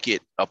to make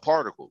it a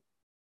particle.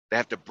 They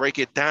have to break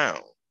it down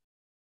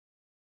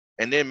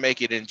and then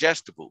make it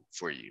ingestible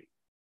for you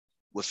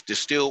with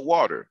distilled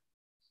water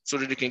so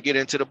that it can get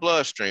into the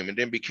bloodstream and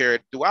then be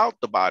carried throughout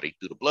the body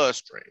through the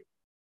bloodstream,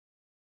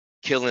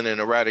 killing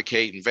and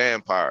eradicating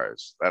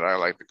vampires that I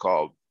like to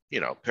call, you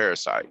know,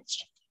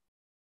 parasites.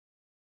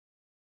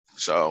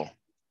 So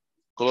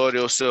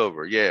colloidal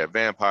silver, yeah,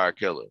 vampire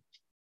killer.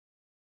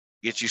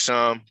 Get you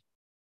some,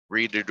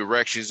 read the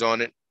directions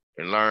on it,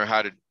 and learn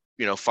how to,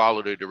 you know,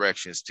 follow the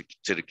directions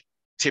to the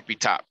tippy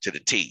top, to the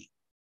T.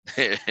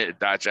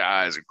 Dot your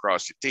I's and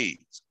cross your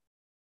T's.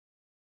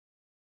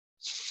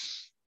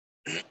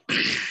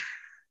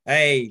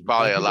 Hey,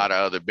 probably a lot of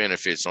other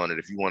benefits on it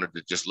if you wanted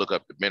to just look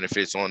up the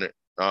benefits on it.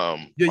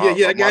 I got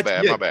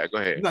you. My bad. Go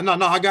ahead. No,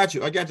 I got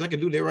you. I can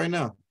do that right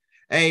now.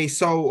 Hey,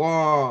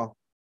 so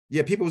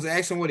yeah, people was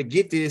asking where to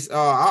get this.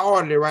 I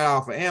ordered it right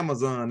off of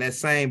Amazon. That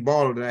same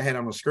bottle that I had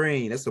on the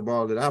screen. That's the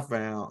bottle that I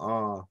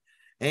found.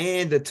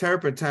 And the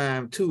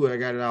turpentine too. I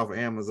got it off of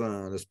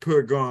Amazon. It's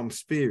Pure Gum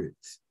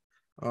Spirits.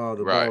 The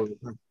right.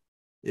 bottle.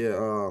 Yeah.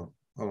 Hold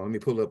on. Let me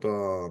pull up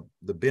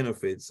the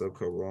benefits of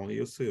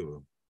colloidal silver.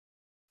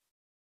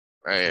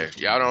 Man,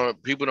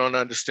 people don't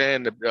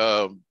understand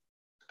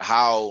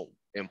how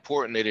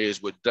important it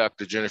is what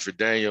Dr. Jennifer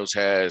Daniels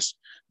has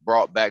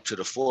brought back to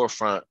the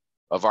forefront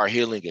of our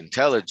healing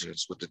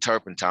intelligence with the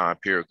turpentine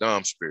pure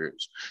gum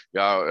spirits.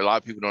 Y'all, a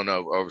lot of people don't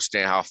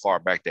understand how far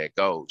back that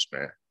goes,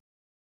 man.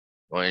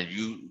 When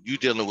you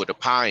dealing with a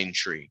pine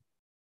tree,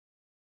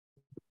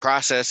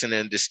 processing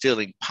and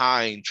distilling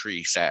pine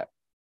tree sap.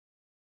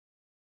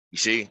 You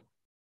see?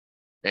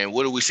 And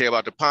what do we say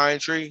about the pine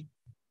tree?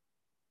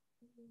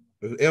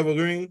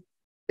 Evergreen?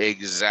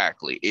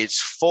 Exactly.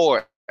 It's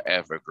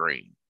forever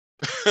green.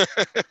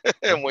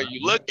 And when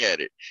you look at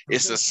it,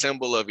 it's a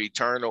symbol of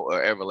eternal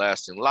or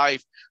everlasting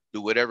life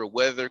through whatever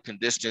weather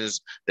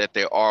conditions that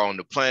there are on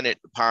the planet.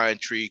 The pine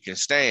tree can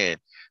stand,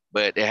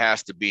 but it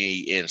has to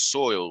be in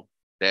soil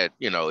that,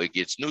 you know, it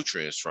gets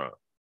nutrients from.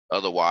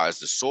 Otherwise,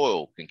 the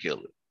soil can kill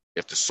it.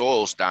 If the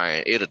soil's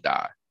dying, it'll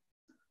die.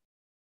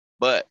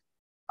 But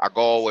I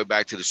go all the way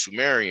back to the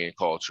Sumerian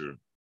culture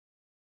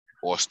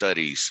or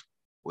studies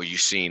where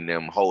you've seen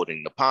them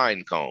holding the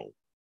pine cone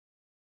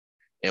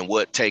and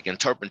what taking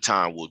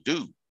turpentine will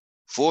do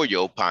for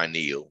your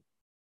pineal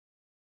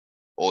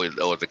or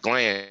the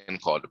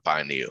gland called the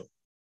pineal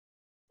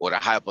or the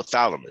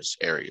hypothalamus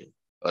area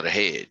of the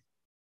head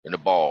and the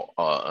ball.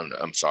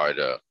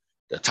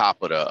 The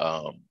top of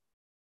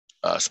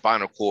the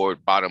spinal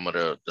cord, bottom of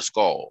the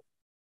skull.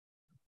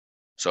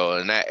 So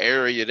in that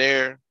area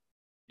there,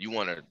 you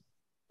want to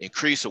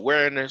increase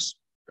awareness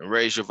and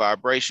raise your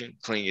vibration,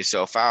 clean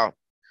yourself out,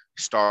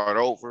 start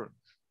over.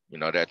 You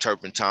know, that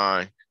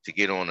turpentine to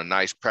get on a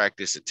nice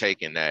practice of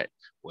taking that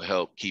will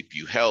help keep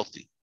you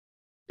healthy.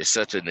 It's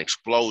such an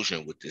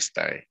explosion with this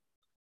thing.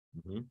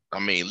 Mm-hmm. I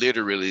mean,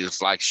 literally,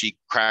 it's like she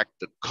cracked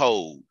the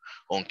code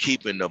on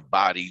keeping the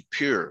body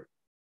pure.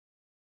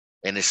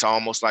 And it's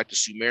almost like the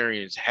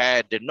Sumerians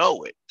had to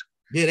know it.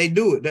 Yeah, they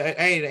do it. The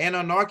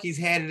Anunnakis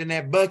had it in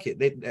that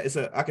bucket.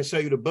 I can show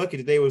you the bucket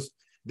that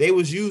they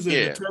was using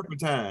the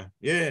turpentine.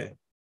 Yeah.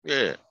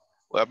 Yeah.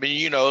 Well, I mean,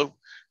 you know,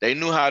 they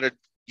knew how to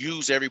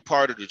use every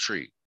part of the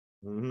tree.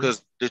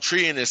 Because the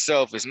tree in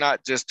itself is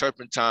not just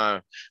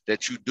turpentine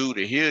that you do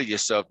to heal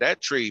yourself. That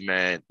tree,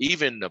 man,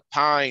 even the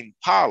pine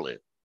pollen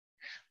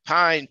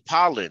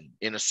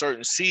in a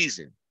certain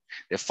season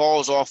that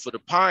falls off of the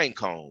pine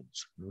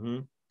cones,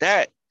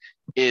 that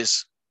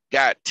is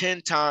got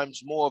 10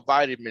 times more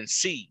vitamin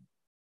C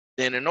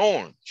than an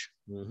orange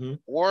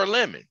or a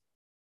lemon.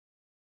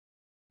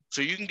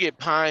 So you can get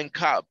pine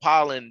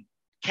pollen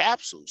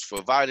capsules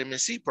for vitamin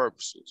C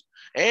purposes,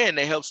 and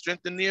they help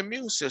strengthen the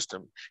immune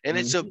system. And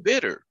it's a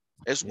bitter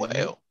as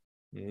well.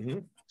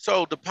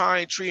 So the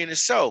pine tree in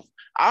itself,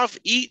 I've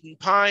eaten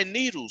pine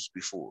needles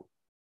before.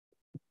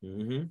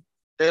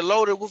 They're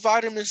loaded with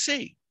vitamin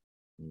C.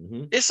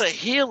 It's a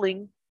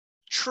healing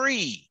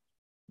tree.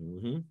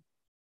 Mm-hmm.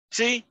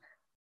 See,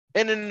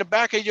 and in the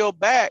back of your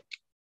back,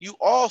 you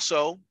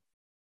also,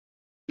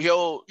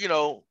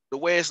 the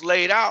way it's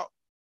laid out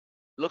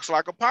looks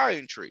like a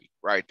pine tree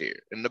right there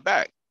in the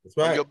back. That's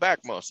right. Your back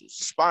muscles,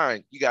 the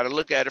spine, you got to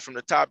look at it from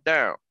the top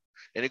down,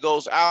 and it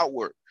goes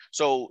outward.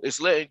 So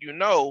it's letting you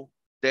know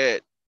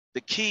that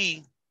the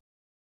key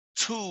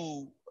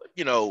to,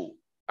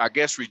 I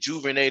guess,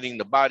 rejuvenating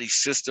the body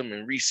system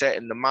and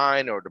resetting the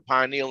mind or the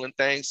pineal and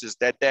things is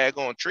that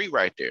daggone tree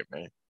right there,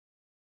 man.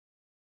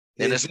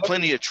 And there's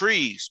plenty of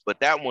trees, but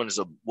that one is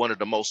one of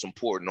the most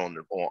important on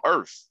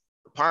Earth,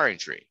 the pine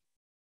tree.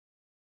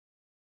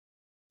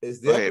 It's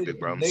definitely a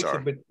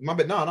connection,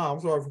 but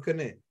I'm sorry for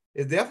cutting in.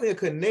 It's definitely a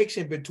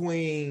connection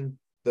between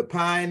the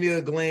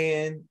pineal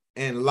gland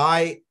and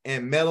light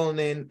and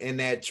melanin in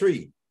that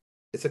tree.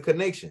 It's a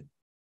connection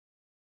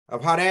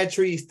of how that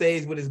tree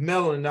stays with its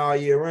melanin all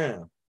year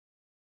round.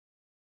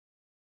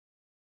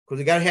 Because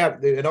you got to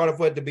have, in order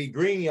for it to be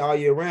green all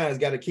year round, it's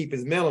got to keep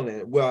its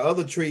melanin. Well,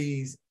 other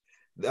trees,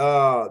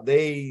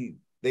 they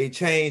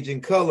change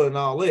in color and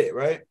all that,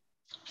 right?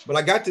 But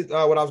I got this,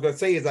 what I was going to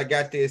say is I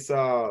got this,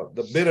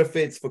 the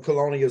benefits for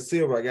colloidal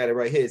silver. I got it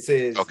right here. It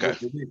says, okay.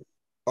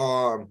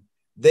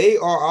 They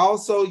are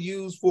also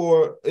used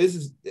for,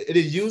 it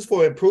is used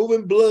for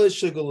improving blood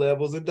sugar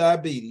levels in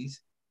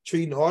diabetes,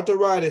 treating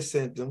arthritis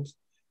symptoms,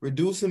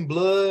 reducing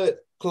blood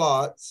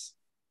clots,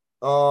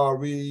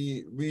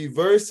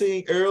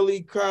 reversing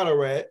early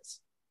cataracts,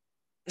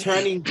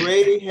 turning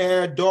gray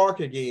hair dark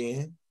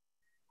again,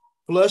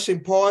 flushing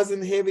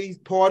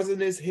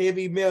poisonous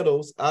heavy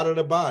metals out of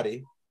the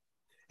body,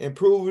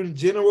 improving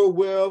general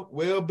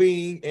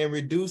well-being, and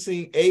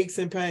reducing aches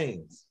and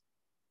pains.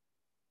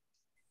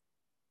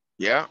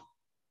 Yeah.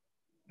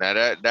 Now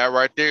that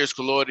right there is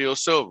colloidal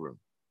silver.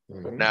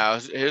 Mm-hmm. Now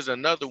here's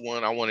another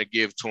one I want to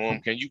give to him.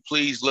 Can you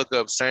please look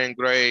up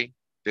sangre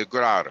de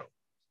grotto?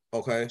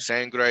 Okay.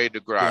 Sangre de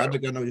grotto. Yeah, I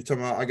think I know what you're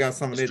talking about. I got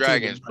some of that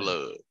dragon's too,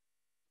 blood.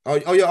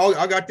 Oh yeah. Oh,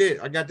 I got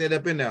that. I got that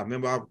up in there.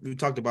 Remember, we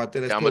talked about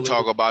that. I'm gonna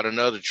talk about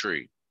another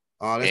tree.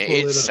 Let's pull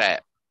it up.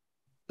 Sap.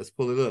 Let's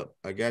pull it up.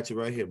 I got you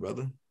right here,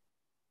 brother.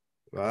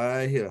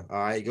 Right here. All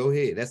right, go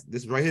ahead.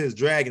 This right here is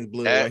dragon's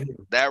blood. Right here.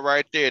 That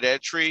right there,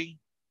 that tree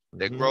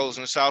that grows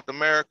in South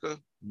America,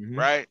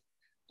 right?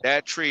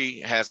 That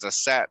tree has a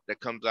sap that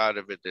comes out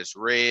of it that's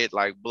red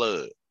like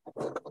blood.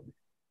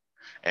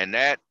 And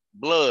that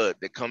blood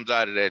that comes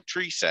out of that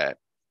tree sap,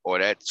 or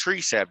that tree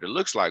sap that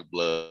looks like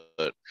blood,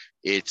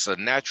 it's a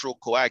natural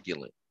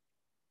coagulant.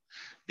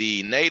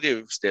 The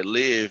natives that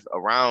live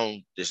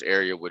around this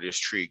area where this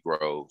tree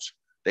grows,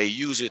 they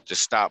use it to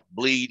stop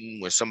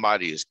bleeding when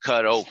somebody is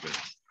cut open.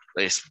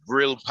 It's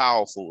really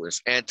powerful.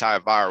 It's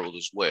antiviral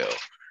as well.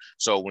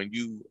 So when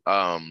you,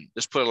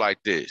 let's put it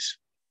like this.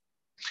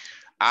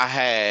 I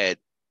had,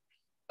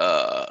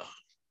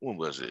 when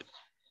was it?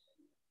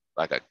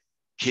 Like a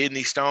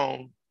kidney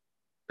stone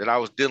that I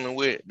was dealing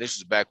with. This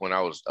is back when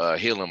I was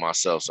healing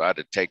myself. So I had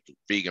to take the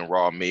vegan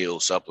raw meal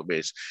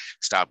supplements,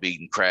 stop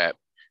eating crap.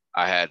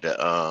 I had to,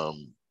 I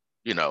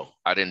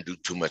didn't do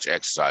too much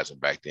exercising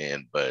back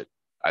then, but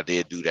I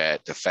did do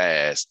that to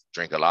fast,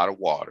 drink a lot of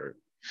water.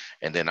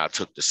 And then I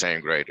took the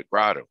sangre de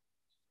grotto.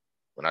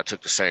 When I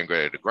took the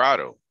sangre de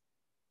grotto,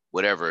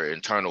 whatever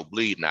internal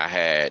bleeding I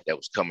had that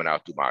was coming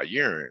out through my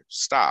urine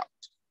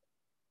stopped.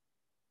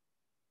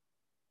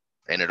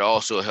 And it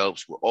also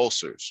helps with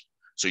ulcers.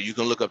 So you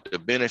can look up the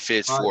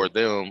benefits for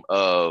them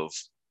of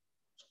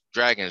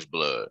dragon's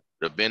blood,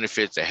 the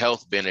benefits, the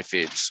health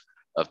benefits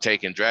of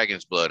taking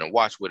dragon's blood, and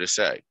watch what it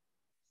say.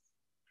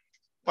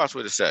 Watch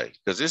what it say,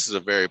 because this is a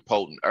very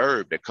potent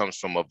herb that comes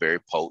from a very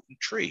potent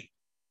tree.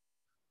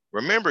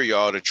 Remember,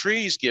 y'all, the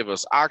trees give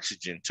us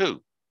oxygen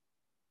too.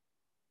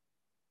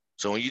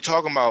 So when you're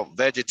talking about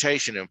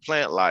vegetation and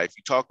plant life,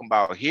 you're talking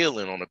about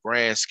healing on a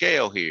grand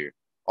scale here,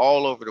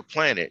 all over the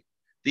planet.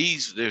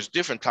 There's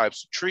different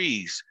types of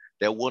trees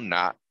that will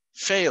not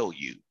fail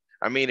you.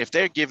 I mean, if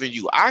they're giving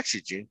you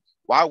oxygen,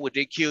 why would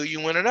they kill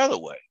you in another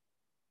way?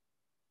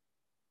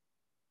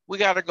 We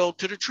got to go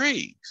to the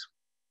trees.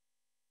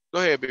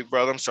 Go ahead, big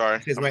brother. I'm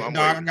sorry.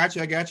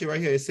 I got you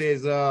right here. It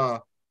says,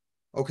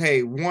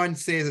 okay, one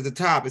says at the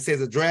top, it says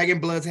the dragon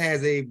blood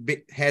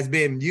has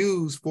been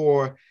used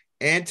for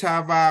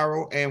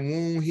antiviral and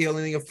wound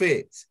healing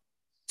effects.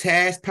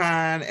 Tash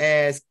pine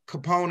as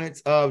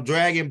components of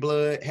dragon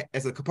blood,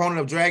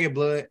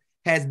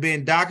 has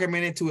been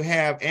documented to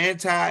have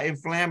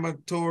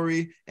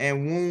anti-inflammatory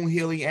and wound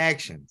healing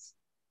actions.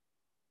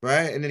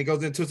 Right? And then it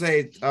goes into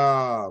say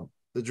the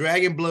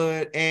dragon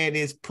blood and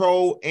its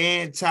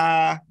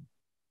pro-anti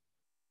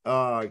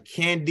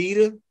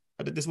candida.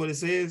 I think that's what it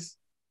says.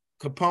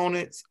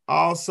 Components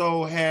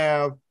also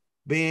have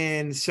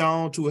been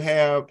shown to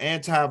have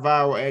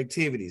antiviral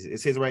activities. It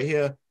says right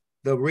here,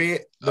 the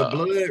red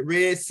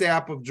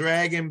sap of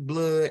dragon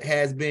blood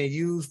has been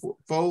used for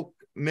folk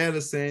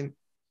medicine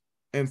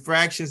and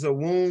fractions of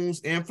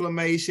wounds,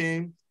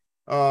 inflammation,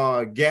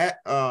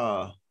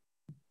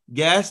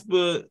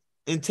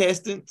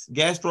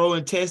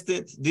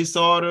 gastrointestinal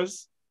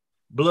disorders,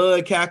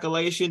 blood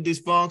calculation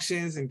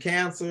dysfunctions, and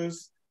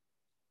cancers.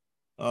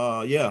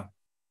 Yeah.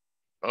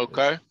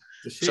 Okay.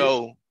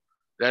 So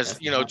that's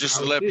just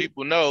to let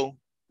people know,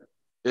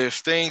 there's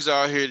things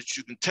out here that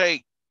you can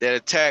take that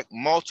attack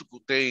multiple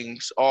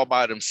things all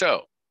by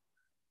themselves.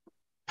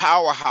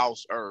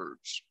 Powerhouse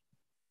herbs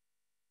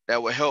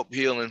that will help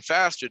healing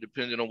faster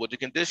depending on what the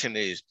condition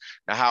is.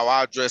 Now, how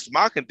I addressed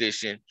my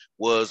condition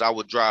was I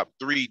would drop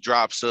 3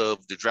 drops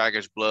of the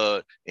dragon's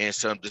blood in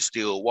some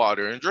distilled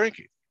water and drink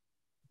it.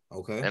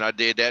 Okay. And I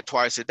did that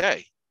twice a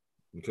day.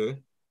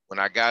 Okay. When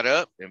I got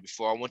up and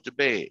before I went to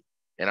bed.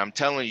 And I'm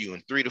telling you,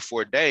 in 3 to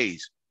 4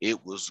 days,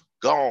 it was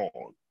gone.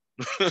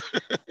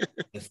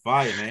 That's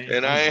fire, man.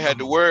 And I ain't had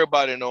to worry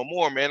about it no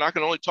more, man. I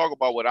can only talk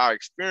about what I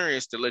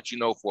experienced to let you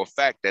know for a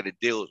fact that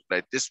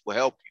that this will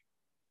help you.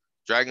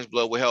 Dragon's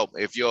blood will help.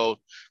 If your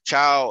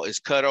child is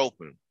cut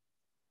open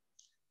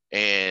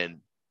and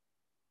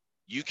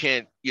you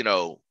can't,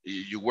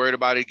 you're worried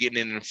about it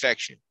getting an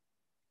infection.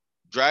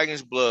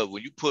 Dragon's blood,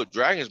 when you put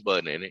dragon's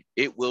blood in it,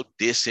 it will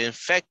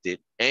disinfect it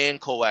and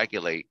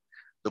coagulate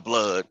the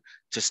blood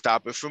to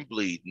stop it from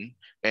bleeding,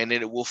 and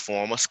then it will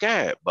form a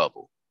scab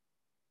bubble.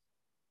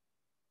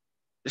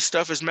 This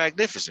stuff is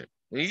magnificent.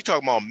 When you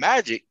talk about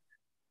magic,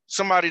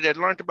 somebody that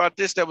learned about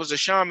this that was a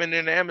shaman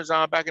in the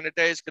Amazon back in the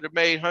days could have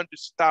made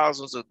hundreds of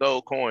thousands of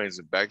gold coins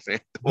and back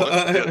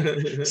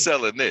then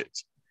selling it.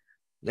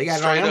 They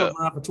got it on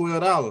Amazon for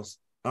 $12.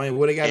 I mean,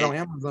 what they got on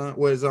Amazon?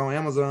 What is on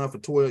Amazon for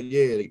 $12?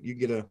 Yeah, you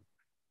get a.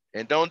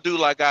 And don't do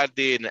like I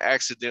did and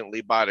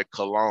accidentally buy the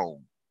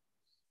cologne.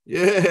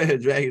 Yeah,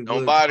 dragon.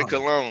 Don't buy the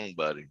cologne,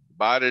 buddy.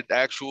 Buy the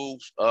actual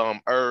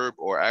herb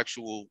or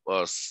actual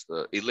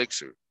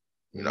elixir.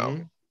 You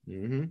know.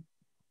 Mm-hmm.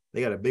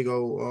 They got a big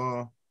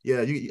old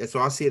yeah. So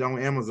I see it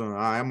on Amazon.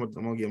 I'm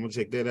gonna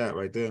check that out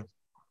right there.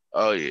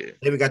 Oh yeah.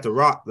 They got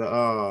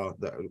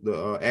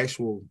the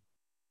actual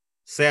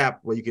sap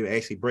where you can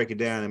actually break it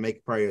down and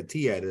make probably a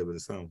tea out of it or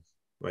something.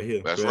 Right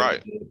here. That's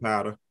right.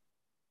 Powder.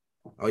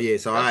 Oh yeah.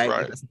 So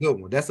that's a good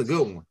one. That's a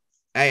good one.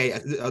 Hey,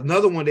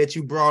 another one that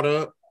you brought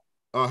up,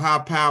 a high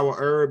power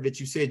herb that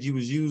you said you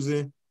was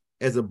using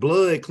as a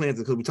blood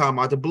cleanser, because we're talking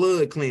about the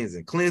blood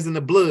cleansing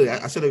the blood.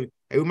 I should have.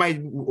 We might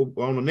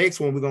on the next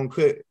one we're gonna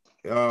cut.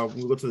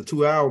 We'll go to the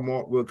 2-hour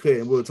mark. We'll cut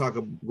and we'll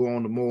go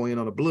on the more in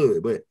on the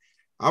blood. But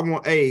I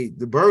want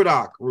the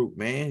burdock root,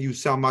 man. You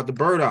was talking about the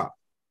burdock,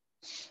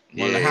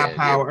 one of the high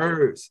power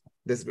herbs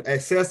that's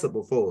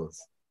accessible for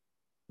us.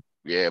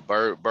 Yeah,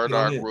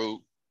 burdock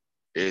root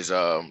is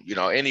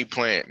any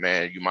plant,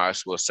 man. You might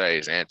as well say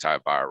is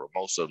antiviral.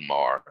 Most of them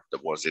are the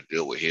ones that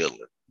deal with healing.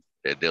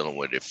 They're dealing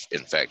with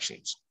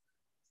infections,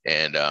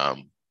 and I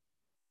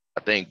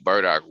think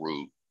burdock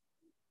root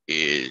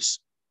is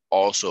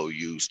also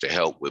used to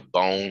help with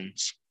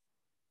bones.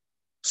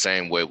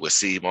 Same way with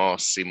sea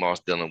moss. Sea moss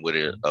dealing with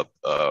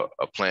a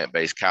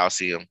plant-based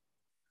calcium,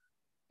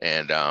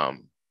 and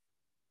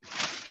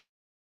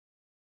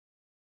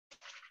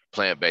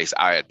plant-based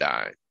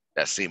iodine.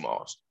 That's sea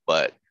moss.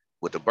 But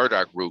with the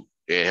burdock root,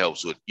 it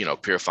helps with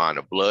purifying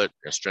the blood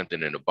and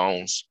strengthening the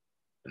bones.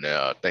 And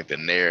I think the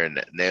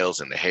nails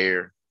and the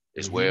hair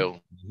as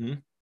well. Mm-hmm.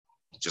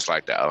 Just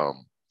like the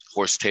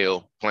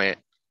horsetail plant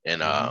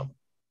and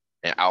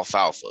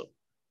alfalfa.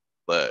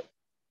 But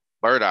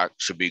burdock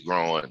should be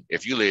growing.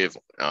 If you live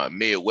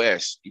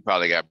Midwest, you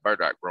probably got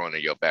burdock growing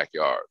in your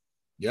backyard.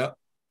 Yep.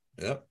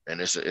 And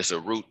it's a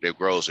root that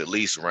grows at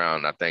least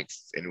around, I think,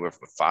 anywhere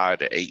from 5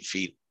 to 8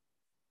 feet.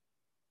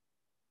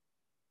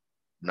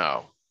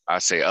 No, I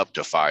say up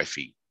to 5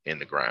 feet in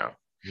the ground.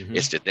 Mm-hmm.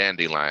 It's the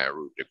dandelion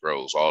root that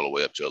grows all the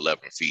way up to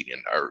 11 feet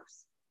in the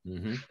earth.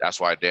 Mm-hmm. That's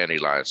why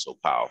dandelion is so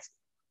powerful,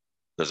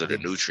 because of the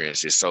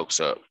nutrients it soaks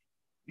up.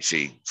 You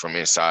see, from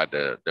inside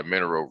the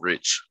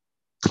mineral-rich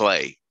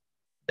clay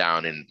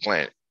down in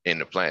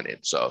the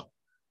planet. So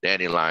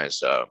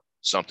dandelion's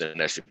something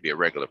that should be a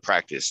regular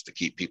practice to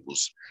keep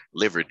people's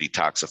liver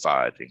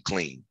detoxified and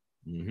clean.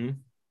 Mm-hmm.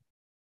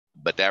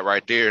 But that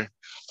right there,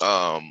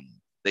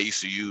 they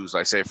used to use,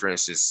 like, say, for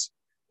instance,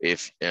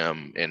 if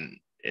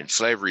in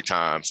slavery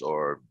times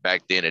or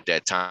back then at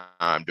that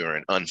time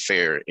during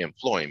unfair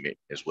employment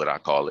is what I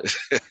call it.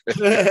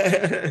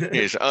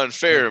 It's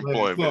unfair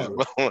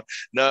employment.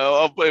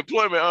 No,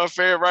 employment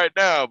unfair right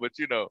now, but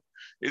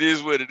it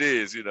is what it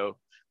is,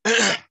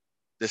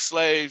 The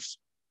slaves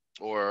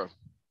or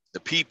the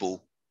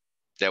people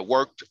that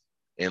worked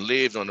and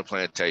lived on the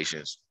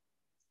plantations,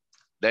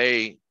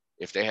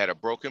 if they had a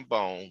broken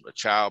bone, a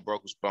child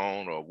broke his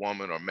bone, or a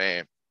woman or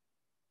man,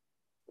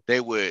 they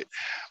would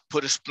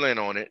put a splint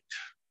on it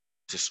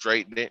to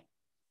straighten it,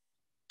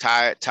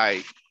 tie it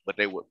tight, but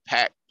they would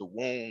pack the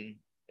wound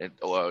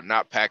or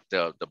not pack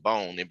the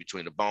bone in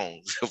between the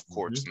bones. Of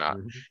course not.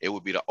 It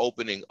would be the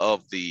opening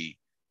of the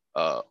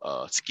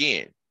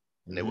skin,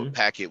 and they would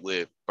pack it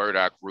with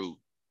burdock root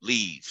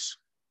leaves.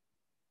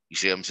 You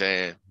see what I'm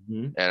saying?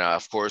 And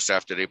of course,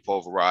 after they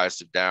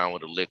pulverized it down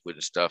with a liquid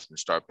and stuff and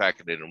start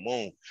packing it in the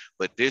wound,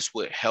 but this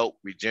would help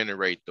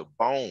regenerate the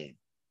bone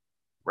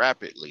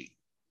rapidly.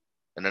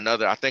 And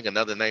I think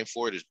another name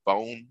for it is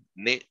bone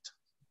knit,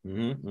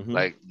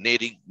 like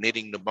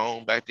knitting the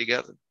bone back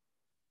together.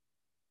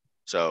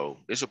 So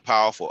it's a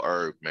powerful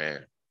herb,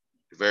 man.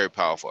 A very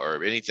powerful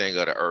herb. Anything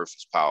of the earth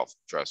is powerful.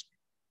 Trust me.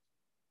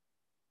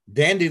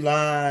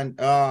 Dandelion,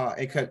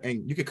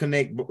 and you can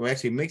connect,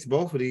 actually mix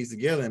both of these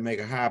together and make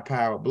a high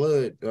power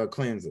blood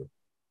cleanser.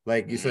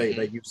 Like you say,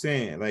 like you're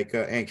saying, like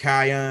and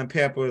cayenne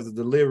pepper is a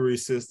delivery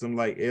system,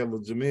 like Ella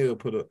Jamil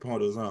put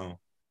us on.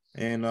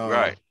 And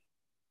Right.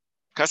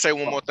 Can I say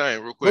one more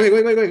thing real go quick?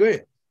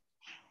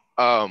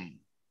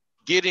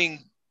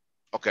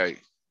 ahead.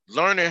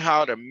 Learning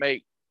how to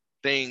make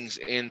things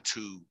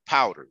into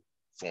powder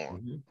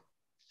form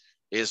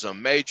is a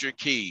major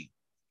key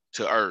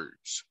to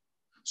herbs.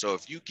 So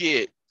if you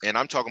get, and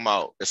I'm talking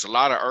about, it's a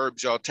lot of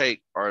herbs y'all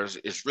take, or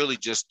it's really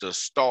just the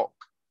stalk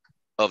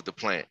of the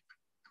plant,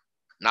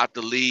 not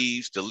the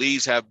leaves. The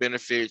leaves have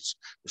benefits.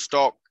 The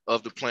stalk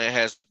of the plant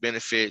has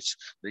benefits.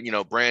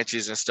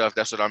 Branches and stuff.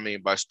 That's what I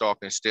mean by stalk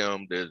and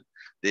stem.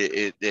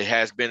 It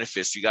has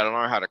benefits. You got to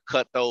learn how to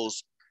cut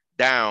those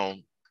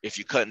down if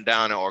you're cutting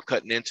down or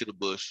cutting into the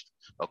bush.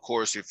 Of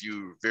course, if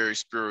you're very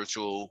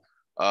spiritual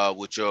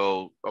with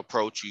your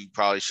approach, you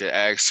probably should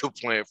ask the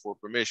plant for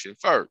permission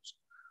first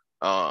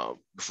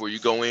before you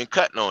go in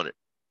cutting on it.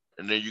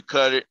 And then you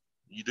cut it.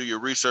 You do your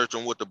research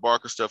on what the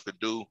bark and stuff could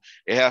do.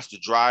 It has to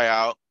dry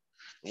out.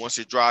 And once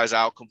it dries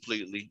out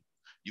completely,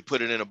 you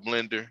put it in a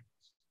blender,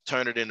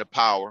 turn it into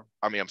powder.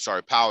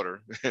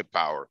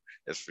 Power.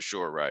 That's for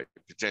sure, right?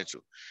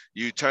 Potential.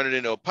 You turn it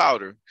into a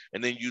powder,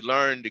 and then you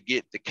learn to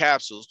get the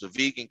capsules, the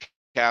vegan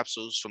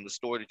capsules from the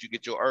store that you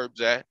get your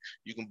herbs at.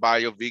 You can buy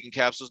your vegan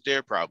capsules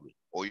there probably,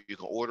 or you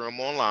can order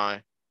them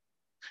online.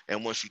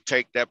 And once you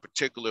take that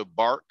particular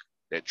bark,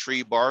 that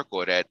tree bark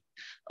or that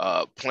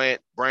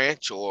plant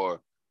branch or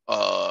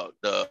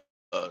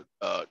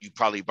you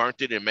probably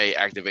burnt it and made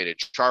activated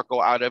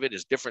charcoal out of it.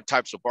 There's different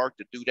types of bark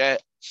to do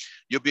that.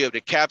 You'll be able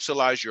to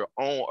capsulize your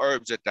own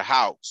herbs at the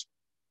house.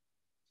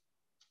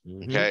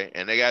 Okay.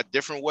 And they got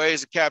different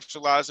ways of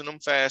capsulizing them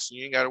fast. And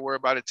you ain't got to worry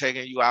about it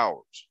taking you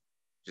hours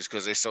just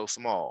because they're so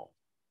small.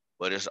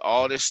 But it's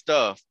all this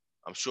stuff.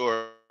 I'm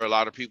sure a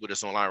lot of people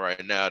that's online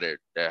right now that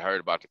heard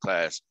about the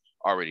class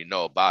already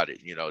know about it,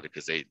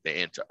 because they're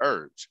into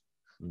herbs,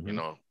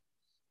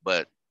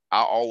 But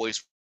I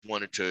always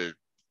wanted to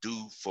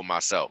do for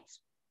myself.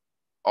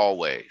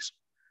 Always.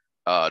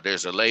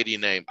 There's a lady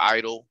named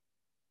Idol.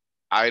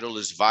 Idol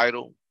is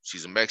vital.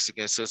 She's a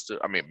Mexican sister.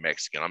 I mean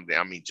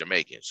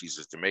Jamaican. She's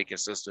a Jamaican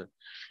sister.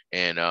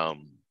 And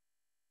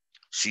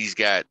she's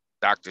got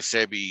Dr.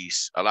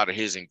 Sebi's, a lot of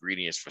his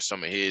ingredients for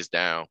some of his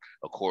down.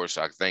 Of course,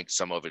 I think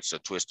some of it's a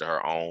twist of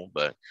her own,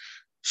 but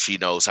she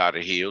knows how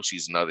to heal.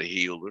 She's another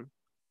healer.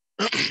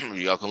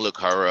 Y'all can look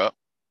her up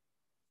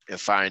and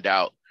find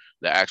out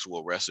the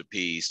actual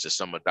recipes to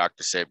some of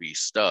Dr. Sebi's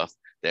stuff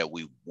that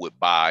we would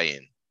buy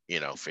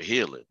and, for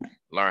healing.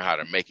 Learn how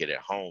to make it at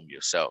home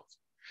yourself.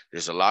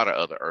 There's a lot of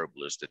other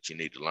herbalists that you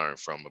need to learn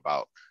from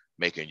about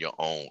making your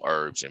own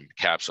herbs and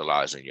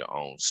capsulizing your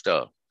own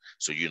stuff.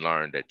 So you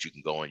learn that you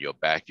can go in your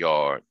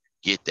backyard,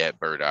 get that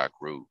burdock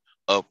root,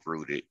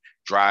 uproot it,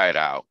 dry it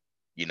out,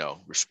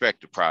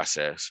 respect the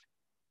process,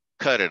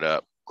 cut it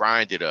up,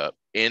 grind it up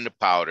in the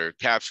powder,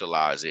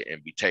 capsulize it,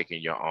 and be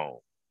taking your own.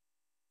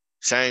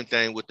 Same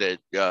thing with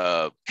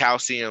the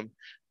calcium.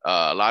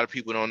 A lot of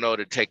people don't know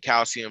to take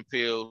calcium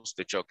pills,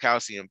 that your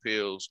calcium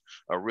pills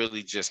are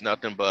really just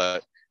nothing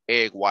but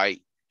egg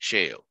white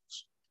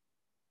shells.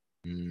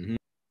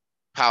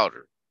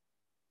 Powder.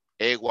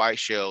 Egg white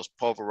shells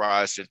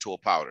pulverized into a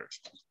powder.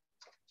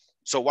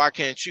 So why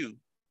can't you,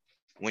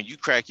 when you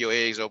crack your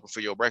eggs open for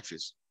your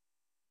breakfast,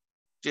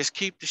 just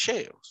keep the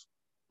shells?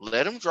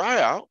 Let them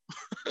dry out.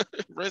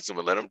 Rinse them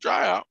and let them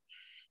dry out.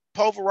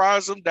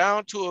 Pulverize them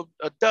down to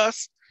a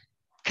dust.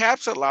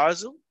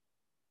 Capsulize them.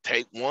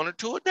 Take 1 or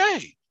 2 a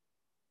day.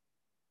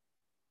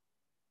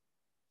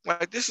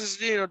 Like this is,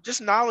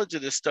 just knowledge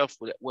of this stuff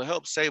will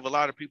help save a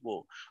lot of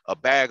people a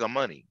bag of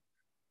money.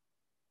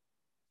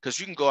 Because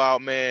you can go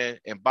out, man,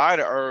 and buy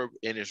the herb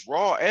in its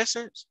raw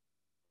essence,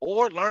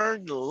 or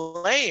learn the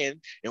land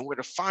and where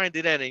to find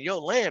it at in your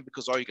land,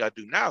 because all you got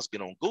to do now is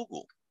get on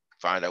Google,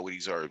 find out where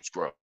these herbs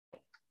grow.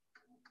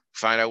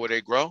 Find out where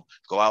they grow,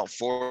 go out and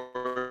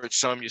forage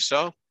some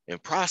yourself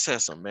and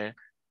process them, man.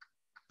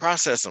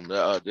 Process them.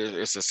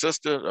 It's a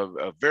sister,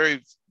 a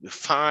very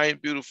fine,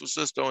 beautiful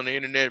sister on the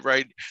internet,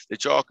 right?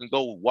 That y'all can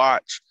go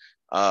watch.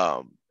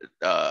 And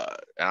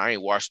I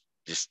ain't watched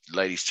this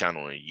lady's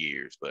channel in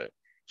years, but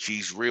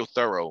she's real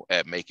thorough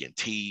at making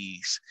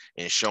teas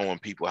and showing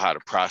people how to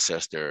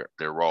process their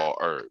raw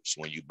herbs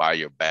when you buy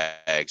your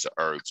bags of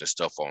herbs and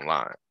stuff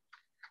online.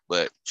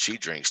 But she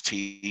drinks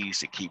teas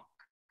to keep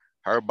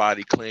her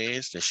body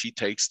cleansed, and she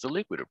takes the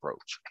liquid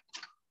approach.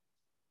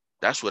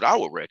 That's what I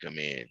would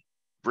recommend.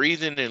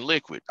 Breathing in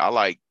liquid. I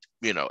like,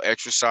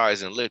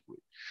 exercise in liquid.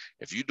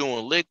 If you're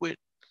doing liquid,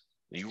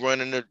 and you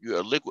running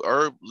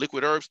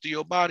liquid herbs through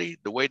your body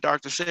the way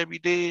Dr. Sebi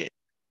did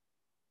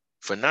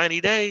for 90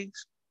 days,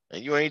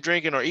 and you ain't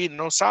drinking or eating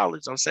no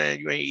solids, I'm saying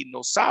you ain't eating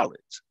no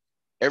solids.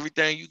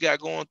 Everything you got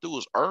going through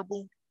is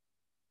herbal,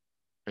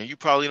 and you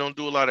probably don't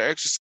do a lot of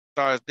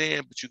exercise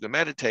then, but you can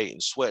meditate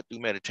and sweat through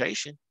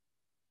meditation.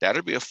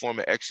 That'll be a form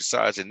of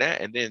exercise in that,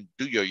 and then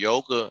do your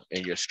yoga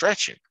and your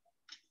stretching.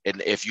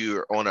 And if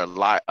you're on a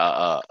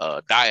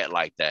diet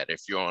like that,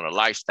 if you're on a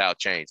lifestyle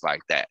change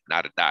like that,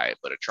 not a diet,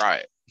 but a try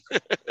it.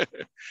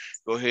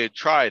 Go ahead,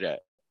 try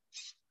that.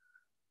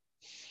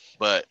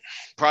 But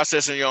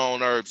processing your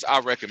own herbs, I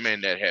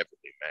recommend that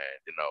heavily, man.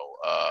 You know,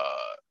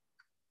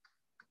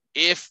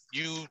 if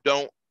you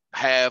don't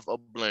have a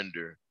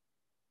blender,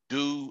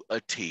 do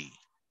a tea.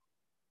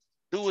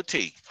 Do a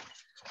tea.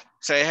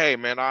 Say, hey,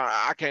 man,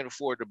 I can't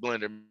afford the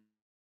blender.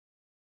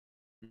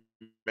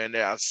 Man,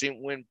 I seen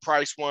when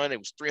price one, it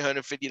was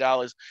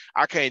 $350.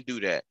 I can't do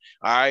that.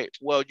 All right.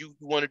 Well, you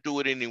want to do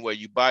it anyway.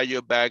 You buy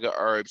your bag of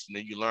herbs and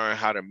then you learn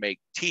how to make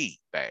tea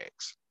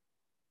bags.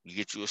 You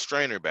get you a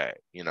strainer bag,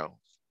 you know,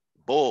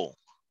 boil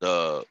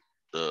the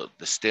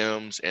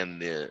stems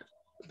and the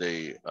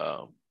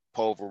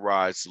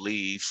pulverized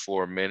leaves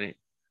for a minute,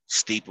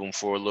 steep them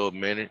for a little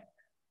minute,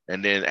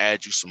 and then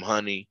add you some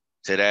honey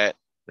to that,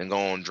 then go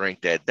on and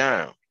drink that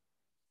down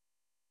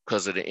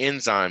because of the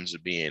enzymes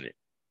that be in it.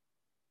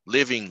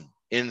 Living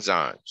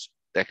enzymes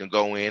that can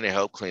go in and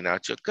help clean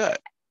out your gut.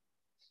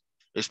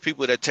 There's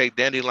people that take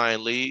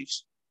dandelion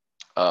leaves,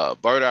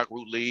 burdock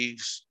root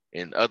leaves,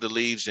 and other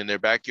leaves in their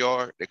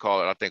backyard. They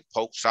call it, I think,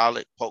 poke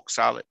salad.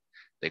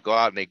 They go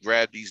out and they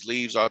grab these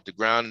leaves off the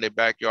ground in their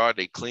backyard.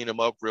 They clean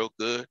them up real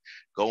good,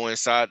 go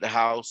inside the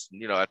house.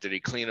 You know, after they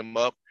clean them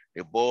up,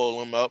 they boil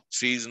them up,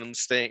 season them,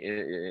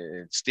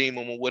 steam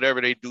them, or whatever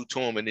they do to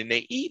them, and then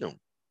they eat them.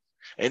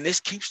 And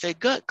this keeps their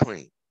gut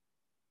clean.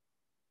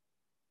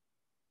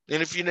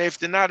 And if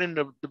they're not in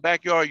the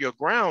backyard of your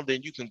ground,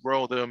 then you can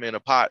grow them in a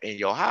pot in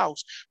your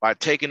house by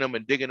taking them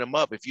and digging them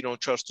up. If you don't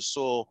trust the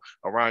soil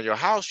around your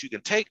house, you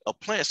can take a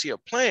plant. See, a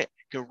plant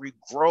can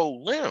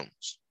regrow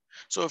limbs.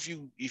 So if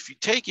you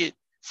take it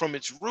from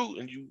its root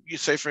and you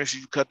say, for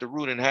instance, you cut the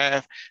root in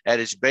half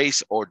at its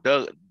base or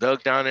dug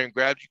down there and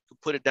grabbed, you can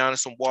put it down in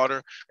some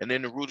water and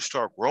then the root will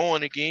start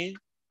growing again.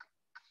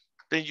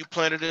 Then you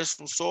plant it in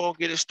some soil,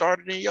 get it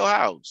started in your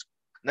house.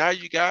 Now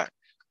you got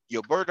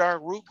your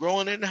burdock root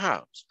growing in the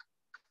house.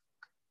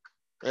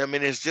 I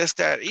mean, it's just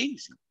that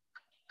easy.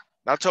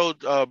 I told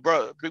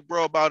big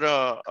bro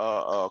about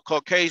a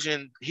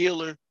Caucasian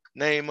healer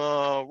named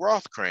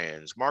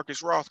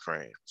Marcus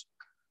Rothkrans.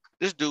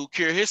 This dude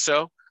cured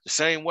himself the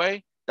same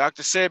way.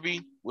 Dr.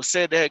 Sebi was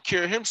said to have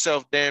cured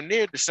himself damn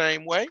near the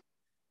same way,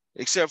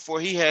 except for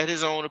he had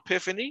his own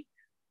epiphany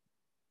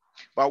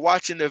by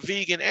watching the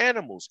vegan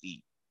animals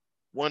eat.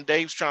 One day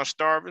he was trying to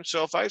starve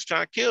himself out. He was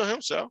trying to kill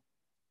himself.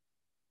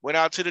 Went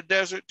out to the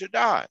desert to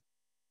die.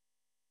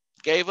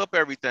 Gave up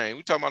everything.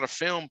 We're talking about a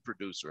film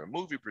producer, a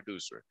movie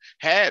producer.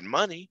 Had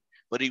money,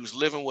 but he was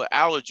living with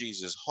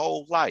allergies his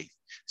whole life.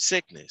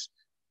 Sickness.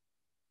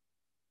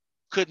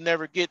 Could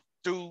never get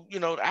through, the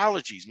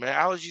allergies, man.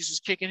 Allergies was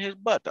kicking his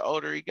butt the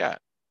older he got.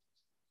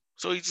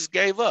 So he just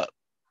gave up.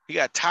 He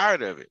got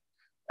tired of it.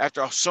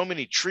 After so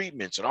many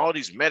treatments and all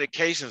these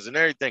medications and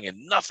everything,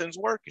 and nothing's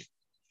working.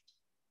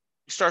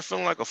 You start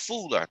feeling like a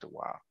fool after a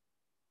while.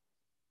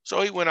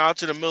 So he went out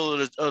to the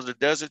middle of the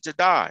desert to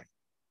die.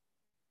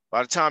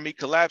 By the time he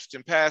collapsed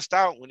and passed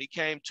out, when he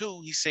came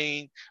to, he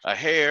seen a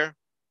hare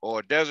or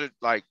a desert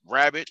like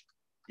rabbit,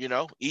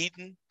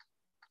 eating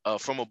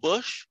from a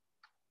bush,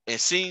 and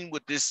seen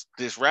what this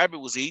rabbit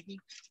was eating,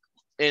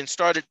 and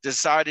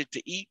decided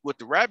to eat what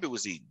the rabbit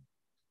was eating.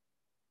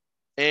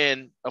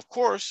 And of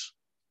course,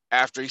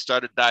 after he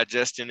started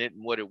digesting it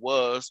and what it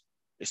was,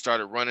 it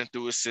started running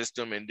through his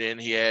system, and then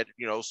he had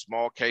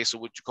small case of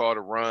what you call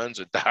the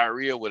runs or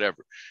diarrhea,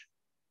 whatever.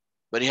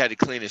 But he had to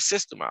clean his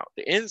system out.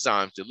 The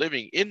enzymes, the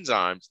living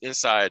enzymes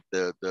inside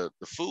the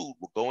food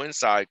will go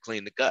inside,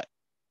 clean the gut.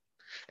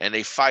 And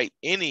they fight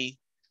any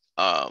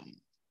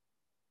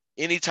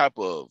type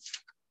of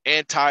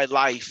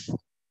anti-life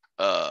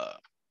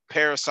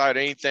parasite,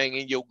 anything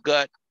in your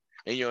gut,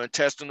 in your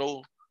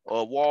intestinal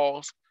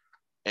walls.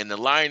 And the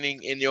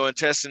lining in your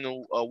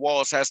intestinal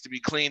walls has to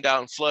be cleaned out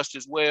and flushed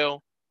as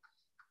well.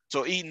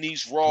 So eating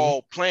these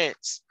raw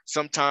plants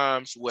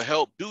sometimes will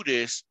help do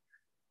this.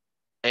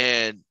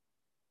 And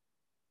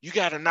you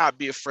got to not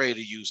be afraid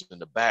of using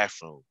the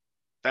bathroom.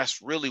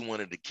 That's really one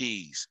of the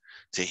keys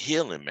to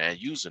healing, man,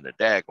 using the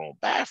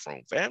daggone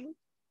bathroom, family.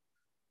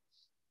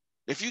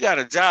 If you got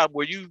a job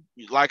where you,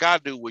 like I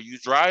do, where you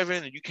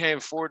driving and you can't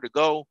afford to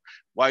go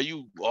while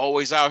you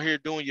always out here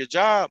doing your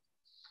job,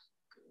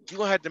 you're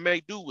going to have to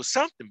make do with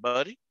something,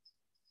 buddy.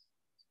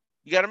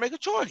 You got to make a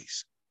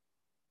choice.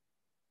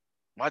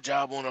 My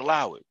job won't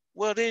allow it.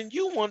 Well, then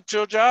you want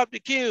your job to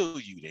kill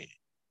you then.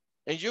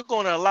 And you're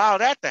going to allow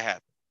that to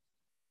happen.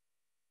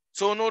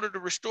 So in order to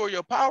restore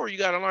your power, you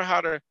got to learn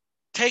how to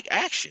take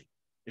action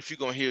if you're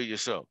going to heal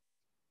yourself.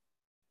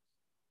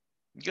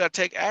 You got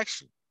to take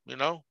action,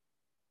 and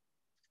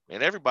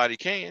everybody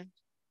can.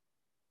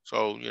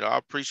 So, I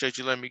appreciate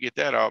you letting me get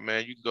that out,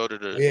 man. You can go to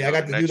the I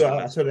got to do that.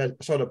 I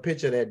saw the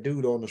picture of that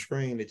dude on the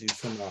screen that you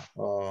sent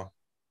out.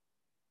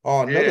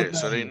 Another thing.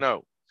 So they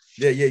know.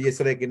 Yeah,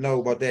 so they can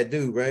know about that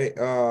dude, right?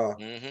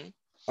 Mm-hmm.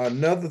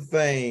 Another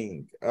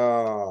thing,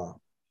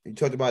 You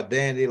talked about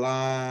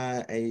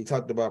dandelion, and you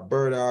talked about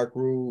burdock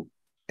root,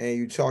 and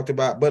you talked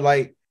about, but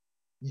like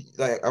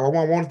I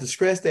wanted to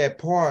stress that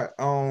part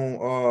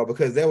on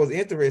because that was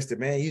interesting,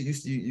 man.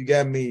 You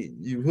got me,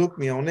 you hooked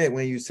me on that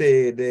when you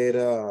said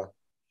that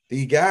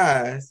these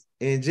guys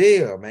in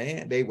jail,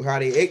 man, Oh how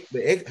yeah,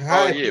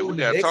 we important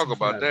is gotta talk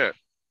about exercising? that.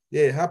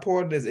 Yeah, how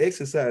important is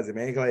exercising,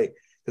 man? Like,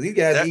 because these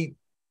guys That eat.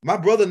 My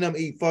brother and them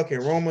eat fucking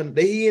Roman.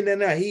 They eat in there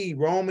now. He eat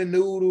Roman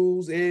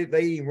noodles. They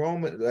eat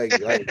Roman like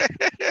they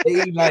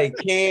eat like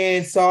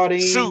canned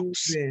sardines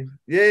soups, and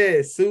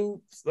yeah,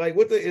 soups. Like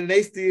what the, and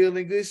they still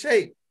in good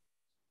shape.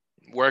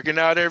 working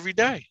out every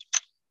day.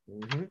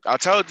 Mm-hmm. I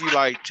told you,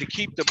 like, to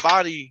keep the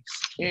body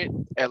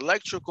in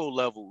electrical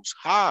levels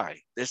high.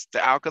 That's the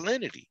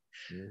alkalinity.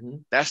 Mm-hmm.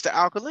 That's the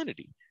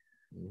alkalinity.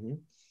 Mm-hmm.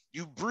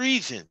 You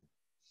breathing.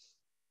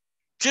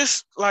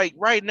 Just like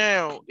right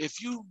now,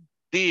 if you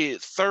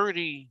did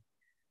 30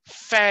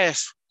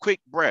 fast, quick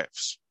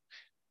breaths,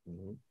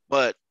 Mm-hmm.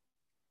 but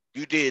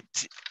you did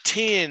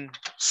 10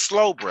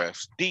 slow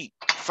breaths, deep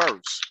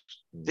first,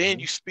 then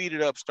you speed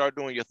it up, start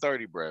doing your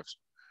 30 breaths,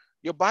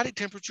 your body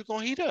temperature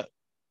gonna heat up.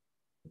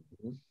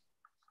 Mm-hmm.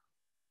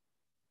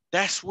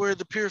 That's where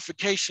the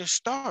purification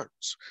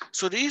starts.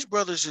 So these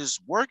brothers is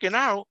working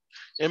out.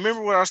 And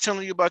remember what I was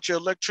telling you about your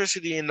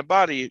electricity in the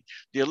body?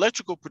 The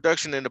electrical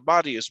production in the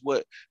body is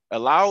what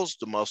allows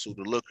the muscle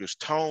to look as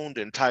toned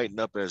and tightened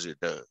up as it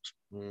does.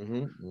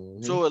 Mm-hmm.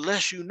 Mm-hmm. So it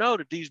lets you know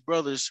that these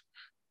brothers,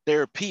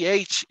 their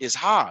pH is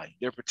high,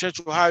 their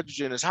potential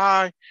hydrogen is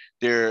high,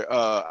 their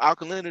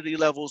alkalinity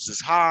levels is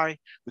high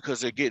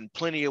because they're getting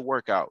plenty of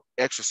workout,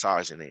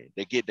 exercising in.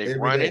 They Every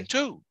running day.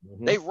 too.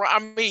 Mm-hmm. They run, I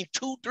mean,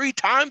 2-3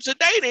 times a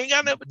day. They ain't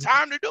got enough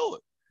time to do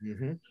it.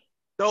 Mm-hmm.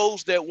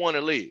 Those that want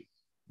to live.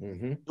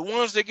 Mm-hmm. The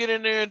ones that get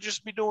in there and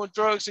just be doing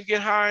drugs and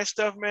get high and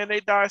stuff, man,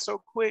 they die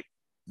so quick.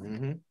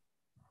 Mm-hmm.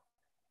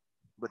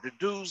 But the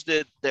dudes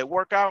that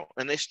work out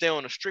and they stay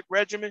on a strict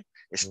regimen,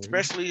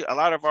 especially a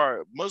lot of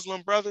our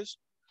Muslim brothers,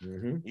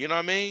 Mm-hmm. you know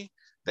what I mean?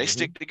 They Mm-hmm.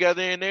 stick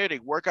together in there, they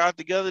work out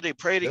together, they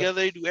pray together,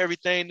 they do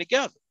everything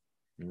together.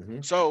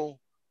 Mm-hmm. So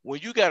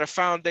when you got a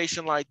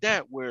foundation like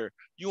that where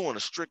you on a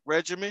strict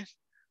regimen,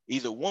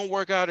 either one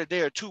workout a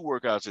day or 2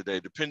 workouts a day,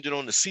 depending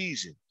on the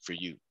season for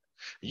you.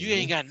 You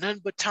ain't got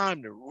nothing but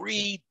time to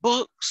read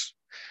books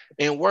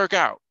and work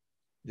out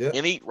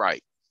and eat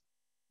right.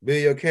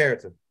 Build your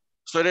character.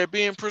 So they're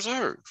being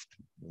preserved.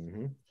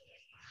 Mm-hmm.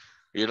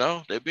 You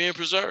know, they're being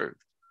preserved.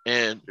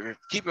 And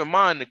keep in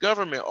mind, the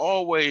government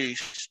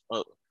always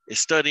is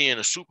studying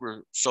a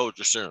super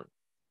soldier serum.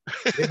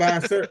 They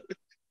buying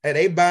and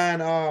they buying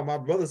my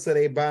brother said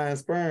they buying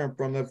sperm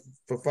from the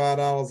for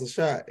 $5 a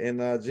shot in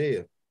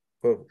jail.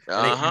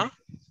 And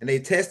they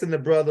testing the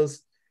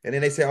brothers, and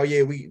then they say, oh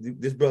yeah,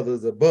 this brother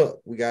is a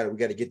buck. We gotta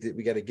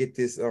get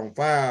this on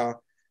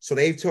file. So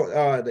they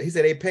told he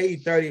said they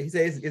paid 30. He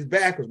said it's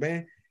backwards,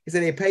 man. He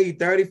said they paid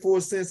 34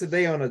 cents a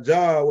day on a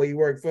job where you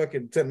work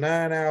fucking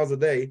 9 hours a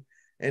day.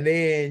 And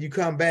then you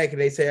come back and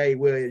they say, hey,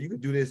 well, you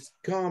can do this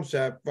com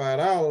shop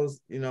 $5.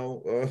 We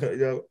don't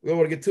want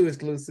to get too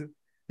exclusive.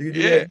 You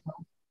can do that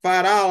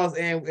 $5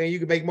 and you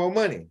can make more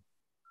money.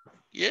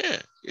 Yeah,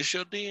 it's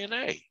your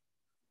DNA.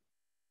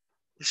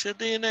 It's your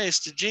DNA.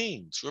 It's the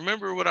genes.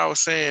 Remember what I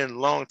was saying a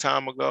long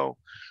time ago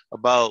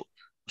about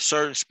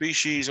certain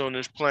species on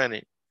this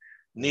planet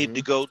need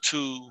to go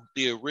to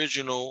the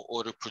original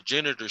or the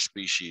progenitor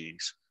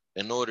species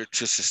in order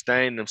to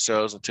sustain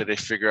themselves until they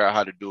figure out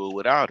how to do it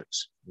without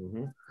us.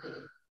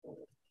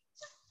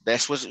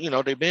 That's what,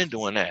 they've been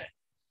doing that.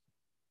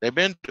 They've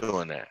been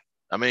doing that.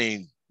 I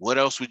mean, what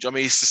else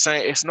it's the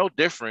same. It's no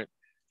different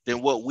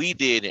than what we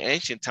did in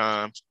ancient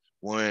times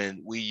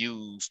when we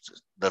used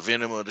the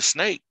venom of the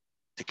snake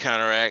to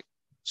counteract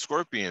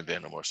scorpion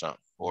venom or something,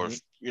 or,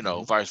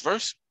 vice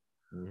versa.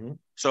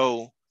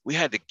 So we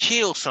had to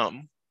kill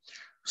something,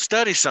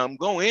 study something,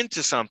 go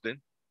into something,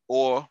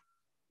 or,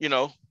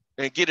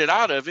 and get it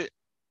out of it,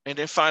 and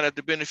then find out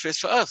the benefits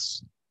for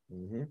us.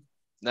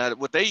 Now,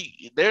 what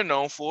they're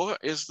known for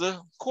is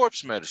the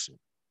corpse medicine.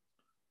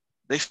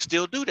 They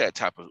still do that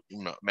type of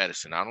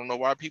medicine. I don't know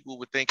why people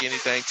would think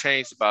anything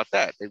changed about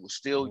that. They would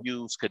still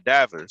use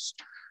cadavers,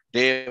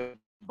 dead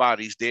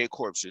bodies, dead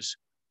corpses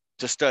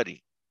to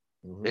study.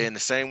 In the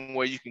same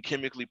way you can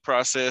chemically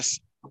process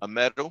a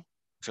metal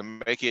to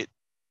make it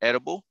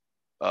edible,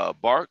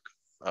 bark,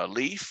 a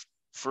leaf,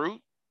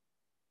 fruit,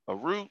 a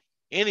root,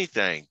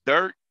 anything,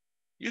 dirt,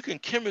 you can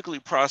chemically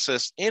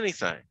process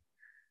anything.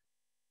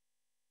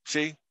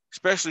 See,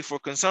 especially for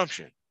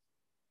consumption.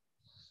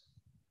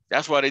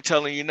 That's why they're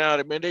telling you now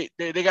that, man,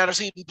 they got us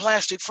eating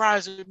plastic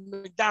fries at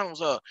McDonald's,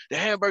 the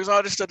hamburgers,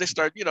 all this stuff. They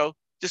start,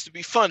 just to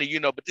be funny,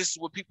 but this is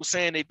what people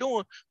saying they're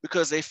doing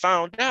because they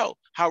found out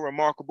how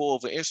remarkable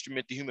of an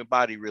instrument the human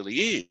body really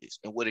is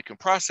and what it can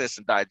process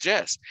and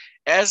digest.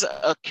 As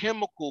a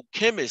chemical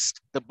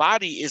chemist, the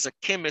body is a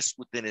chemist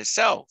within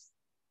itself.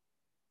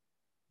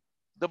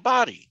 The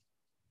body.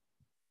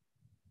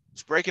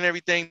 It's breaking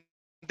everything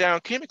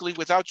down chemically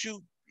without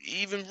you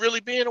even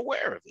really being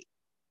aware of it.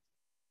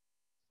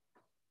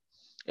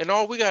 And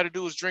all we got to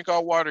do is drink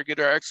our water, get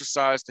our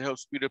exercise to help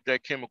speed up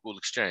that chemical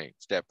exchange,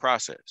 that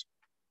process.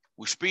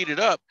 We speed it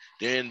up,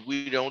 then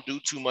we don't do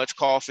too much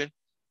coughing.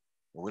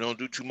 We don't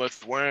do too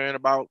much worrying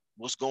about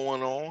what's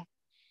going on.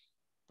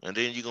 And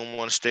then you're going to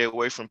want to stay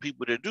away from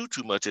people that do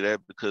too much of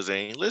that because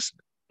they ain't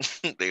listening.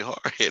 They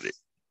hard-headed.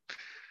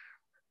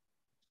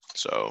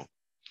 So,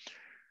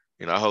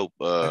 I hope,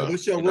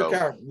 what's your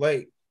workout?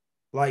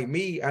 Like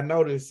me, I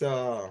noticed,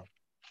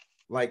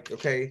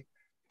 okay,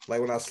 like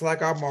when I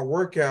slack off my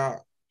workout,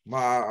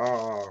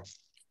 my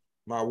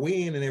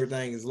wind and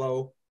everything is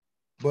low.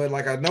 But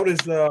like I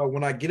noticed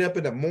when I get up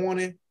in the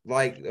morning,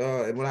 like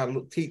when I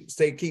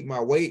keep my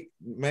weight,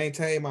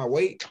 maintain my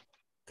weight,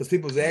 because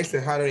people's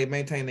asking how do they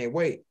maintain their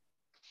weight,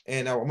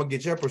 and I'm gonna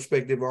get your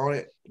perspective on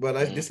it.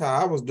 But this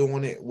how I was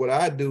doing it. What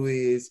I do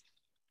is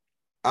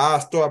I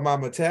start my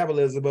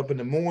metabolism up in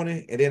the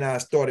morning, and then I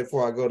start it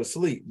before I go to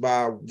sleep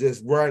by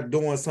just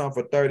doing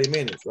something for 30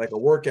 minutes, like a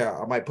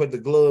workout. I might put the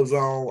gloves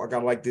on. I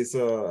got like this.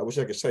 I wish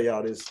I could show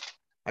y'all this.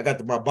 I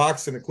got my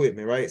boxing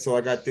equipment, right? So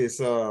I got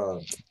this.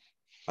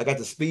 I got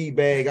the speed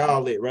bag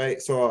outlet, right?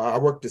 So I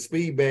work the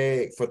speed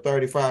bag for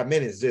 35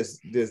 minutes,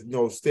 just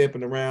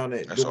stepping around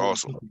and that's doing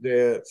awesome.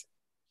 Steps.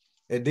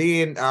 And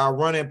then I'll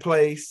run in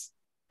place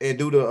and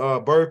do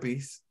the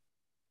burpees,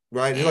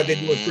 right? Just like they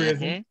do in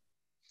prison.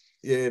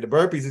 Yeah, the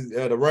burpees is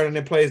the running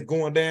in place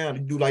going down.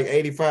 You do like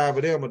 85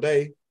 of them a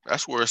day.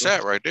 That's where it's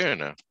at right there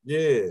now.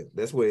 Yeah,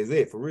 that's where it's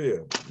at for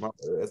real.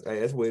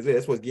 That's where it's at.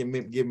 That's what's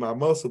getting my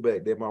muscle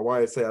back. That my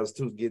wife said I was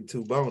getting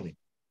too bony.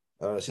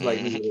 She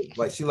like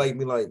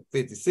me like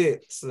 50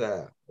 cents.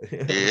 Yeah.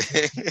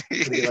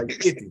 like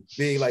 50,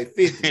 being like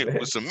 50.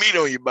 Put some meat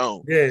on your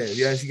bone.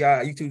 Yeah. She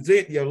got you too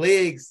thin, your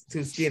legs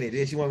too skinny.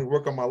 Then she wants me to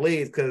work on my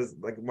legs because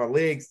like my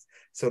legs.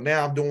 So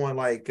now I'm doing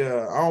like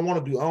I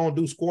don't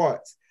do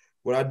squats.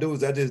 What I do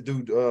is I just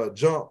do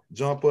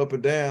jump up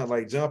and down,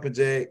 like jumping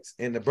jacks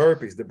and the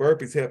burpees. The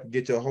burpees help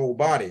get your whole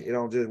body. It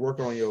don't just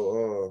work on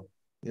your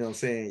you know what I'm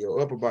saying,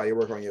 your upper body, you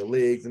work on your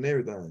legs and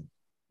everything.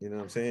 You know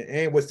what I'm saying?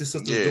 And what this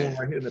sister's doing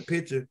right here in the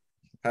picture,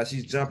 how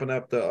she's jumping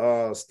up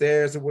the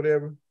stairs or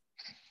whatever.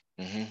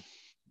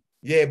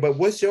 Yeah, but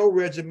what's your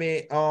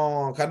regimen?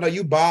 I know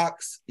you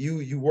box,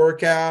 you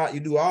work out, you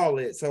do all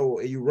that.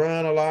 So you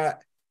run a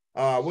lot.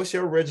 What's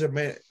your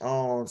regimen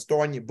on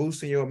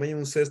boosting your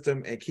immune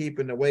system and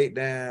keeping the weight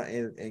down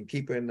and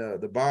keeping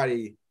the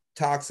body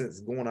toxins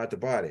going out the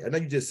body? I know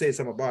you just said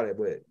something about it,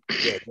 but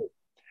yeah,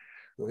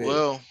 go ahead.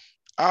 Well,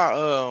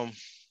 I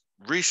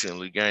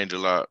recently gained a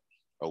lot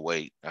of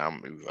weight.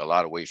 A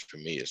lot of weight for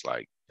me is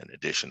like an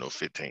additional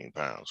 15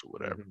 pounds or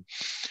whatever.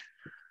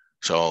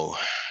 So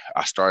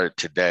I started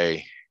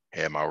today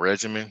at my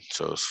regimen.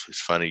 So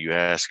it's funny you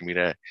asking me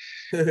that.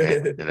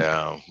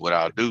 And what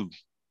I'll do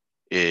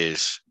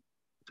is,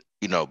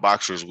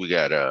 boxers, we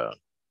got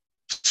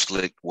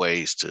slick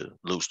ways to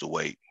lose the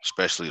weight,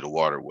 especially the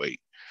water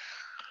weight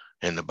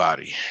in the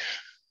body.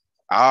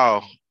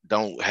 I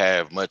don't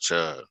have much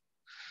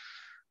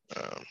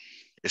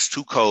it's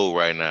too cold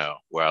right now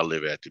where I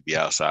live at to be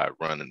outside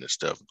running and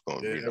stuff.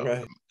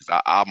 Right.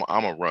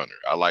 I'm a runner.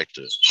 I like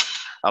to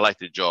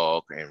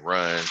jog and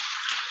run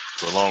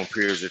for long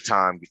periods of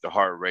time, get the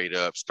heart rate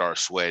up, start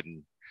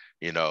sweating,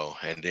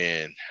 and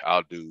then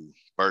I'll do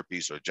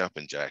burpees or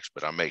jumping jacks,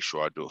 but I make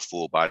sure I do a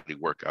full body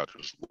workout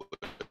as well.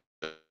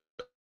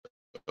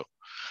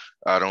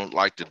 I don't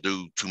like to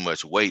do too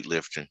much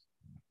weightlifting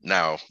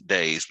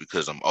nowadays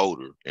because I'm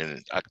older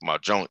and my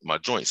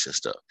joints and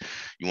stuff.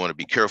 You want to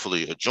be careful of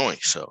your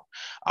joints. So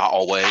I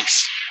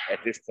always, at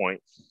this point,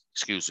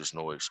 excuse this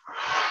noise,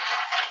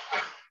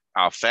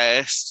 I'll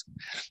fast,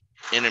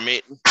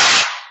 intermittent.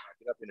 I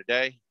get up in the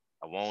day,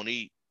 I won't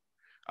eat.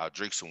 I'll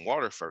drink some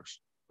water first,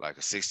 like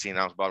a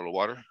 16-ounce bottle of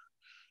water.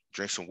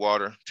 Drink some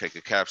water, take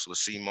a capsule of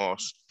sea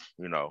moss,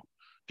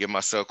 get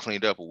myself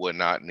cleaned up or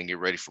whatnot, and then get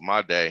ready for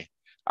my day.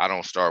 I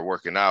don't start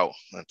working out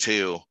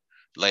until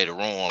later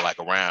on, like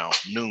around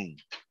noon.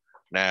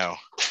 Now,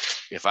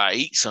 if I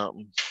eat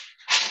something,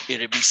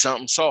 it'll be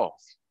something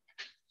soft,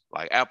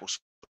 like applesauce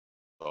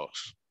or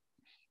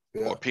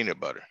peanut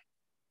butter.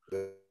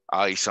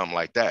 I'll eat something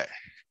like that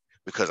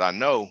because I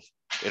know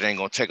it ain't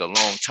gonna take a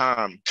long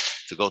time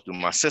to go through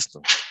my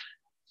system.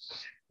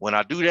 When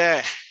I do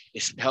that,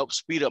 it helps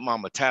speed up my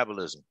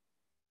metabolism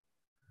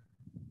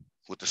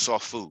with the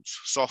soft foods,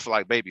 soft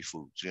like baby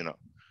foods,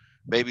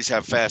 Babies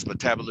have fast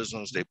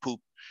metabolisms. They poop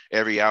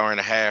every hour and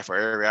a half or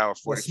every hour,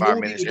 45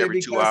 minutes, every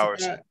 2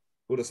 hours.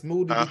 Would a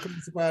smoothie be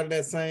classified in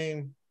that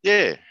same?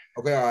 Yeah.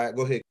 Okay, all right,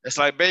 go ahead. It's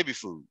like baby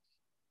food.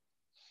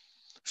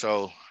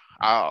 So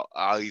I'll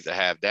either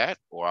have that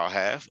or I'll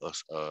have a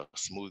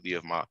smoothie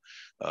of my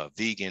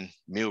vegan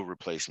meal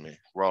replacement,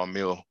 raw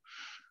meal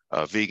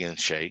vegan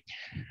shake.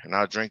 And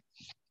I'll drink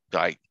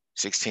like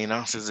 16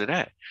 ounces of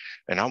that.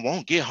 And I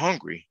won't get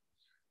hungry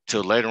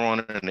till later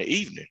on in the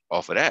evening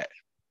off of that.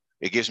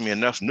 It gives me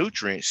enough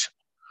nutrients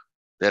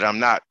that I'm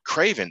not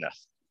craving nothing.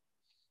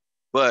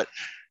 But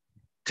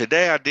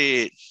today I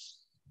did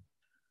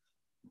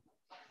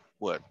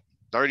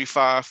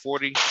 35,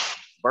 40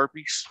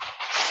 burpees.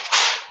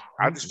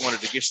 I just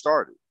wanted to get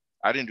started.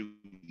 I didn't do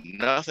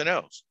nothing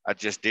else. I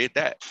just did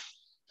that.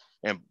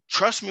 And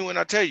trust me when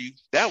I tell you,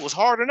 that was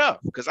hard enough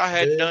because I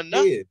hadn't done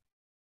nothing.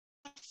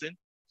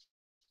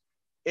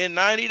 In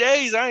 90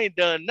 days, I ain't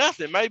done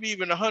nothing. Maybe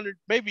even 100,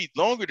 maybe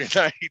longer than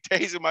 90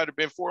 days. It might have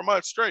been 4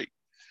 months straight.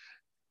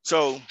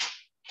 So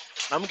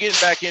I'm getting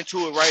back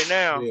into it right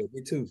now. Yeah,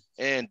 me too.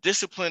 And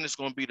discipline is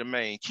going to be the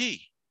main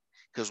key.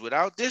 Because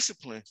without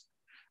discipline,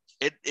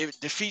 it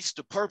defeats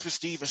the purpose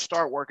to even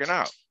start working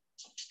out.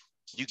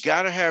 You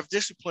got to have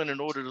discipline in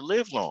order to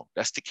live long.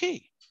 That's the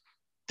key.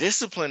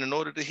 Discipline in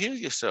order to heal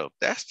yourself.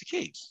 That's the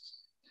key.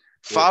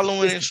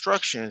 Following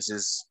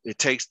instructions it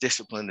takes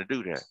discipline to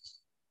do that.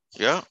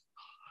 Yeah.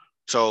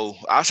 So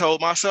I told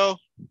myself,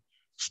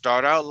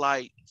 start out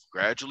light,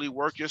 gradually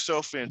work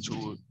yourself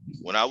into it.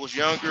 When I was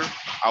younger,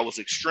 I was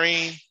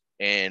extreme.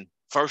 And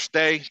first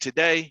day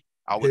today,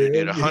 I would have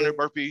did 100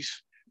 burpees.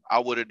 I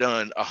would have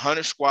done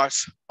 100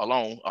 squats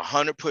alone,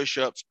 100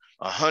 push-ups,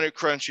 100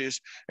 crunches,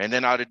 and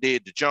then I'd have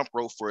did the jump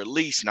rope for at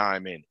least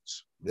 9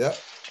 minutes. Yeah.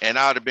 And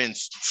I'd have been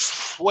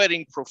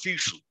sweating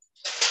profusely.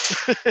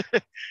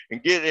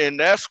 and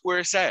that's where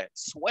it's at,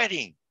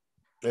 sweating.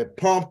 That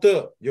pumped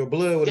up. Your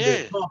blood would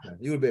have been pumping.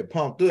 You would have been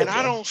pumped up. And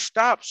I don't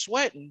stop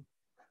sweating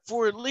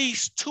for at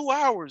least 2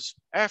 hours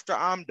after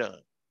I'm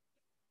done.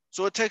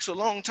 So it takes a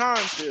long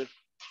time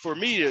for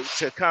me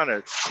to kind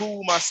of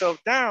cool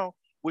myself down,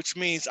 which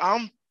means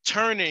I'm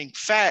turning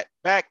fat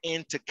back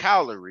into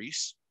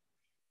calories.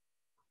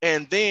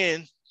 And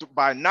then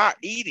by not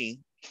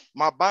eating,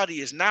 my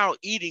body is now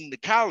eating the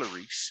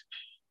calories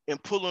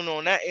and pulling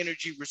on that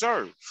energy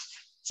reserve.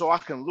 So I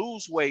can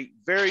lose weight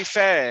very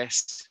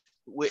fast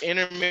with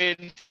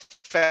intermittent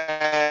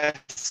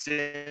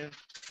fasting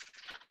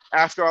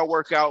after I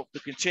work out, the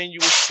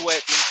continuous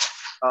sweating,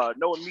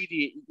 no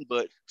immediate eating,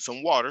 but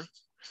some water.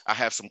 I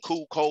have some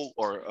cold,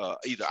 or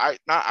either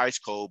not ice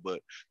cold, but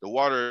the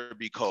water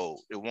be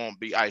cold. It won't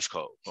be ice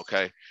cold,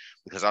 okay?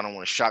 Because I don't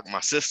want to shock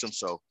my system.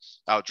 So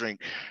I'll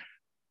drink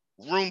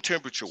room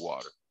temperature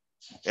water,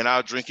 and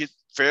I'll drink it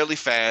fairly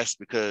fast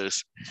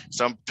because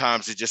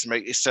sometimes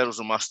it settles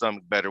in my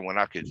stomach better when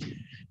I could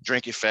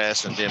drink it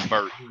fast and then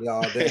burp.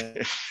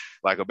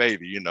 Like a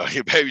baby,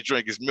 your baby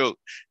drink his milk.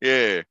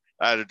 Yeah,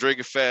 I had to drink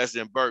it fast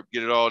and burp,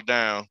 get it all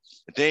down.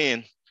 And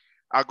then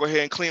I'll go ahead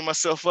and clean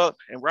myself up.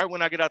 And right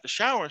when I get out the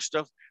shower and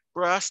stuff,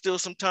 bro,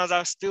 sometimes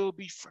I'll still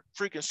be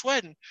freaking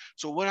sweating.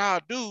 So what I'll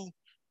do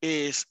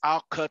is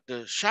I'll cut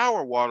the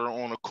shower water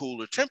on a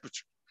cooler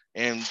temperature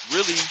and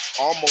really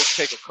almost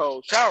take a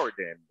cold shower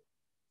then,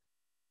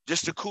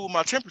 just to cool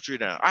my temperature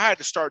down. I had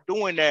to start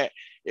doing that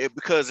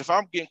because if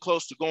I'm getting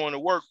close to going to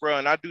work, bro,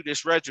 and I do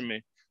this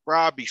regimen, bro,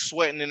 I'll be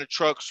sweating in the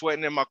truck,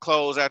 sweating in my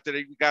clothes after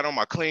they got on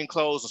my clean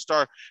clothes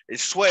and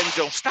it's sweating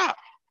don't stop.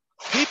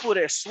 People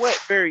that sweat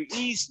very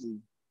easily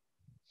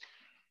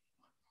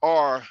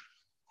are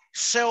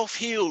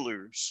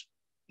self-healers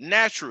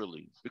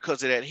naturally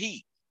because of that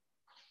heat.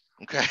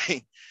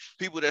 Okay.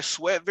 People that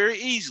sweat very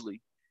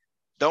easily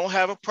don't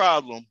have a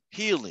problem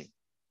healing.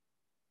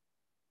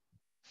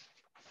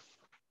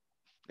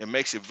 It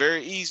makes it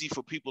very easy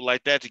for people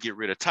like that to get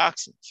rid of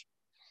toxins.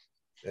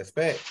 That's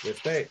fact.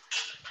 Hey.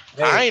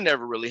 I ain't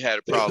never really had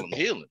a problem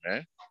healing,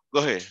 man. Go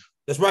ahead.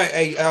 That's right.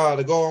 Hey,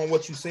 to go on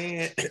what you're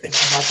saying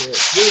about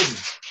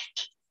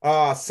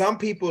the some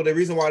people, the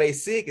reason why they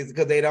sick is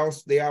because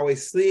they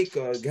always sick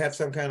or have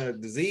some kind of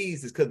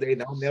disease is because they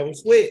don't never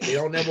sweat. They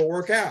don't never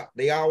work out.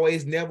 They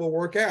always never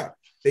work out.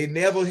 They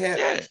never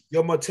have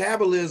your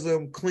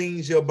metabolism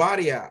cleans your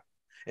body out.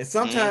 And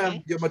sometimes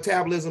your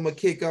metabolism will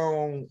kick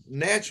on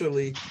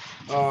naturally,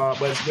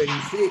 but it's when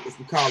you're sick, it's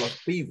called a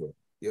fever.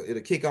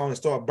 It'll kick on and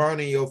start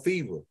burning your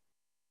fever.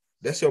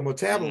 That's your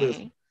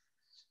metabolism.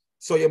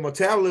 So your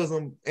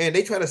metabolism, and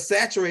they try to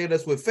saturate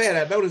us with fat.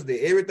 I noticed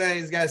that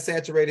everything's got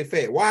saturated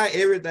fat. Why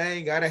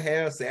everything got to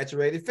have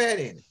saturated fat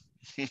in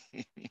it?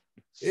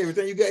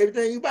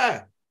 everything you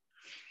buy,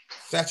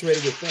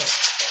 saturated with fat.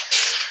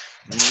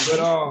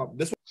 But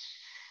this.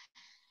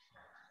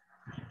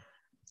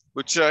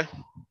 What you say?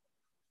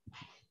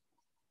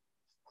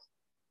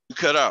 You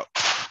cut out.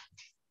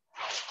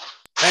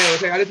 Hey,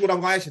 okay, this is what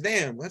I'm going to ask you.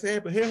 Damn, what's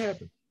happened? Here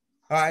happened.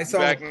 All right, so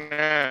back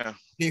now.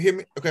 Can you hear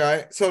me? Okay, all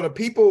right. So the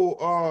people,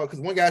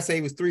 because one guy said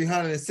he was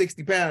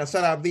 360 pounds.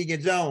 Shout out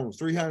Vegan Jones,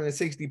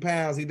 360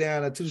 pounds. He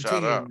down to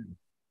 210.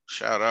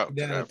 Shout out. He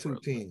down to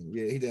 210.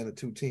 Yeah, he down to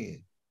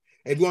 210.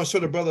 If you want to show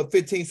the brother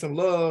 15 some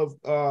love,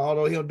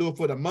 although he don't do it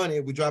for the money,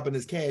 we dropping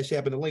his cash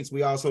app in the links.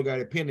 We also got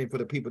it pending for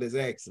the people that's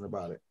asking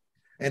about it.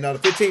 And the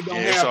 15 don't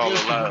have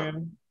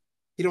Instagram.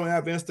 He don't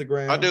have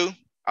Instagram. I do.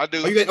 Oh,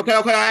 okay,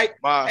 all right.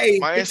 My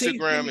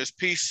Instagram is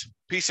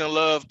peace and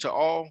love to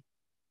all.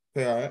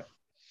 Okay, all right.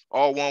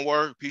 All one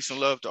word, peace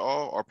and love to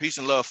all, or peace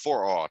and love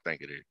for all, I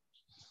think it is.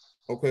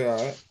 Okay, all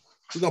right.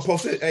 We're gonna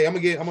post it. Hey, I'm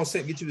gonna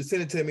get you to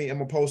send it to me. I'm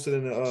gonna post it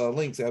in the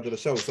links after the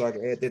show so I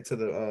can add that to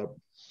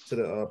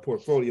the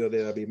portfolio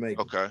that I'll be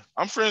making. Okay.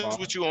 I'm friends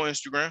with you on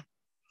Instagram.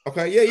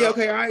 Okay, yeah,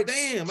 okay, all right.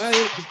 Damn, I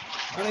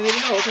didn't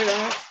even know. Okay,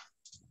 all right.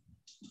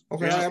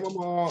 Okay, all right,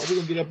 we're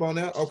gonna get up on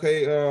that.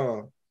 Okay,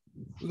 we're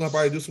gonna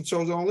probably do some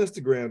shows on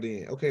Instagram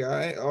then. Okay, all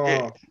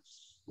right.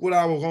 what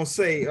I was gonna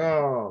say.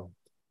 I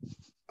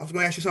was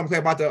gonna ask you something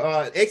about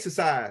the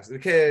exercise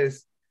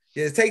because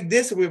take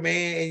discipline,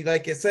 man, and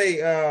like you say,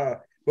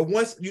 but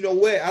once you know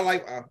what I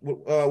like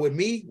with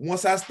me,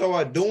 once I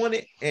start doing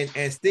it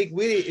and stick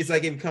with it, it's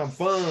like it become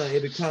fun.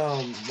 It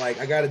become like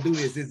I got to do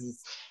this.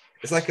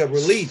 It's like a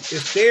relief.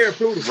 It's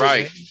therapeutic,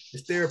 right? Man.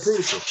 It's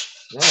therapeutic.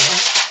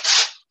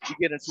 You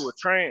get into a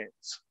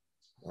trance,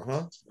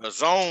 a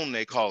zone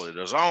they call it,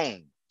 a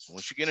zone.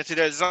 Once you get into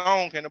that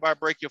zone, can't nobody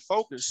break your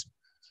focus.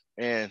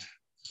 And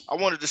I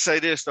wanted to say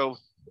this though,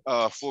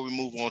 before we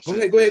move on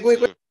to go ahead.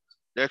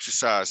 The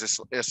exercise. It's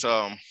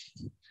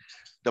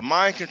the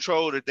mind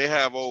control that they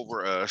have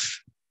over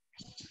us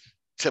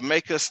to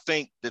make us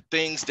think the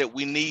things that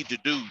we need to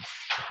do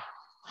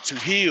to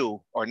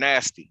heal are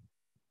nasty.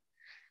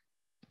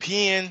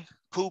 Peeing,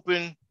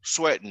 pooping,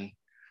 sweating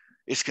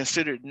is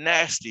considered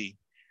nasty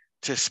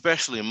to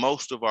especially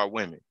most of our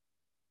women.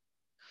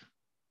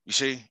 You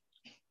see?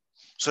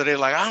 So they're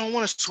like, I don't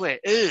want to sweat.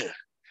 Ugh.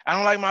 I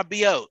don't like my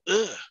BO.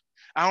 Ugh.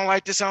 I don't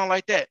like this. I don't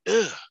like that.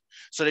 Ugh.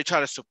 So they try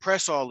to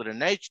suppress all of the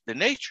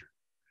nature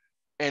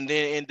and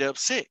then end up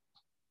sick.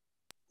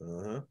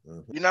 You're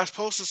not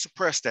supposed to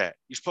suppress that.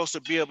 You're supposed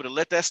to be able to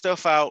let that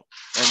stuff out.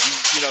 And,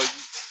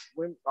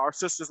 when our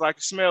sisters like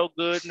to smell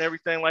good and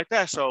everything like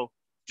that. So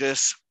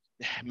just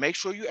make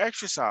sure you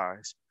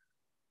exercise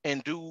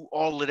and do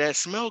all of that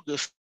smell good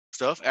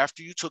stuff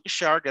after you took a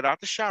shower, get out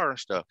the shower and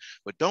stuff.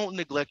 But don't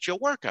neglect your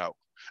workout.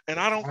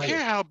 And I don't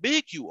care how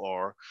big you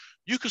are.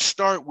 You can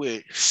start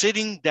with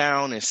sitting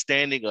down and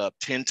standing up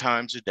 10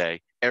 times a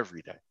day,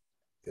 every day.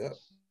 Yep.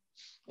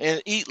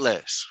 And eat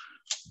less.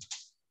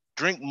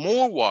 Drink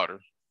more water.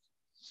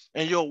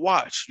 And you'll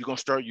watch. You're going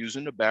to start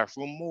using the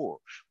bathroom more,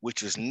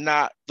 which is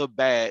not the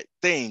bad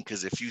thing.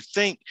 Because if you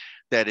think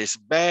that it's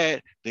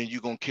bad, then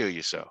you're going to kill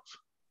yourself.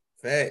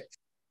 Fact.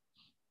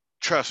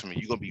 Trust me,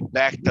 you're going to be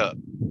backed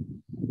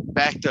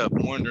up,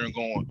 wondering,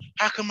 going,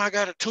 how come I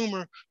got a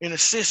tumor and a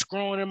cyst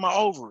growing in my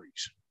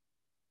ovaries?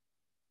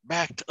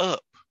 Backed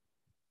up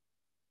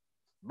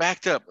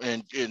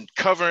and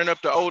covering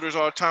up the odors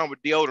all the time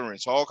with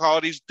deodorants.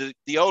 All these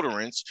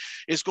deodorants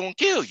is going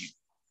to kill you.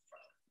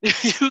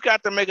 You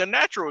got to make a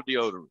natural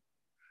deodorant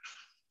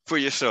for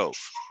yourself.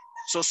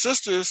 So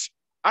sisters,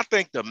 I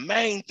think the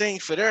main thing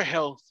for their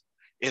health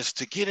is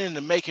to get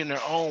into making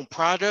their own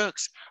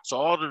products. So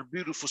all the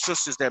beautiful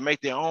sisters that make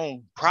their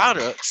own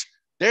products,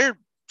 they're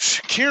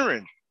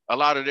curing a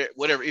lot of their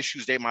whatever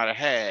issues they might have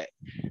had,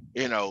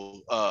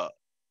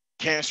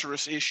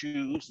 cancerous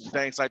issues and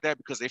things like that,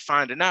 because they're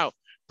finding out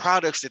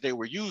products that they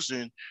were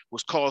using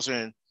was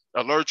causing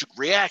allergic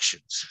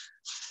reactions.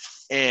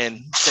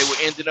 And they were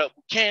ending up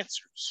with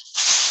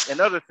cancers and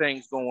other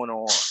things going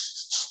on.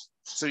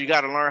 So you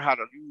got to learn how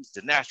to use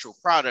the natural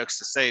products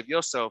to save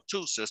yourself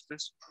too,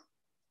 sisters.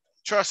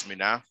 Trust me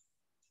now.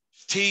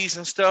 Teas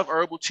and stuff,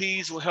 herbal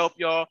teas will help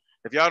y'all.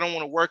 If y'all don't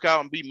want to work out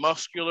and be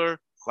muscular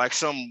like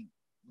some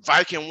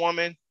Viking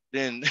woman,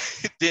 then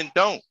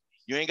don't.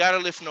 You ain't got to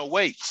lift no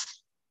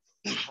weights.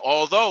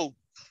 Although,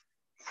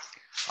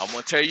 I'm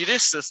going to tell you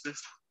this, sisters.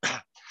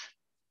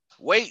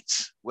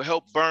 Weights will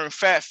help burn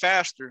fat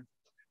faster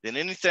than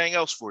anything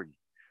else for you.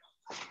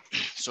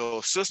 So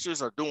if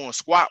sisters are doing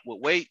squat with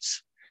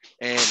weights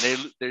and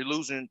they're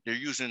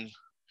using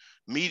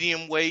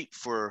medium weight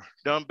for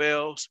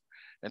dumbbells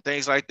and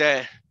things like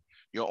that,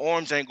 your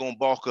arms ain't gonna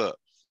bulk up.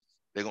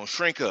 They're gonna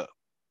shrink up.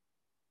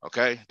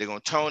 Okay? They're gonna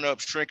tone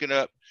up, shrinking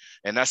up,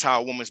 and that's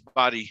how a woman's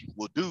body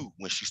will do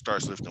when she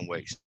starts lifting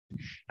weights.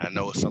 I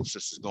know some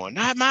sisters going,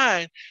 not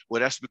mine. Well,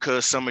 that's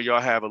because some of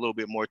y'all have a little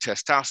bit more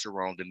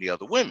testosterone than the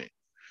other women.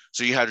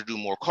 So you have to do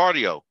more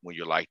cardio when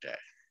you're like that.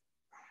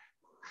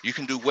 You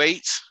can do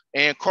weights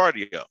and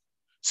cardio.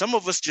 Some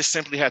of us just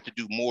simply have to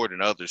do more than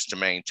others to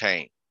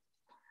maintain.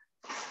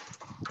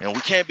 And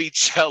we can't be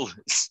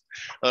jealous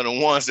of the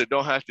ones that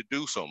don't have to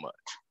do so much,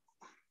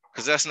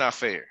 because that's not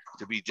fair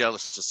to be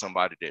jealous of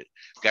somebody that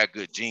got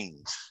good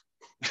genes.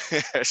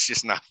 That's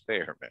just not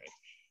fair, man.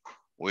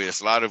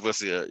 Whereas a lot of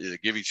us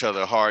give each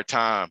other a hard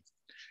time.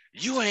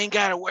 You ain't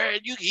got to wear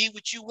it. You can eat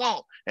what you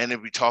want. And they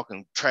be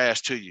talking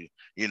trash to you.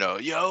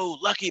 Yo,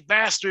 lucky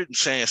bastard, and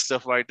saying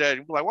stuff like that.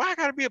 You be like, why I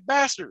gotta be a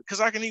bastard?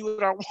 Because I can eat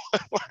what I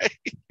want.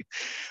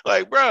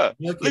 like, bro,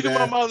 look at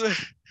my mother.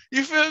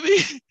 You feel me?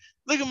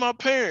 Look at my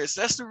parents.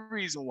 That's the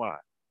reason why.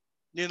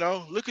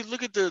 Look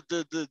at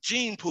the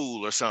gene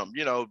pool or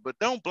something. But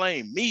don't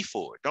blame me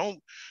for it. Don't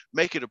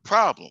make it a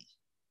problem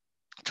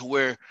to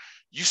where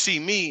you see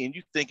me and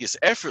you think it's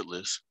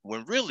effortless,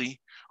 when really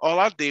all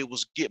I did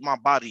was get my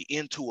body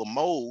into a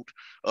mold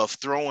of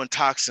throwing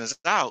toxins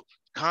out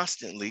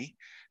constantly.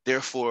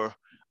 Therefore,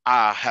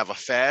 I have a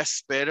fast,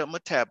 sped up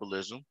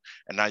metabolism,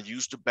 and I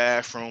use the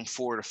bathroom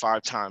 4 to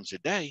 5 times a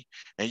day.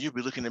 And you'll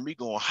be looking at me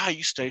going, how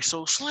you stay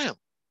so slim?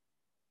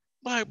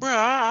 I'm like, bro,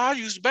 I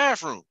use the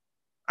bathroom.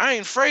 I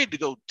ain't afraid to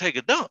go take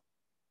a dump.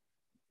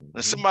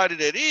 And somebody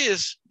that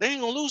is, they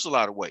ain't gonna lose a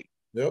lot of weight.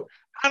 Yep.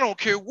 I don't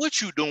care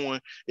what you're doing.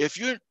 If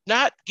you're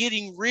not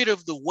getting rid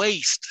of the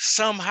waste,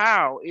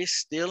 somehow it's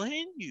still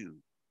in you.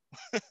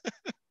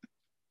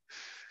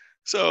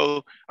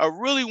 So I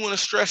really want to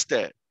stress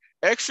that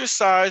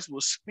exercise will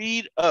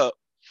speed up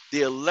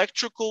the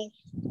electrical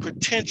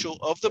potential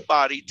of the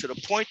body to the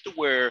point to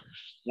where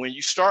when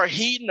you start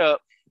heating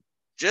up,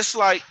 just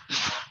like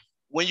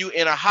when you're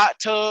in a hot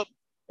tub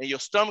and your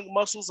stomach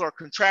muscles are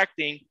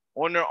contracting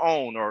on their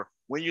own, or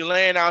when you're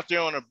laying out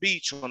there on a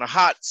beach on a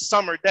hot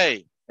summer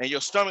day and your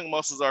stomach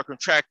muscles are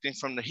contracting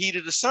from the heat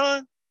of the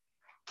sun,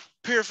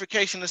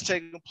 purification is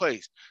taking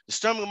place. The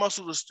stomach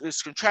muscle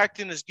is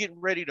contracting, is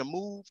getting ready to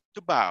move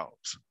the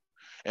bowels.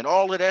 And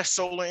all of that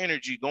solar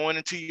energy going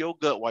into your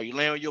gut while you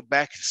lay on your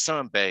back and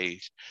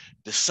sunbathe,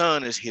 the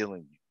sun is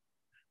healing you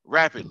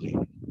rapidly.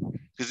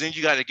 Because then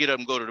you got to get up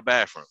and go to the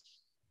bathroom.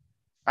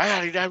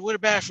 I got to where the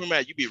bathroom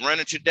at? You be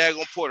running to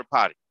daggone porta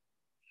potty.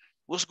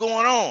 What's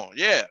going on?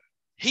 Yeah,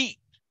 heat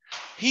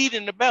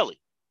in the belly.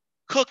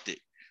 Cooked it.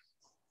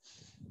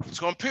 It's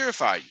going to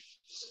purify you.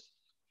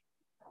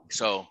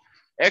 So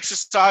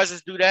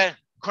exercises do that.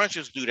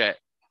 Crunches do that.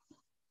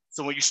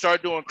 So when you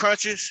start doing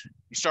crunches,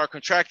 you start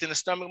contracting the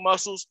stomach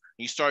muscles,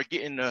 and you start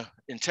getting the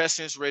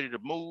intestines ready to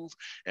move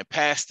and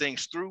pass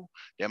things through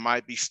that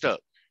might be stuck.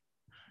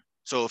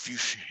 So if you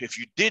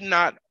did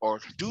not or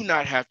do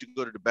not have to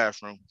go to the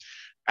bathroom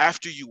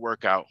after you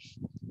work out,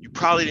 you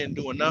probably didn't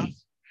do enough,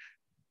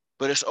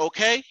 but it's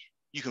okay.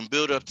 You can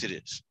build up to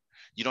this.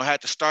 You don't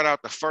have to start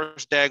out the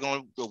first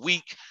daggone the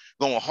week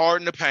going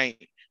hard in the paint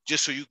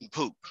just so you can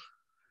poop.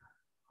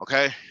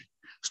 Okay?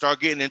 Start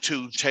getting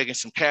into taking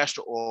some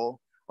castor oil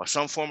or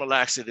some form of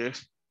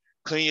laxative.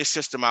 Clean your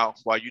system out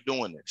while you're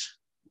doing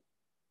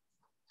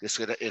this.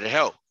 It'll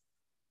help.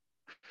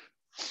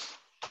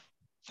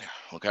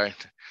 Okay.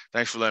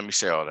 Thanks for letting me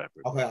say all that.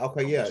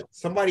 Okay, yeah.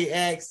 Somebody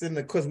asked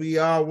because we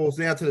almost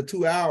down to the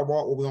 2-hour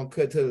mark, we're gonna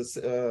cut to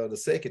the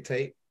second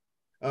tape.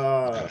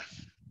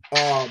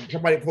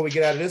 Somebody before we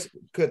get out of this,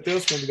 cut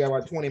this one. We got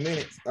about 20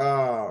 minutes.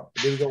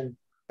 Then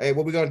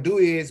what we're gonna do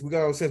is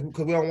because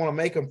we don't want to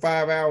make them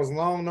 5 hours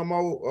long no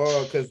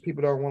more. Because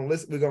people don't want to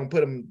listen. We're gonna put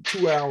them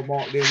 2-hour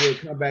mark. Then we'll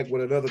come back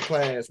with another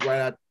class right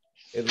out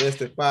in less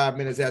than 5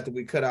 minutes after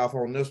we cut off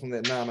on this one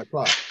at 9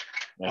 o'clock.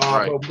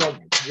 Right. But what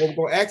we're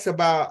gonna ask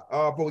about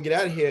before we get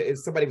out of here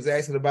is somebody was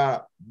asking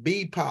about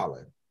bee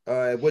pollen.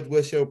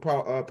 What's your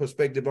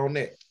perspective on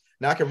that?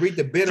 Now I can read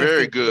the benefits.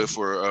 Very good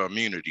for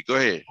immunity. Go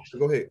ahead.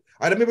 Go ahead.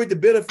 All right, let me read the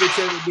benefits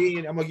of it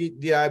being. I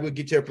will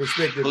get your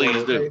perspective. Please on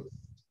it, okay? do.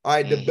 All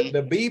right,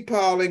 the bee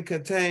pollen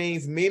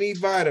contains many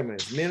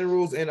vitamins,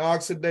 minerals, and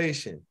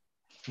oxidation.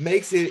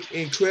 Makes it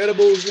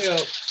incredible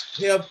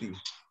healthy.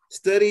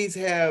 Studies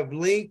have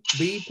linked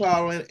bee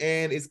pollen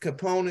and its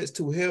components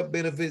to health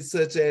benefits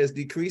such as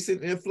decreasing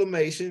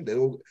inflammation.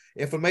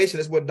 Inflammation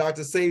is what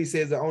Dr. Sadie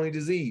says is the only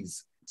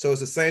disease. So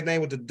it's the same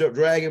thing with the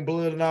dragon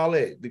blood and all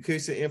that,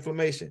 decreasing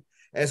inflammation,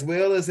 as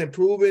well as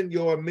improving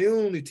your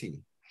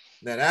immunity.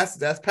 Now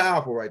that's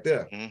powerful right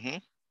there. Mm-hmm.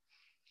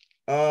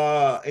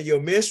 And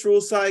your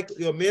menstrual cycle,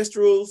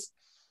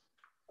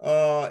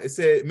 it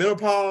said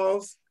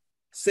menopause,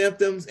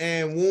 symptoms,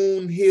 and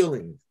wound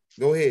healing.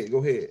 Go ahead.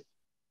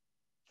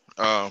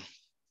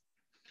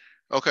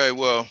 Okay,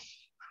 well,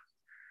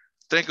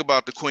 think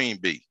about the queen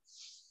bee.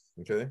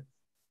 Okay.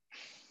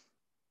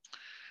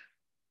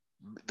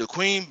 The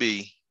queen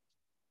bee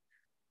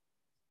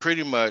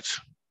pretty much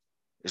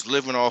is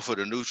living off of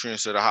the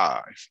nutrients of the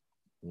hive.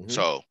 Mm-hmm.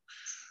 So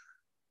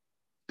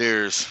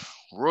there's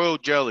royal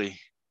jelly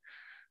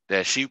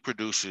that she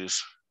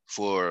produces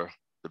for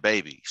the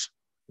babies.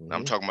 Mm-hmm.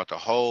 I'm talking about the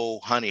whole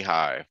honey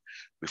hive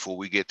before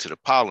we get to the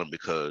pollen,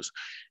 because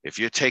if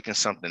you're taking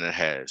something that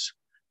has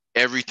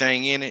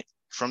everything in it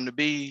from the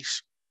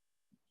bees,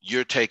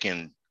 you're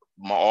taking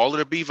all of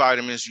the B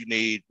vitamins you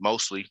need.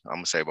 Mostly, I'm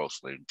gonna say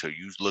mostly, until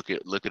you look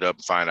it up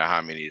and find out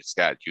how many it's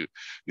got.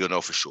 You'll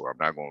know for sure. I'm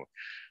not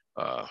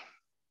gonna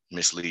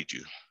mislead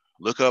you.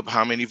 Look up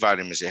how many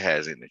vitamins it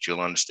has in it. You'll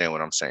understand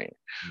what I'm saying.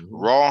 Mm-hmm.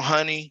 Raw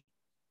honey,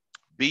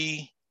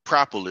 bee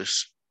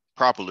propolis.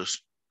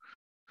 That's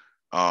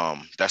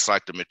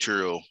like the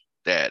material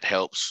that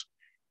helps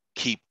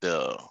keep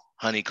the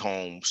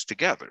honeycombs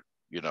together.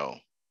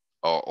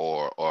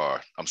 Or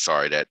I'm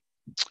sorry, that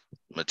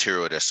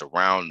material that's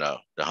around the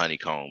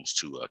honeycombs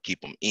to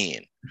keep them in.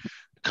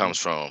 It comes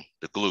from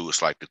the glue.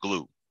 It's like the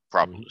glue,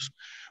 propolis.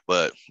 Mm-hmm.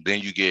 But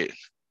then you get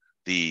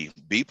the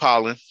bee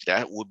pollen,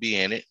 that would be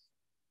in it,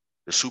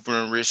 the super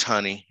enriched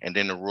honey, and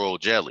then the royal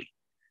jelly.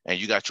 And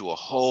you got you a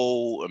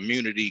whole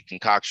immunity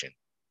concoction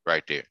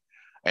right there.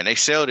 And they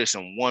sell this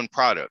in one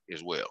product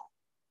as well,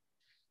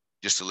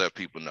 just to let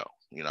people know.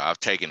 I've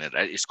taken it.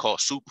 It's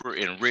called super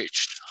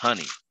enriched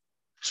honey.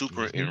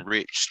 Super mm-hmm.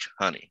 enriched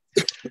honey.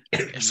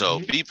 And so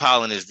bee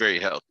pollen is very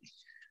healthy.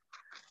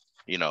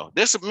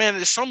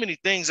 There's so many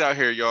things out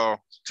here, y'all,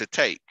 to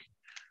take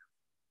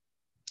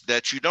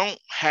that you don't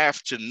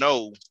have to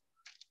know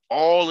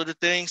all of the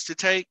things to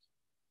take,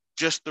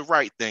 just the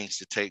right things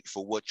to take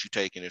for what you're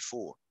taking it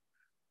for.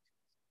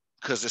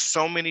 Because there's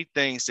so many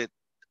things that,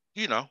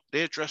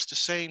 they address the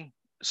same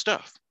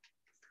stuff.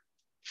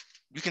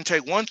 You can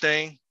take one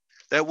thing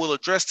that will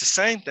address the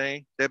same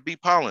thing that bee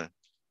pollen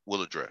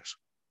will address.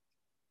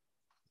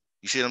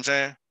 You see what I'm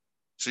saying?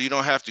 So you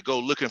don't have to go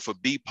looking for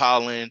bee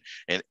pollen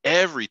and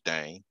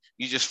everything.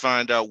 You just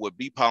find out what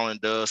bee pollen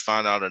does,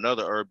 find out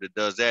another herb that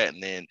does that,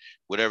 and then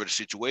whatever the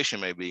situation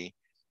may be,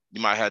 you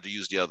might have to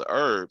use the other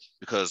herb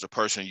because the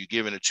person you're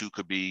giving it to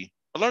could be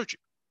allergic.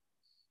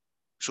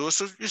 So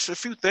it's a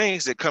few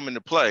things that come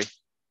into play.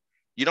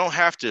 You don't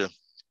have to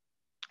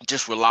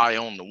just rely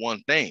on the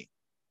one thing.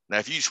 Now,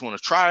 if you just want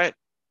to try it,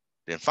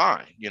 then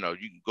fine. You can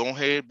go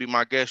ahead, be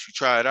my guest, you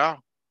try it out.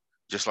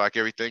 Just like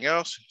everything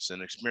else, it's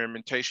an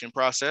experimentation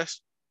process.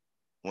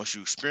 Once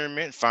you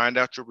experiment, find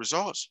out your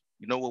results,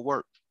 you know what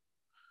worked.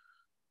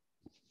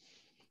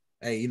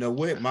 Hey, you know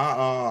what?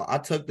 I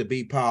took the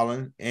bee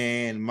pollen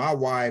and my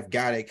wife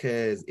got it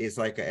because it's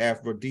like an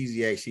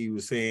aphrodisiac. She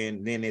was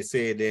saying, then it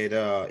said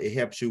that it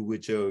helps you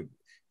with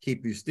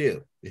keep you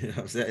still. You know what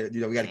I'm saying? We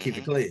got to keep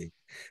it clean.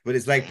 But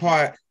it's like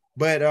part,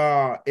 but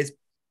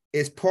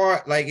it's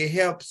part like it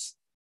helps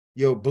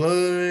your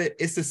blood.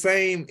 It's the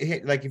same,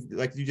 like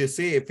you just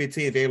said,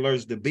 15, if they're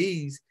allergic to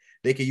bees,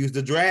 they can use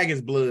the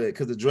dragon's blood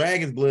because the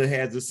dragon's blood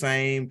has the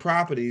same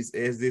properties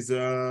as this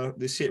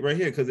shit right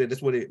here, because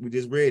that's what we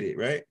just read it,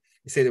 right?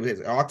 It said it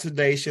has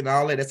oxidation,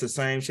 all that. That's the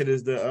same shit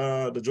as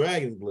the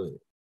dragon's blood,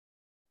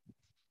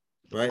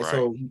 right?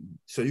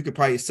 So you could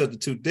probably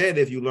substitute that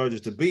if you're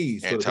allergic to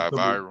bees.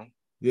 Antiviral.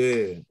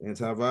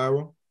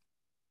 Antiviral.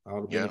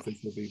 All the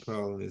benefits of bee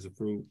pollen is a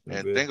fruit.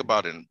 And think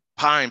about it,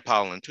 pine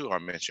pollen too. I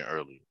mentioned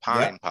earlier,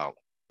 pine pollen.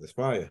 That's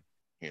fire.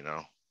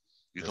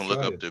 You can look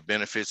up the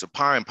benefits of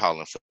pine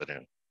pollen for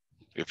them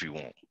if you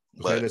want.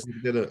 But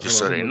just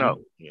so they know,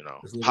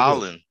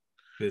 pollen.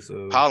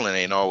 Pollen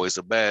ain't always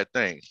a bad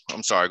thing.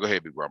 I'm sorry. Go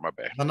ahead, big bro. My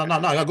bad. No.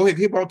 Go ahead.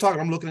 Keep on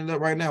talking. I'm looking it up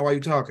right now while you're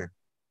talking.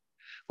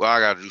 Well, I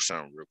got to do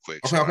something real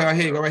quick. Okay.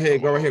 Go right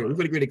ahead. We're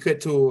going to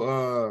cut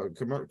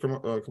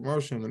to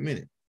commercial in a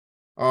minute.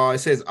 It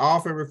says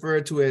often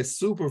referred to as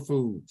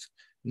superfoods,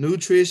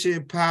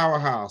 nutrition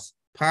powerhouse.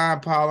 Pine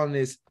pollen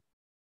is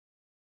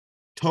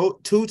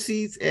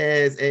Tootsies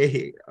as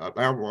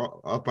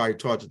I'll probably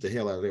torture the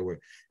hell out of that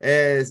word,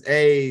 as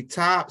a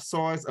top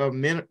source of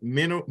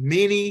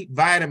many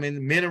vitamins,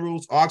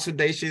 minerals,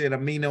 oxidation, and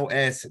amino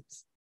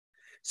acids.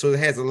 So it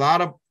has a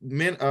lot of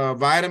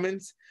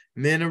vitamins,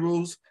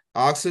 minerals,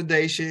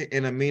 oxidation,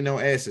 and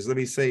amino acids. Let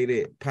me say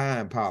that.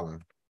 Pine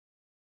pollen.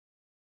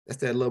 That's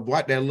that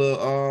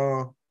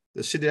little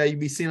the shit that you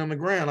be seeing on the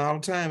ground all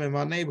the time in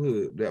my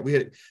neighborhood.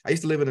 I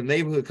used to live in a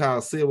neighborhood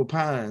called Silver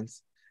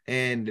Pines.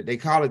 And they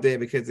call it that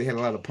because they had a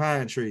lot of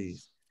pine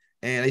trees.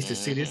 And I used to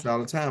see this all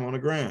the time on the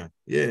ground.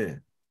 Yeah.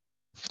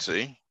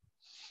 See?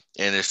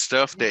 And it's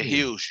stuff that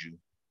heals you.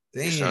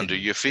 It's under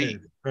your feet.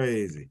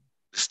 Crazy.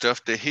 The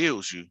stuff that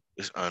heals you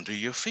is under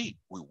your feet.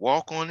 We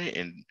walk on it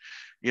and,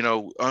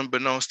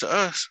 unbeknownst to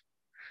us,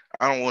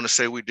 I don't want to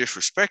say we're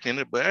disrespecting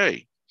it, but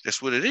hey,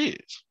 that's what it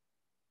is.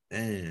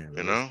 Damn.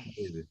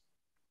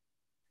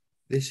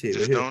 This shit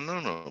just don't know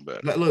no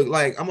better. Look,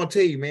 like I'm gonna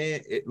tell you, man.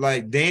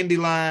 Like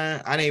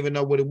dandelion, I didn't even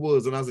know what it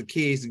was when I was a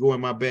kid. I used to go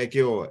in my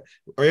backyard.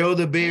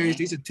 Elderberries,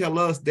 they used to tell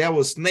us that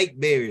was snake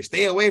berries.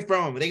 Stay away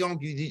from them. They gonna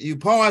you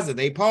poison.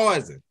 They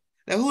poison.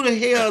 Now who the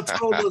hell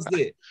told us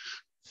that?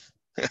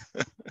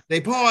 They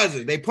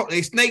poison.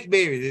 They snake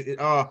berries. They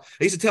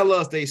used to tell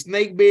us they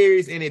snake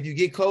berries, and if you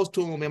get close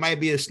to them, it might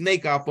be a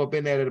snake up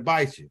in there to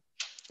bite you.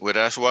 Well,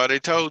 that's why they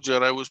told you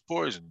that was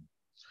poison.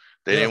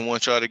 They didn't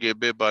want y'all to get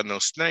bit by no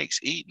snakes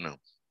eating them.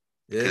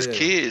 Because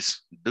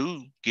kids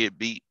do get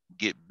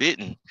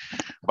bitten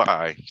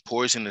by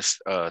poisonous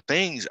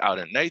things out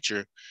in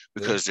nature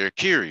because they're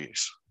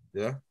curious.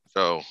 Yeah.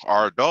 So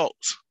our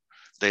adults,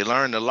 they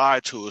learn to lie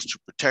to us to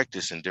protect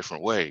us in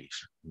different ways.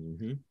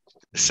 Mm-hmm.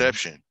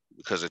 Deception,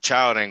 because a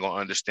child ain't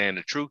gonna understand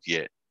the truth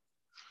yet.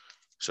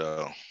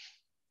 So,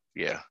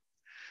 yeah.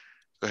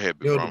 Go ahead,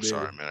 big bro. I'm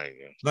sorry, man.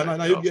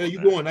 No.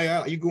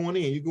 You going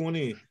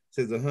in.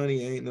 Says the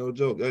honey ain't no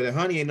joke. The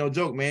honey ain't no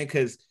joke, man,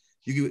 because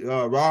you can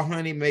raw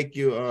honey make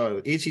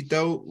you itchy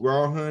throat.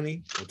 Raw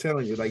honey, I'm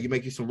telling you, like you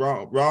make you some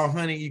raw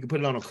honey. You can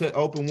put it on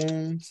open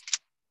wounds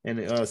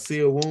and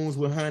seal wounds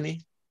with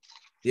honey.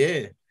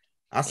 Yeah,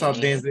 I saw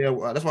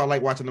Denzel. That's why I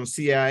like watching them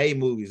CIA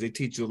movies. They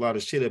teach you a lot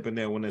of shit up in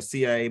there. When the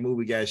CIA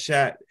movie got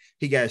shot,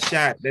 he got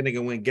shot. That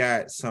nigga went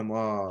got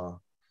some.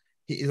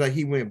 He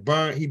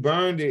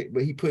burned it,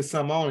 but he put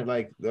some on it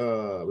like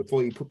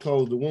before he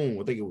closed the wound.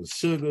 I think it was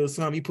sugar or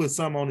something. He put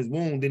some on his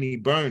wound, then he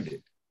burned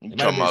it. You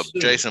talking about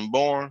Jason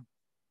Bourne?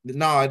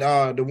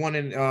 No, the one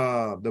in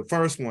the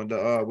first one,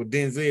 with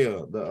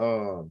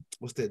Denzel,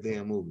 what's that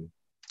damn movie?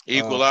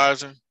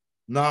 Equalizer?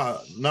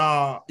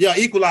 Yeah,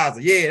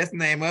 Equalizer. Yeah, that's the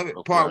name of it.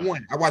 Okay. Part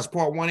 1. I watched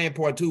part 1 and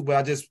part 2,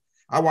 but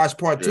I watched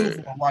part 2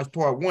 before I watched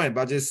part 1,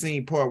 but I just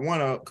seen part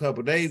 1 a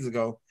couple days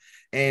ago.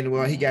 And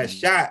he got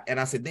shot, and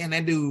I said, damn,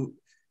 that dude,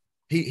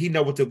 he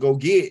know what to go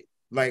get,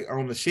 like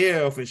on the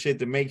shelf and shit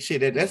to make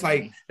shit. That's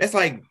like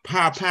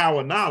high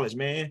power knowledge,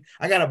 man.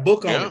 I got a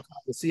book on it.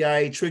 The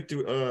CIA tricked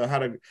how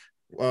to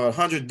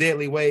 100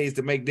 deadly ways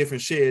to make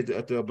different shit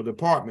at the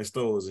department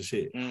stores and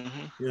shit. Mm-hmm.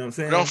 You know what I'm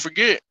saying? Don't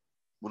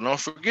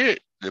forget,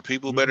 the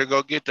people better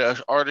go get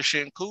the Art of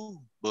Shit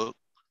Cool book.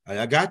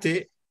 I got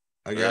that.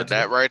 I got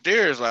that right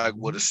there is like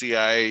what a Mhm.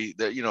 CIA,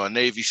 that a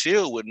Navy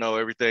SEAL would know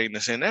everything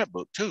that's in that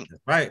book too.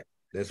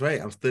 That's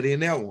right. I'm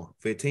studying that one.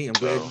 15. I'm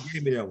glad you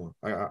gave me that one.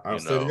 I'll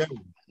study that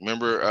one.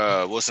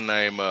 Remember, what's the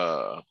name?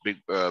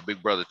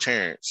 Big Brother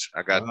Terrence.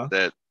 I got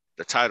the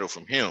title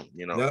from him.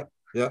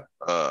 Yep.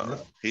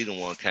 He the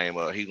one came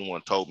up. He the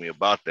one told me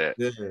about that.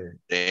 Yeah.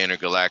 The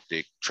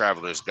Intergalactic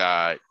Traveler's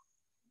Guide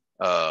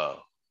to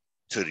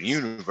the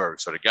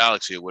universe or the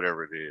galaxy or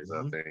whatever it is.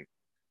 I think,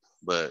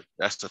 but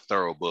that's a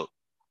thorough book.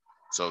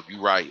 So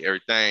you write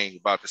everything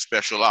about the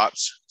special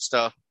ops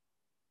stuff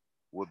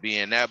would be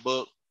in that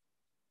book,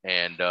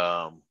 and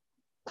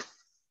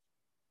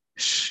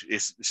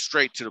it's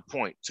straight to the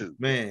point too.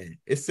 Man,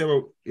 it's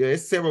several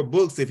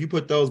books. If you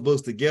put those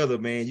books together,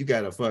 man, you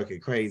got a fucking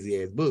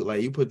crazy ass book.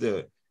 Like you put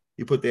that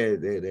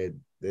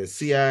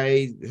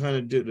CIA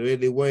 100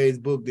 Deadly Ways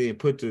book, then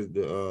put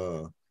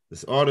the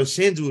Art of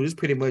Shinju. It's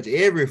pretty much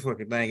every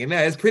fucking thing, and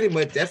that's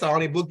the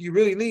only book you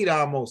really need.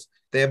 Almost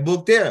that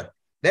book there.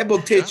 That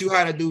book teaches you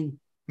how to do.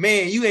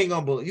 Man, you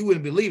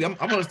wouldn't believe it.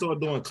 I'm gonna start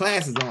doing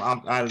classes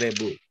out of that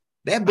book.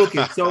 That book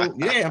is so,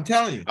 yeah, I'm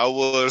telling you. I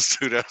was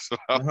too. That's why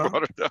I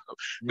brought it up.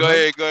 Go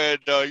ahead,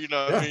 dog. You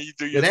know what I mean? You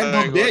do your that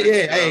thing. Book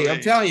there, hey,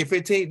 I'm telling you,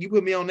 15, you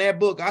put me on that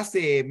book. I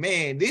said,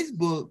 man, this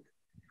book,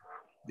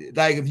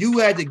 like if you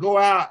had to go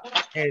out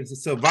as a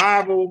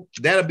survival,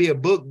 that'll be a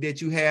book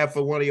that you have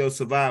for one of your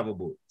survival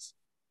books.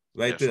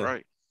 That's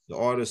right. The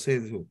Art of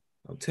Shinju.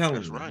 I'm telling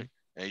you. That's right.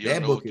 And you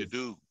know what to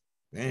do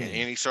in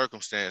any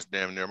circumstance,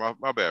 damn near.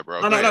 My bad,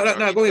 bro. No, go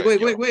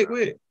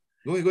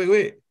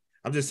ahead.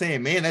 I'm just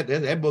saying, man,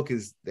 that book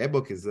is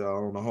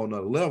on a whole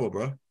nother level,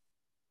 bro.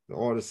 The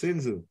Art of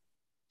Shinju.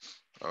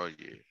 Oh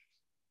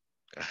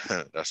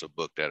yeah, that's a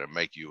book that'll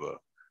make you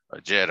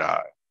a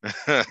Jedi.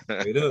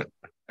 Straight up.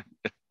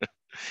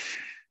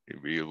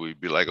 We'd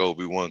be like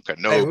Obi-Wan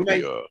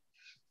Kenobi.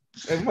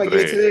 Hey, we might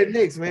get into that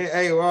next, man.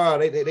 Hey, wow,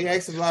 they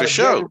asked a lot for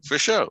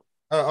sure.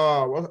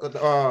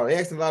 They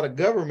asked a lot of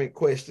government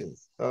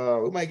questions.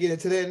 We might get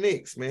into that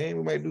next, man.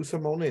 We might do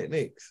something on that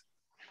next.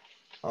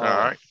 All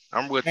right,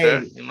 I'm with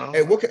that.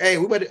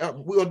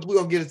 We're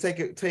gonna get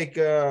to take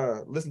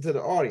listen to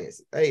the audience.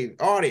 Hey,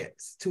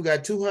 audience,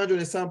 got 200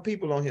 and some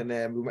people on here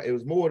now. It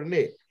was more than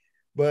that,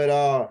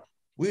 but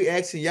we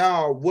asking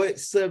y'all what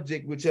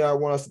subject would y'all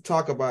want us to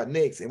talk about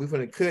next, and we're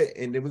gonna cut,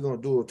 and then we're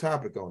gonna do a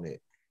topic on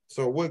it.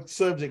 So, what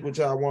subject would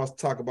y'all want us to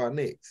talk about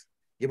next?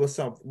 Give us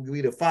some. We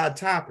need a 5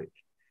 topic.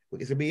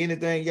 It could be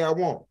anything y'all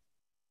want.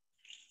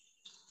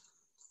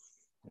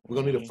 We're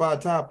gonna need a 5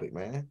 topic,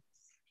 man.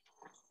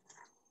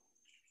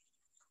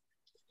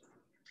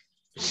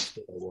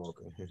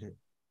 Skywalker.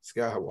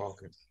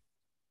 Skywalker.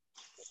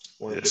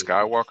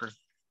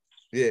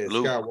 Yeah,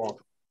 Luke. Skywalker.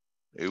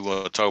 You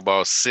want to talk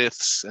about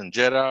Siths and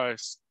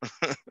Jedis?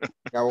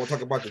 Y'all want to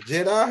talk about the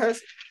Jedis?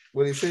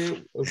 What he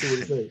said? Let's see what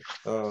he said.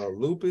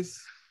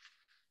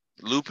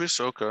 Lupus,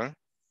 okay.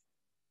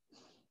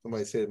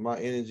 Somebody said my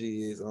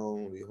energy is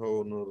on the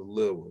whole nother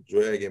level.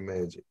 Dragon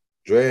magic.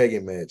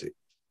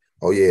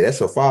 Oh yeah,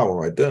 that's a fire one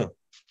right there.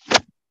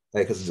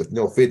 Hey, because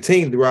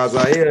 15, the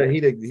Raziel, he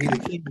the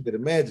king of the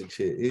magic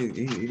shit. He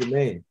the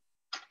man.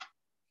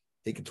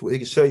 He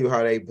can show you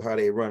how they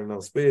running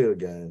on spell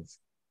guys.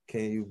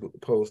 Can you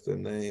post the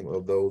name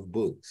of those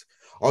books?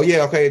 Oh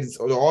yeah, okay.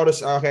 So the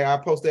artist, okay, I'll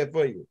post that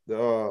for you. The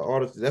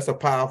artist, that's a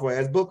powerful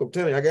ass book. I'm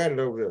telling you, I got it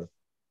over there.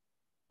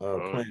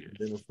 Plant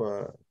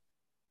identified.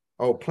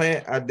 Oh,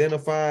 plant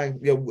identifying.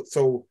 Yeah,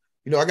 so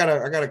I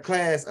got a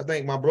class. I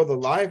think my brother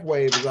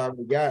Lifewave has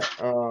already got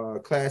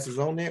classes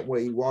on that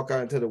where you walk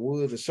out into the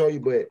woods and show you.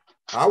 But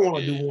I want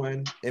to do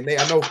one, and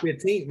I know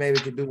 15th maybe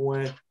could do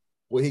one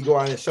where he go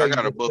out and show you. I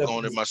got a book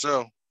on it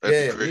myself.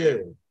 Yeah,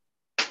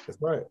 that's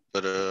right.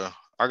 But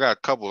I got a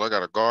couple. I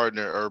got a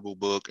gardener herbal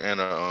book and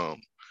a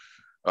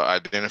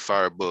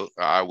identifier book,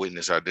 an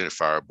eyewitness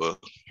identifier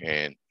book,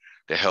 and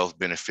the health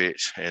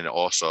benefits, and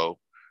also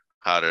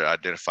how to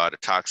identify the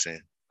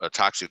toxic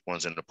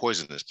ones in the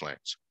poisonous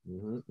plants.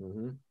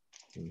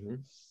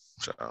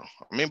 So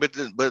I mean,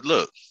 but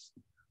look,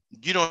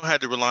 you don't have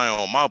to rely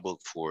on my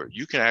book for it.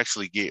 You can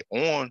actually get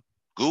on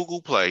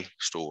Google Play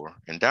Store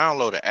and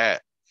download an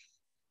app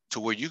to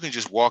where you can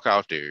just walk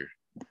out there,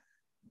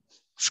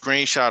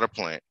 screenshot a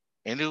plant,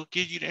 and it'll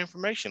give you the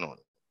information on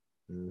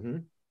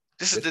it.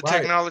 This is the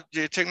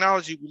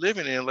technology we're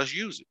living in. Let's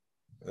use it.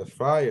 That's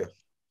fire.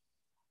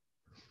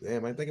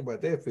 Damn, I didn't think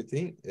about that.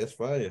 15. That's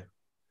fire.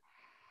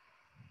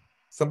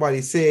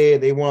 Somebody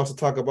said they want us to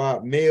talk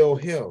about male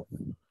health.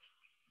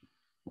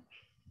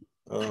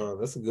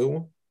 That's a good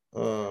one.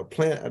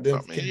 Plant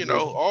identification. I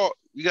mean,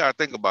 you gotta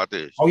think about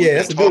this. Oh yeah,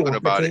 that's a good one.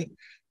 About it.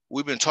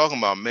 We've been talking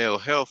about male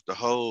health the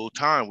whole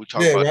time. We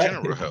talk about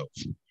general health.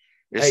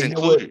 It's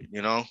included,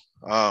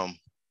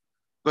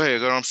 Go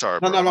ahead, I'm sorry.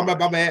 No, my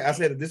bad. I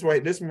said this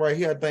one right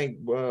here. I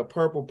think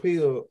Purple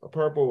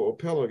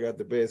Pillar got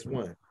the best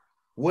one.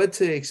 What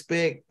to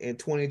expect in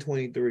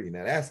 2023?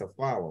 Now that's a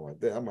fire one right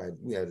there.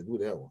 We have to do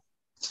that one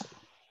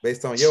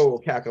based on your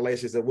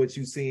calculations of what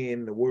you see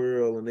in the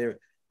world and everything.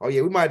 Oh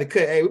yeah, we might have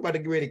cut. Hey, we about to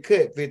get ready to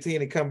cut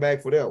 15 and come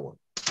back for that one.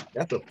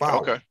 That's a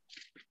fire. Okay.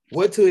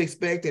 what to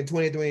expect in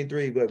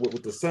 2023, but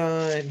with the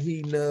sun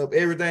heating up,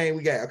 everything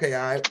we got. Okay,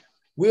 all right.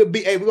 We're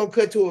gonna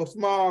cut to a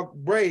small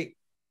break,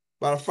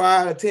 about a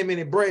 5 to 10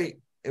 minute break,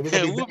 and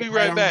we'll be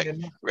right back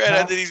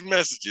after these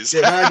messages.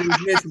 Yeah, right after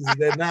these messages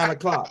at 9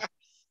 o'clock.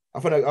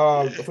 I'm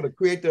gonna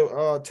create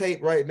the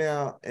tape right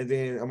now, and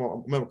then I'm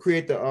gonna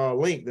create the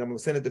link. Then I'm gonna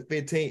send it to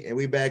 15, and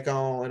we back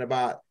on in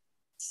about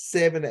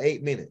 7 to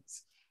 8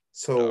 minutes.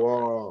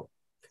 So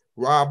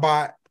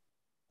Robot,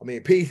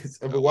 peace.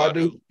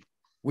 Wadu,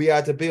 we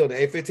out to build it.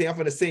 Hey, 15, I'm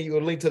gonna send you a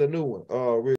link to the new one.